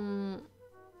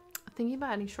 Thinking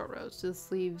about adding short rows to the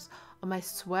sleeves on my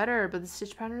sweater, but the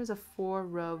stitch pattern is a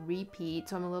 4-row repeat,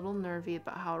 so I'm a little nervy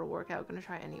about how it'll work out. Gonna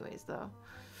try anyways though.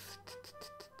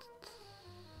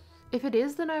 If it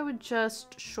is, then I would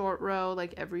just short row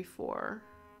like every 4.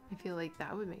 I feel like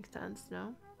that would make sense,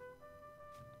 no?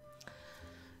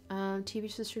 TV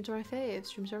streams are my fave.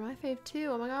 Streams are my fave too.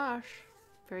 Oh my gosh.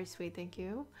 Very sweet, thank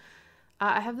you.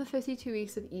 I have the 52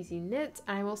 weeks of easy knits,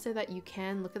 and I will say that you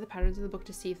can look at the patterns in the book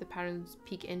to see if the patterns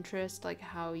pique interest, like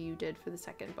how you did for the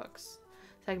second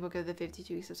book of the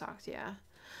 52 weeks of socks. Yeah,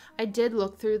 I did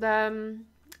look through them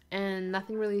and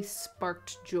nothing really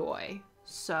sparked joy,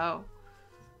 so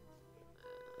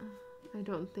I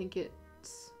don't think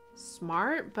it's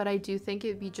smart, but I do think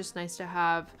it'd be just nice to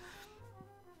have,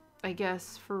 I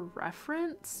guess, for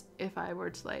reference if I were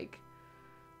to like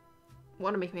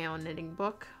want to make my own knitting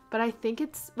book. But I think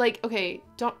it's like, okay,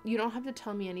 you don't have to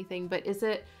tell me anything, but is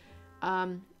it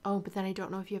oh, but then I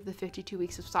don't know if you have the 52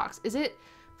 weeks of socks. Is it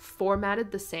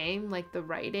formatted the same, like the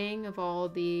writing of all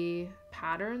the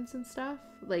patterns and stuff?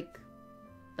 Like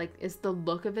is the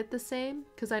look of it the same?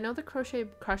 Because I know the Crochet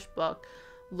Crush book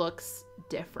looks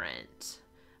different,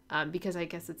 because I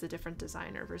guess it's a different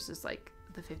designer versus like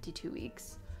the 52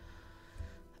 weeks.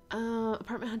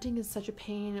 Apartment hunting is such a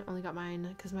pain. I only got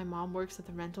mine because my mom works at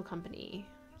the rental company.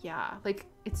 Yeah, like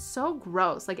it's so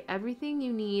gross. Like everything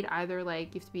you need, either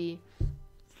like you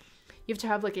have to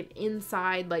have like an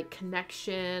inside like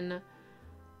connection.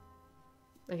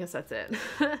 I guess that's it.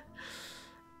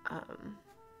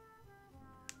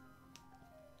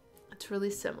 It's really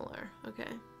similar.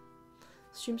 Okay.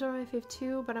 Streams are my fave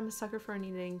too, but I'm a sucker for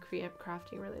knitting,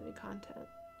 crafting related content.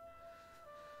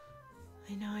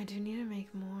 I know, I do need to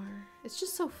make more. It's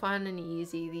just so fun and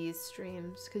easy, these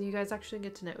streams, because you guys actually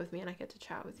get to knit with me and I get to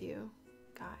chat with you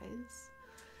guys.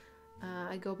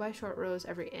 I go by short rows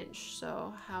every inch,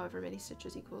 so however many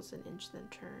stitches equals an inch then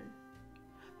turn.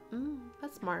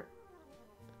 That's smart.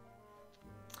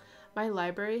 My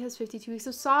library has 52 weeks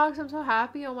of socks. I'm so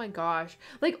happy. Oh my gosh.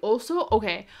 Like also,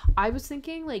 okay, I was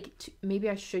thinking like maybe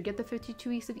I should get the 52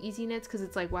 weeks of easy knits, because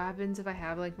it's like, what happens if I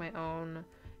have like my own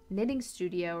knitting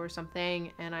studio or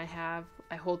something and I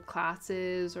hold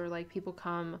classes, or like people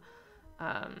come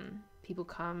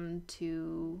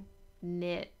to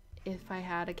knit. If I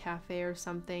had a cafe or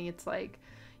something, it's like,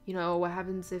 you know, what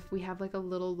happens if we have like a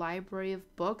little library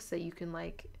of books that you can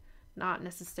like not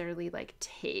necessarily like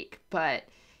take, but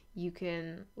you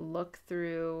can look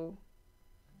through.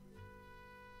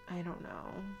 I don't know.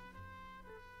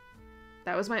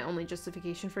 That was my only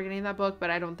justification for getting that book, but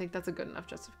I don't think that's a good enough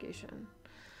justification.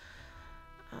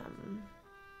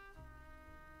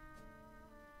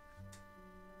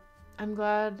 I'm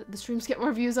glad the streams get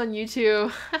more views on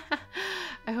YouTube.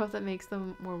 I hope that makes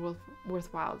them more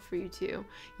worthwhile for you too.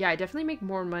 Yeah, I definitely make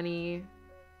more money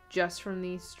just from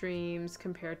these streams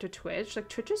compared to Twitch. Like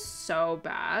Twitch is so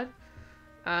bad.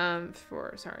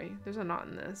 Sorry, there's a knot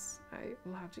in this. I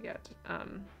will have to get.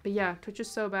 But yeah, Twitch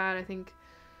is so bad. I think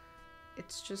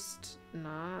it's just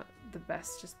not the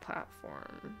bestest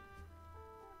platform.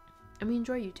 I mean,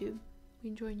 enjoy YouTube. We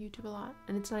enjoy YouTube a lot,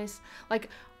 and it's nice. Like,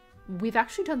 we've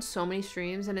actually done so many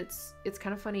streams, and it's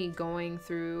kind of funny going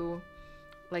through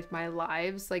like my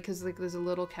lives, like, because like there's a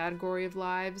little category of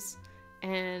lives,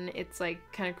 and it's like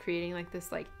kind of creating like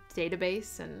this like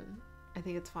database, and I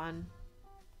think it's fun.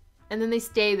 And then they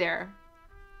stay there.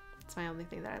 It's my only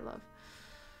thing that I love.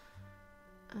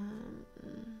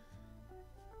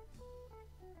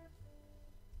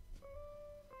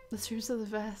 The streams are the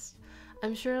best.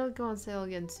 I'm sure it'll go on sale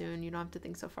again soon. You don't have to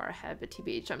think so far ahead, but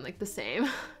TBH, I'm like the same.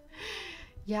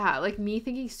 Yeah, like me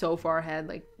thinking so far ahead,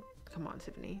 like, come on,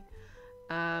 Tiffany.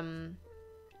 But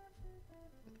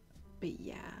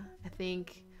yeah, I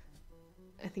think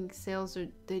sales are,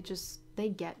 they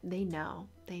know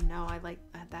I like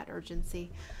that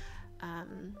urgency.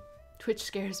 Twitch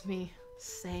scares me.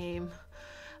 Same.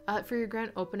 For your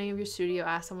grand opening of your studio,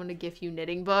 ask someone to gift you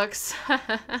knitting books.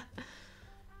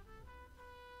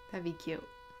 That'd be cute.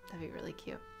 That'd be really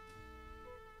cute.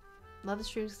 Love the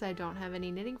streams because I don't have any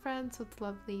knitting friends, so it's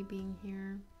lovely being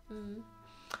here.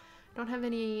 Don't have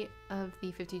any of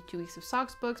the 52 Weeks of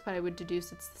Socks books, but I would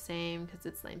deduce it's the same because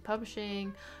it's Lynn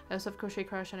Publishing. I also have Crochet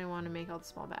Crush, and I want to make all the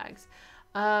small bags.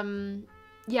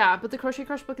 Yeah, but the Crochet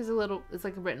Crush book is it's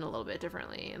like written a little bit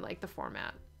differently, and like the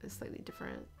format is slightly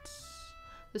different.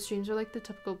 The streams are like the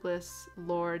typical Bliss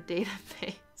lore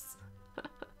database.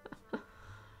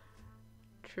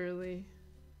 Truly.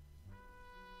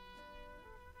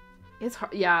 It's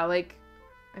hard. Yeah, like,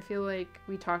 I feel like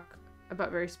we talk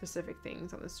about very specific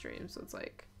things on the stream, so it's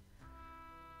like,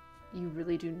 you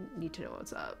really do need to know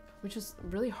what's up, which is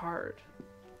really hard.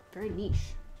 Very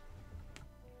niche.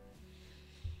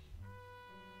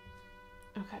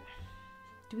 Okay.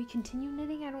 Do we continue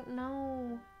knitting? I don't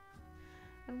know.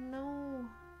 I don't know.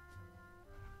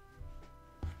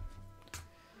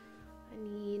 I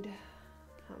need...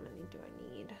 How many do I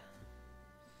need?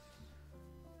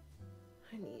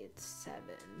 I need 7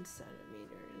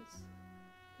 centimeters.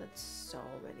 That's so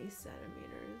many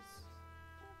centimeters.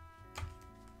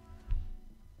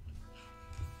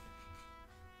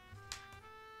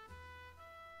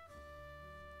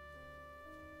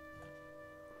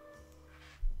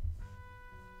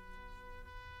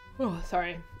 Oh,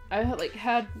 sorry. I have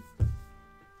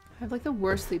like the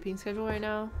worst sleeping schedule right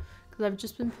now. Because I've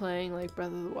just been playing like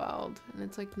Breath of the Wild, and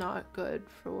it's like not good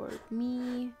for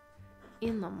me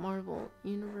in the Marvel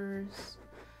universe.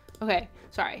 Okay,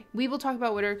 sorry. We will talk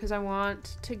about Witter because I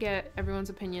want to get everyone's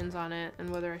opinions on it and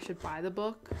whether I should buy the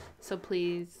book. So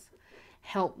please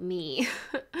help me.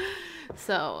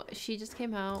 So she just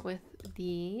came out with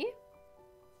the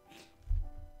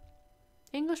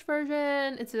English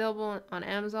version. It's available on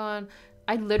Amazon.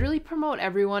 I literally promote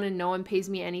everyone and no one pays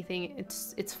me anything.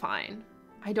 It's fine.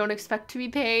 I don't expect to be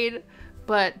paid,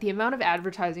 but the amount of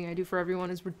advertising I do for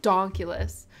everyone is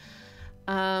redonkulous.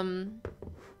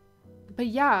 But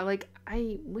yeah, like,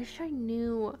 I wish I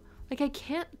knew, like, I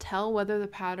can't tell whether the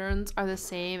patterns are the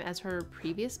same as her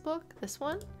previous book, this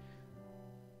one,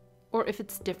 or if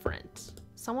it's different.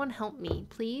 Someone help me,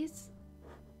 please.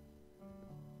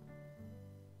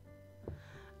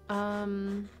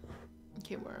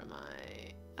 Okay, where am I?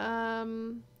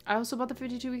 I also bought the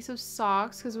 52 Weeks of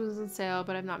Socks because it was on sale,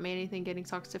 but I've not made anything. Getting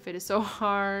socks to fit is so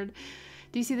hard.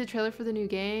 Do you see the trailer for the new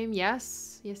game?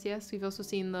 Yes. Yes. We've also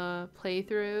seen the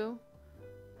playthrough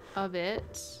of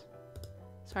it.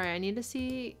 Sorry, I need to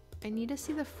see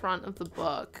the front of the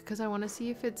book because I want to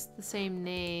see if it's the same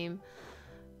name.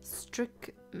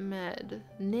 Strickmed.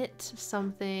 Knit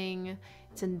something.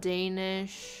 It's in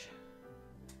Danish.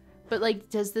 But, like,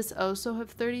 does this also have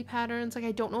 30 patterns? Like,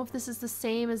 I don't know if this is the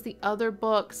same as the other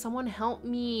book. Someone help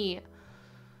me.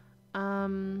 I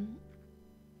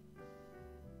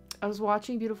was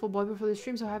watching Beautiful Boy before the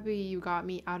stream. So happy you got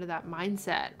me out of that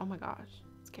mindset. Oh my gosh.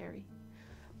 Scary.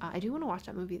 I do want to watch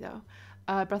that movie, though.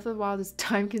 Breath of the Wild is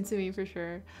time-consuming for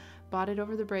sure. Bought it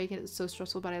over the break, and it's so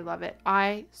stressful, but I love it.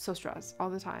 I so stress all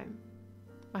the time.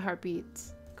 My heart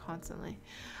beats constantly.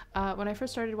 When I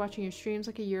first started watching your streams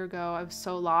like a year ago, I was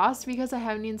so lost because I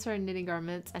haven't even started knitting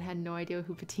garments and had no idea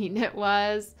who Petite Knit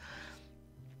was.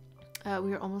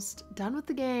 We were almost done with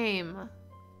the game.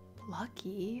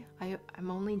 Lucky. I'm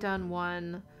only done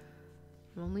one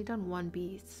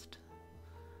beast.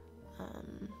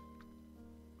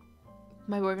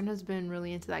 My boyfriend has been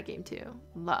really into that game too.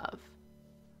 Love.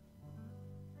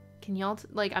 Can y'all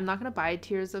like, I'm not gonna buy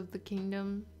Tears of the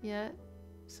Kingdom yet,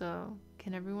 so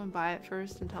can everyone buy it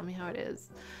first and tell me how it is?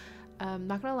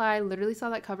 Not gonna lie, I literally saw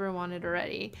that cover and wanted it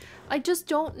already. I just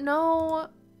don't know,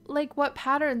 like, what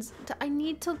patterns I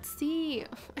need to see.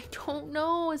 I don't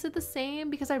know. Is it the same?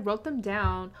 Because I wrote them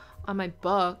down on my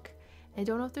book. I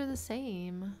don't know if they're the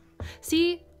same.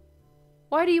 See,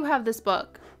 Why do you have this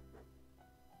book?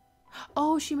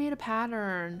 Oh, she made a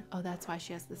pattern. Oh, that's why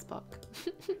she has this book.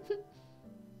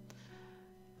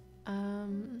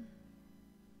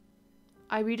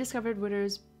 I rediscovered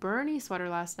Witter's Bernie sweater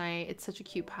last night. It's such a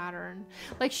cute pattern.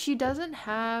 Like, she doesn't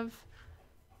have...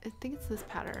 I think it's this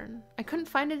pattern. I couldn't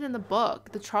find it in the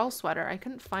book. The Charles sweater. I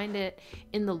couldn't find it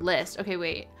in the list. Okay,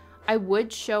 wait. I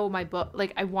would show my book.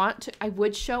 Like, I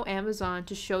would show Amazon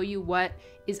to show you what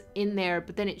is in there,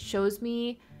 but then it shows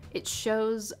me... It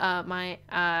shows my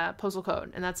postal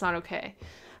code, and that's not okay.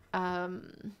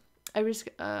 I'm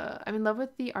in love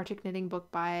with the Arctic knitting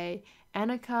book by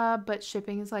Annika, but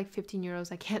shipping is like 15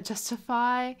 euros. I can't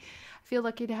justify. I feel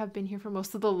lucky to have been here for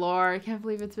most of the lore. I can't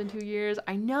believe it's been 2 years.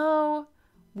 I know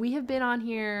we have been on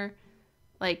here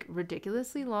like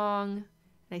ridiculously long, and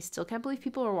I still can't believe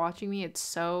people are watching me. It's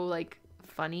so like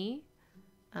funny,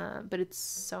 but it's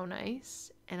so nice,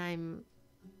 and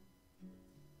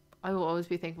I will always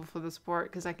be thankful for the support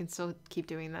because I can still keep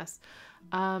doing this.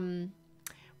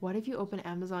 What if you open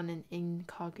Amazon in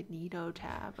incognito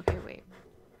tab? Okay, wait.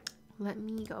 Let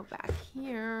me go back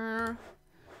here.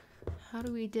 How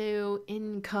do we do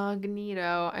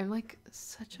incognito? I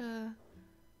was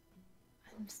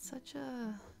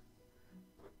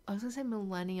gonna say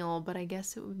millennial, but I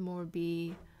guess it would more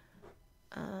be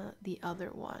the other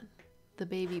one, the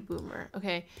baby boomer.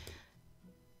 Okay.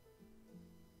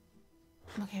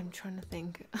 Okay, I'm trying to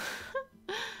think.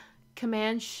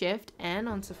 Command Shift N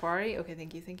on Safari. Okay,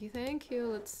 thank you, thank you, thank you.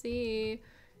 Let's see.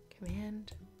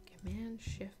 Command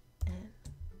Shift N.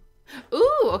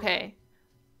 Ooh, okay.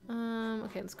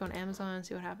 Okay, let's go on Amazon and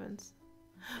see what happens.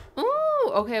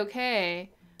 Ooh, okay.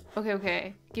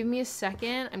 Give me a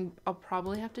second. I'll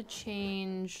probably have to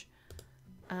change.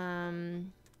 Give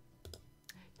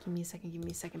me a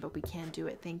second, but we can do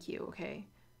it. Thank you. Okay.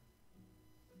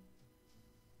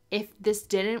 If this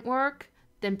didn't work,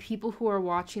 then people who are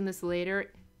watching this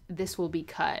later, this will be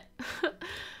cut.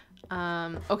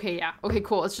 Okay, yeah. Okay,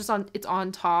 cool. It's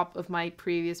on top of my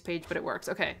previous page, but it works.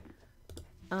 Okay.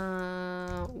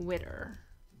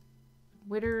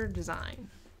 Witter design.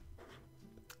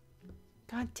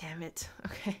 God damn it.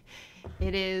 Okay.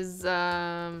 It is,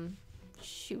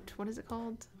 shoot, what is it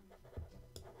called?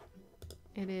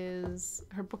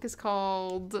 Her book is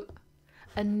called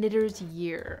A Knitter's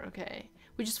Year. Okay.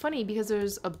 Which is funny because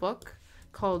there's a book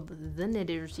called The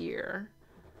Knitter's Year.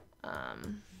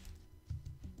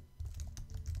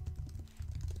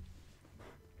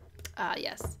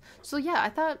 Yes. So yeah, I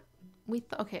thought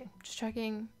okay, just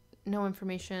checking. No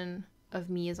information of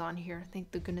me is on here.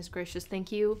 Thank the goodness gracious.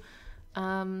 Thank you.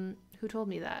 Who told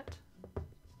me that?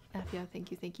 Yeah,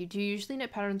 thank you. Do you usually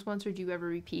knit patterns once or do you ever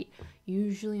repeat?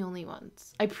 Usually only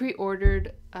once. I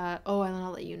pre-ordered, oh, and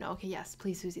I'll let you know. Okay, yes,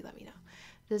 please, Susie, let me know.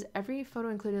 Does every photo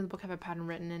included in the book have a pattern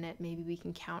written in it? Maybe we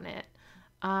can count it.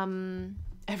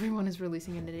 Everyone is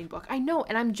releasing a knitting book. I know,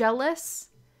 and I'm jealous,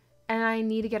 and I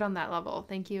need to get on that level.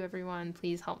 Thank you, everyone.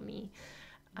 Please help me.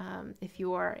 If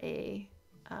you are a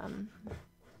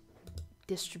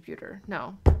distributor.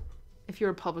 No. If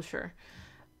you're a publisher.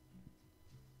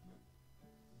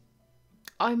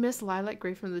 I miss Lilac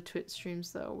Gray from the Twitch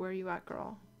streams, though. Where are you at,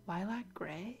 girl? Lilac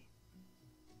Gray?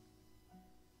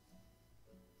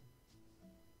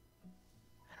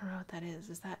 I don't know what that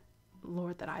is. Is that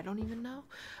lore that I don't even know?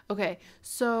 Okay,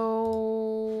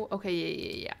 so...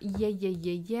 Okay,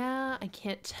 yeah. I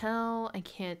can't tell.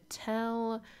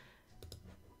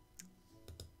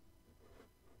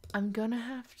 I'm gonna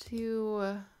have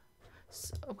to...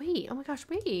 wait, oh my gosh,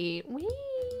 wait.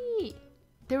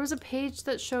 There was a page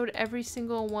that showed every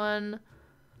single one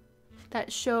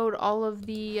that showed all of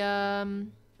the,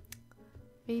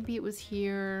 maybe it was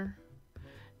here.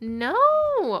 No!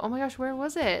 Oh my gosh, where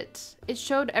was it? It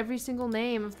showed every single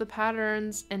name of the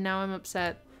patterns, and now I'm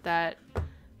upset that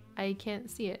I can't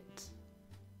see it.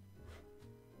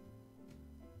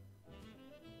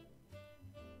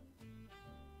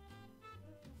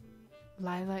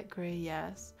 Lilac Gray,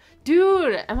 yes.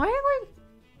 Dude, am I like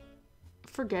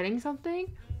forgetting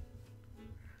something?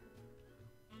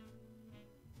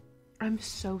 I'm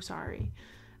so sorry.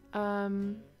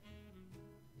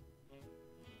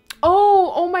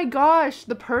 Oh my gosh,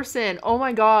 the person. Oh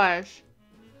my gosh.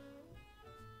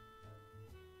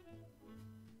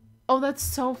 Oh, that's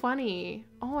so funny.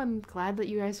 Oh, I'm glad that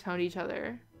you guys found each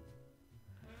other.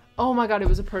 Oh my god, it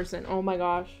was a person. Oh my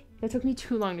gosh. That took me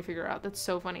too long to figure out. That's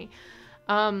so funny.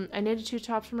 I knitted 2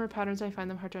 tops from her patterns. I find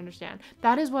them hard to understand.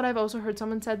 That is what I've also heard.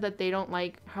 Someone said that they don't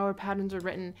like how her patterns are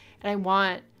written, and I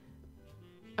want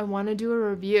to do a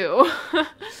review.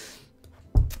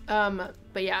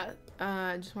 But yeah,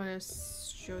 I just want to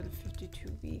show the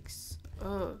 52 weeks.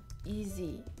 Oh,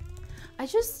 easy.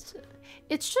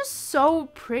 it's just so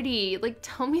pretty. Like,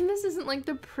 tell me this isn't like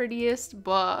the prettiest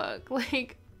book.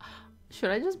 Like,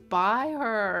 should I just buy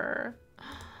her?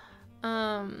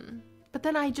 But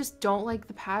then I just don't like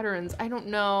the patterns. I don't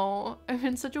know. I'm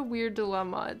in such a weird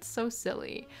dilemma. It's so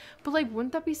silly. But like,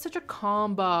 wouldn't that be such a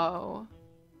combo?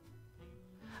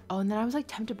 Oh, and then I was like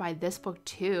tempted by this book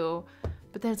too.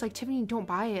 But then it's like, Tiffany, don't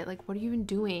buy it. Like, what are you even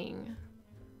doing?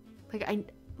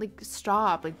 Like,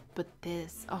 stop. Like, but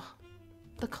this, oh,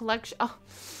 the collection. Oh,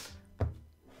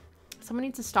 someone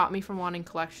needs to stop me from wanting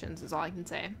collections is all I can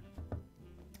say.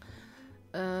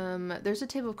 There's a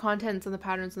table of contents and the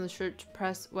patterns on the Shirt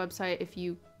Press website if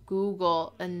you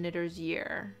Google a knitter's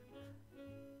year.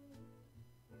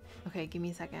 Okay, give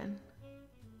me a second.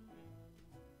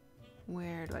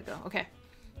 Where do I go? Okay.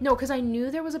 No, because I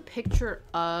knew there was a picture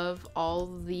of all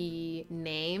the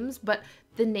names, but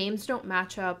the names don't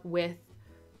match up with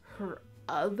her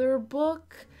other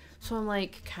book. So I'm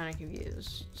like kind of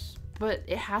confused. But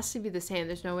it has to be the same.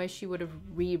 There's no way she would have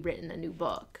rewritten a new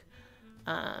book.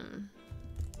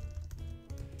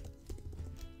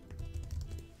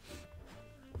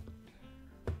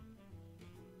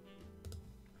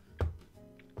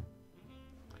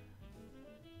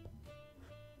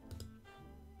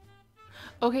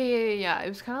 Okay, yeah. It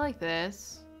was kind of like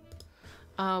this,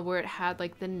 where it had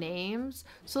like the names.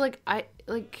 So like I'm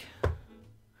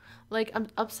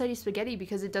upsetty spaghetti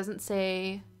because it doesn't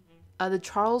say the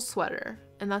Charles sweater,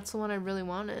 and that's the one I really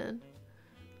wanted.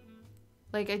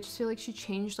 Like, I just feel like she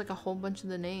changed like a whole bunch of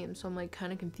the names, so I'm like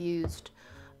kind of confused.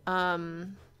 Like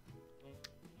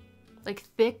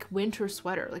thick winter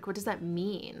sweater. Like, what does that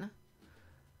mean?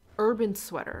 Urban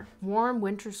sweater, warm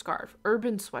winter scarf,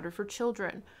 urban sweater for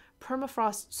children.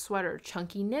 Permafrost sweater,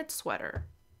 chunky knit sweater,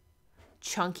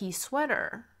 chunky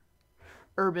sweater,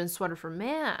 urban sweater for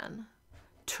man,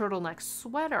 turtleneck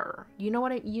sweater. You know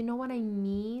what I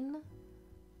mean?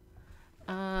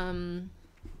 I'm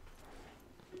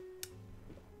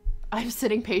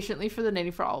sitting patiently for the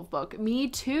Knitting for Olive book. Me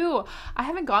too. I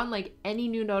haven't gotten like any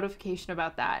new notification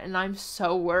about that, and I'm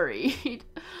so worried.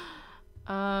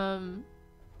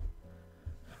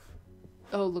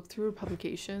 Oh, look through her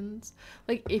publications.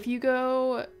 Like, if you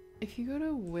go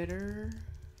to Witter,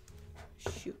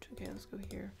 shoot. Okay, let's go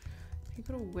here. If you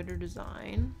go to Witter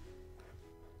Design,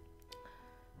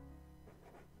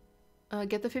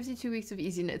 get the 52 weeks of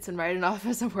easy knits and write it off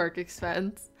as a work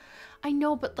expense. I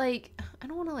know, but like, I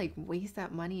don't want to like waste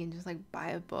that money and just like buy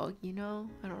a book, you know?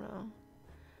 I don't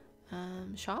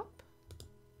know. Shop?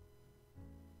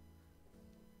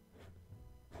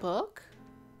 Book?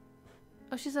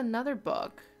 Oh, she's another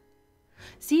book.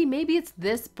 See, maybe it's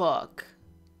this book.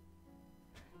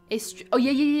 Oh,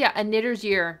 yeah. A Knitter's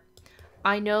Year.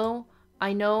 I know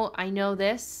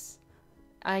this.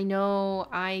 I know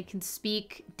I can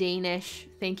speak Danish.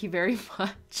 Thank you very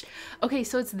much. Okay,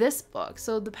 so it's this book.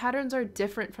 So the patterns are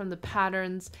different from the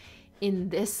patterns in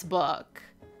this book.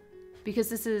 Because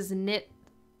this is knit.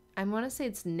 I want to say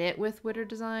it's knit with Witter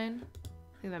Design.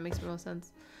 I think that makes the most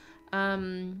sense.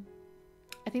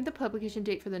 I think the publication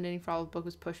date for the Knitting for Olive book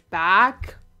was pushed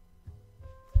back.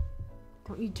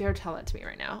 Don't you dare tell that to me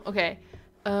right now. Okay.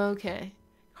 Okay.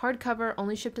 Hardcover,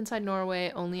 only shipped inside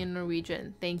Norway, only in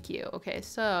Norwegian. Thank you. Okay,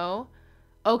 so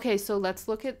let's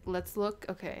look at what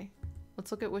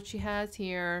she has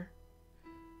here.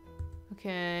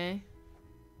 Okay.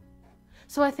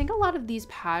 So I think a lot of these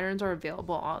patterns are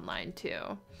available online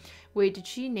too. Wait, did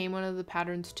she name one of the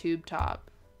patterns Tube Top?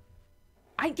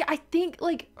 I think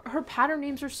like her pattern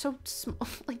names are so small,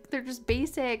 like they're just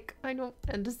basic. I don't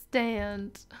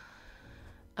understand.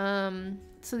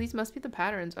 So these must be the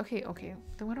patterns. Okay.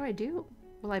 Then what do I do?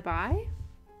 Will I buy?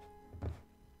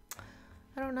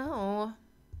 I don't know.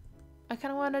 I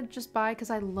kind of want to just buy because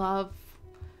I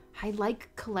like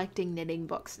collecting knitting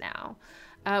books now.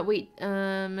 Wait,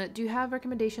 do you have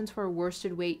recommendations for a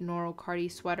worsted weight Normal Cardi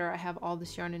sweater? I have all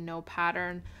this yarn and no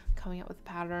pattern. Coming up with a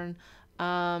pattern.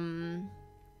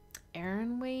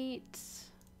 Aran weight.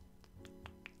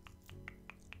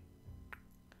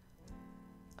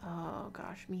 Oh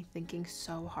gosh, me thinking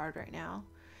so hard right now.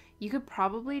 You could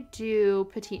probably do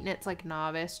petite knits like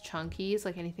novice, chunkies,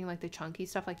 like anything like the chunky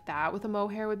stuff like that with a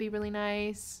mohair would be really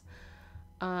nice.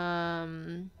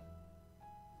 Yeah,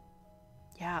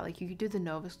 like you could do the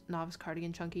novice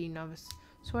cardigan chunky, novice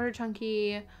sweater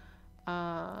chunky.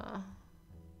 Aran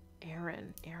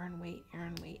weight.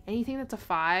 Anything that's a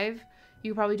 5.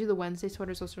 You could probably do the Wednesday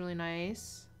sweaters, also really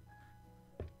nice.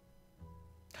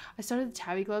 I started the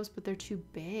tabby gloves, but they're too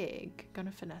big.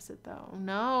 Gonna finesse it though.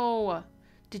 No.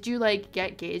 Did you like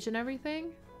get gauge and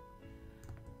everything?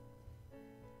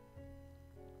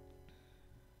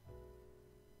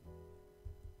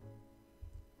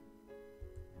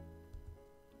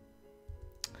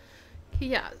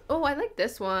 Yeah. Oh, I like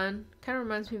this one. Kind of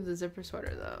reminds me of the zipper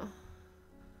sweater though.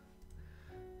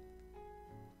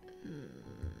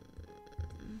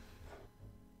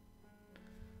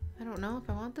 I don't know if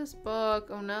I want this book.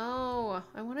 Oh no.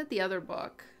 I wanted the other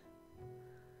book.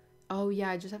 Oh yeah,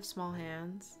 I just have small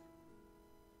hands.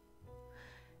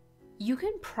 You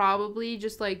can probably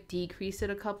just like decrease it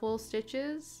a couple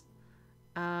stitches.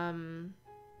 I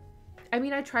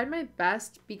mean, I tried my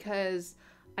best because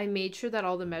I made sure that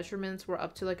all the measurements were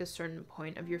up to like a certain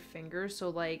point of your finger. So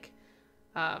like,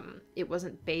 it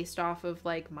wasn't based off of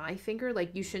like my finger.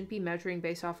 Like you shouldn't be measuring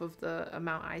based off of the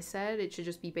amount I said. It should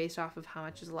just be based off of how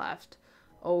much is left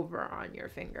over on your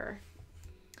finger.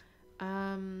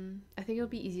 I think it'll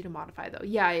be easy to modify though.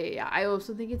 Yeah. I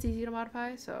also think it's easy to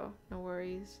modify, so no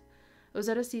worries.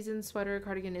 Ozetta season sweater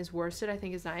cardigan is worsted. I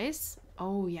think is nice.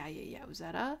 Oh yeah.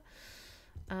 Ozetta.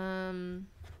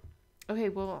 Okay,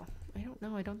 well, I don't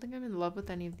know. I don't think I'm in love with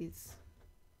any of these.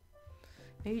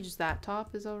 Maybe just that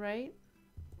top is all right.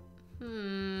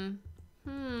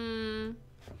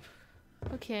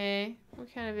 Okay, we're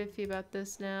kind of iffy about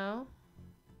this now.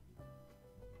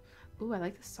 Ooh, I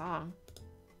like this song.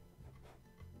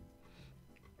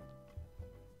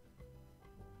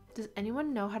 Does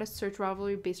anyone know how to search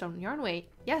Ravelry based on yarn weight?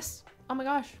 Yes. Oh my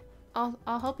gosh. I'll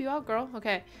help you out, girl.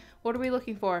 Okay. What are we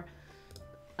looking for?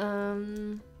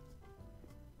 Okay,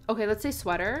 let's say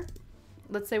sweater.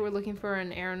 Let's say we're looking for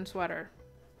an Aran sweater.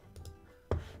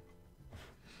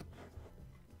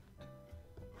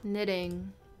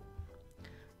 Knitting.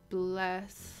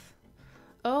 Bless.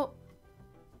 Oh.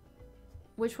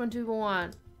 Which one do we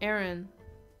want? Aran.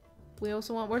 We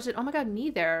also want, where's it? Oh my god, knee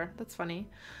there. That's funny.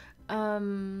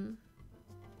 Trying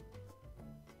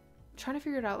to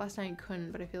figure it out last night,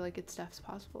 couldn't, but I feel like it's definitely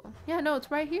possible. Yeah, no,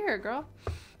 it's right here, girl.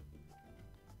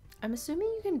 I'm assuming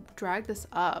you can drag this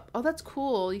up. Oh, that's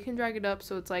cool. You can drag it up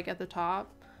so it's like at the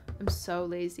top. I'm so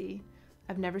lazy.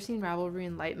 I've never seen Ravelry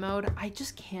in light mode. I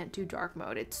just can't do dark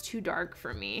mode. It's too dark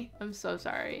for me. I'm so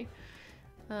sorry.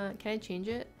 Can I change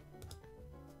it?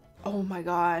 Oh my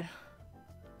god.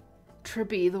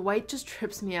 Trippy. The white just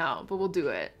trips me out, but we'll do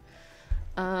it.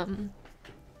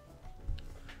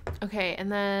 Okay,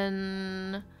 and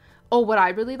then oh, what I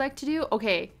really like to do,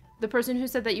 okay, the person who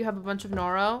said that you have a bunch of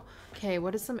Noro. Okay,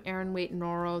 what is some Aran weight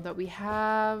Noro that we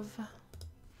have?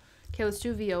 Okay, let's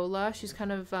do Viola. She's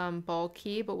kind of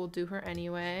bulky, but we'll do her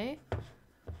anyway.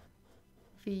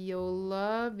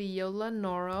 Viola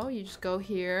Noro. You just go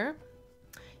here,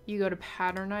 you go to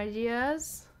pattern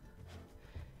ideas,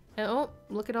 and oh,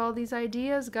 look at all these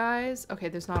ideas, guys. Okay,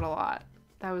 there's not a lot.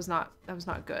 That was not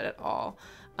good at all.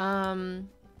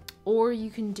 Or you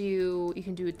can do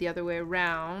it the other way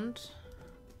around.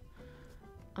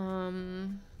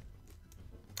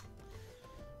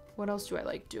 What else do I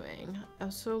like doing? I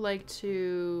also like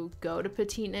to go to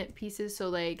petite knit pieces. So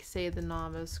like say the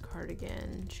novice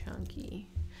cardigan chunky,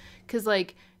 because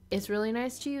like it's really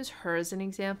nice to use her as an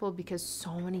example because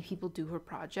so many people do her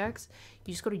projects.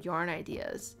 You just go to yarn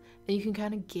ideas and you can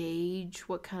kind of gauge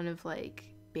what kind of like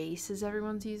bases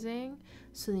everyone's using,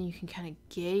 so then you can kind of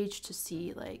gauge to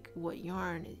see like what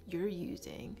yarn you're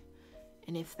using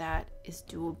and if that is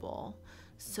doable.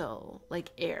 So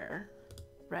like air,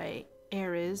 right?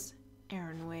 Air is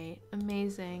Aran weight.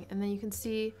 Amazing. And then you can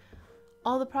see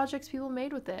all the projects people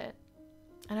made with it.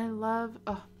 And I love,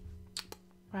 oh,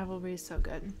 Ravelry is so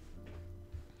good.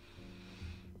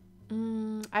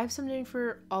 I have some knitting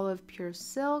for Olive Pure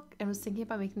Silk and was thinking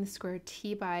about making the square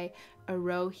tee by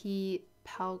Arohi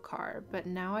Palkar, but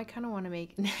now I kind of want to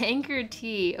make an anchor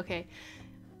tee. Okay,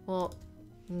 well,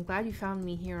 I'm glad you found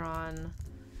me here on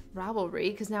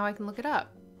Ravelry because now I can look it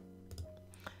up.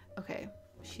 Okay,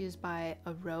 she is by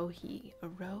Arohi.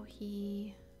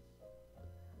 Arohi.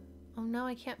 Oh no,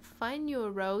 I can't find you,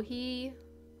 Arohi.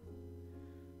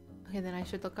 Okay, then I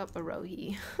should look up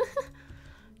Arohi.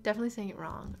 Definitely saying it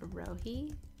wrong.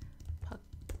 Arohi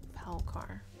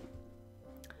Palkar.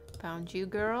 Found you,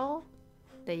 girl.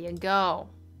 There you go.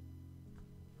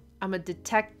 I'm a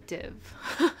detective.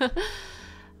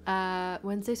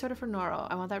 Wednesday sweater for Noro.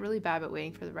 I want that really bad, but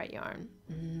waiting for the right yarn.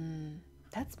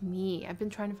 That's me. I've been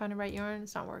trying to find a right yarn.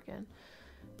 It's not working.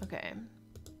 Okay.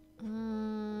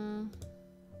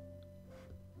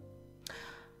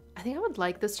 I think I would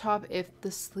like this top if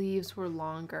the sleeves were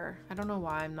longer. I don't know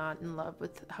why I'm not in love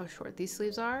with how short these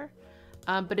sleeves are.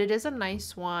 But it is a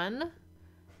nice one.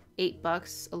 $8,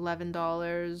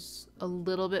 $11, a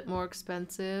little bit more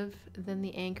expensive than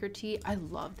the anchor tee. I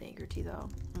love the anchor tee though.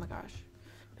 Oh my gosh.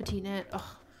 Petite knit.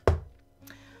 Oh. I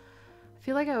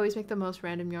feel like I always make the most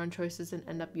random yarn choices and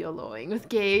end up YOLOing with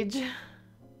Gauge.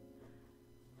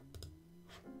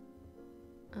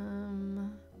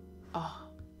 Oh,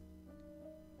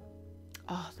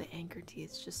 tea.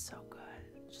 It's just so good.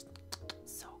 Just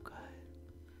so good.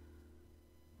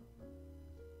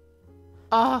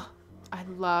 Oh, I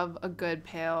love a good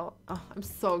pale. Oh, I'm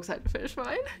so excited to finish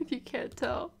mine, if you can't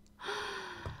tell.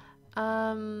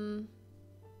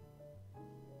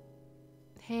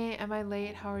 Hey, am I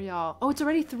late? How are y'all? Oh, it's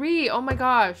already 3. Oh my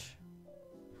gosh.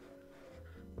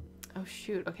 Oh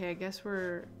shoot. Okay, I guess we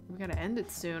gotta end it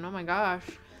soon. Oh my gosh.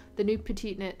 The new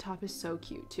petite knit top is so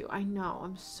cute too. I know.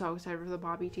 I'm so excited for the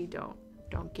bobby tee. Don't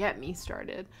get me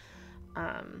started.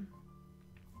 But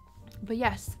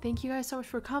yes, thank you guys so much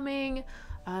for coming.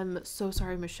 I'm so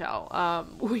sorry, Michelle.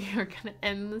 We are gonna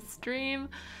end the stream.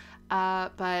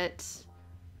 But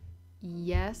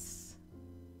yes,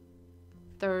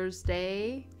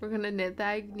 Thursday we're gonna knit the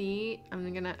agni. I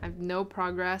have no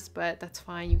progress, but that's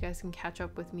fine. You guys can catch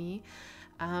up with me.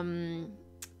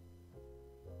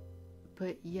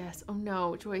 But yes, oh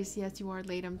no, Joyce, yes, you are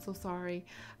late. I'm so sorry.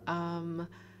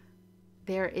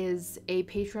 There is a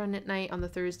Patreon knit night on the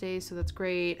Thursday, so that's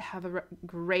great. Have a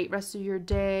great rest of your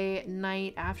day,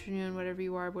 night, afternoon, whatever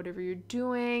you are, whatever you're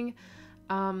doing.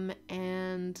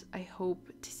 And I hope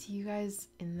to see you guys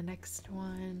in the next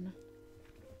one.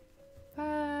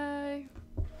 Bye.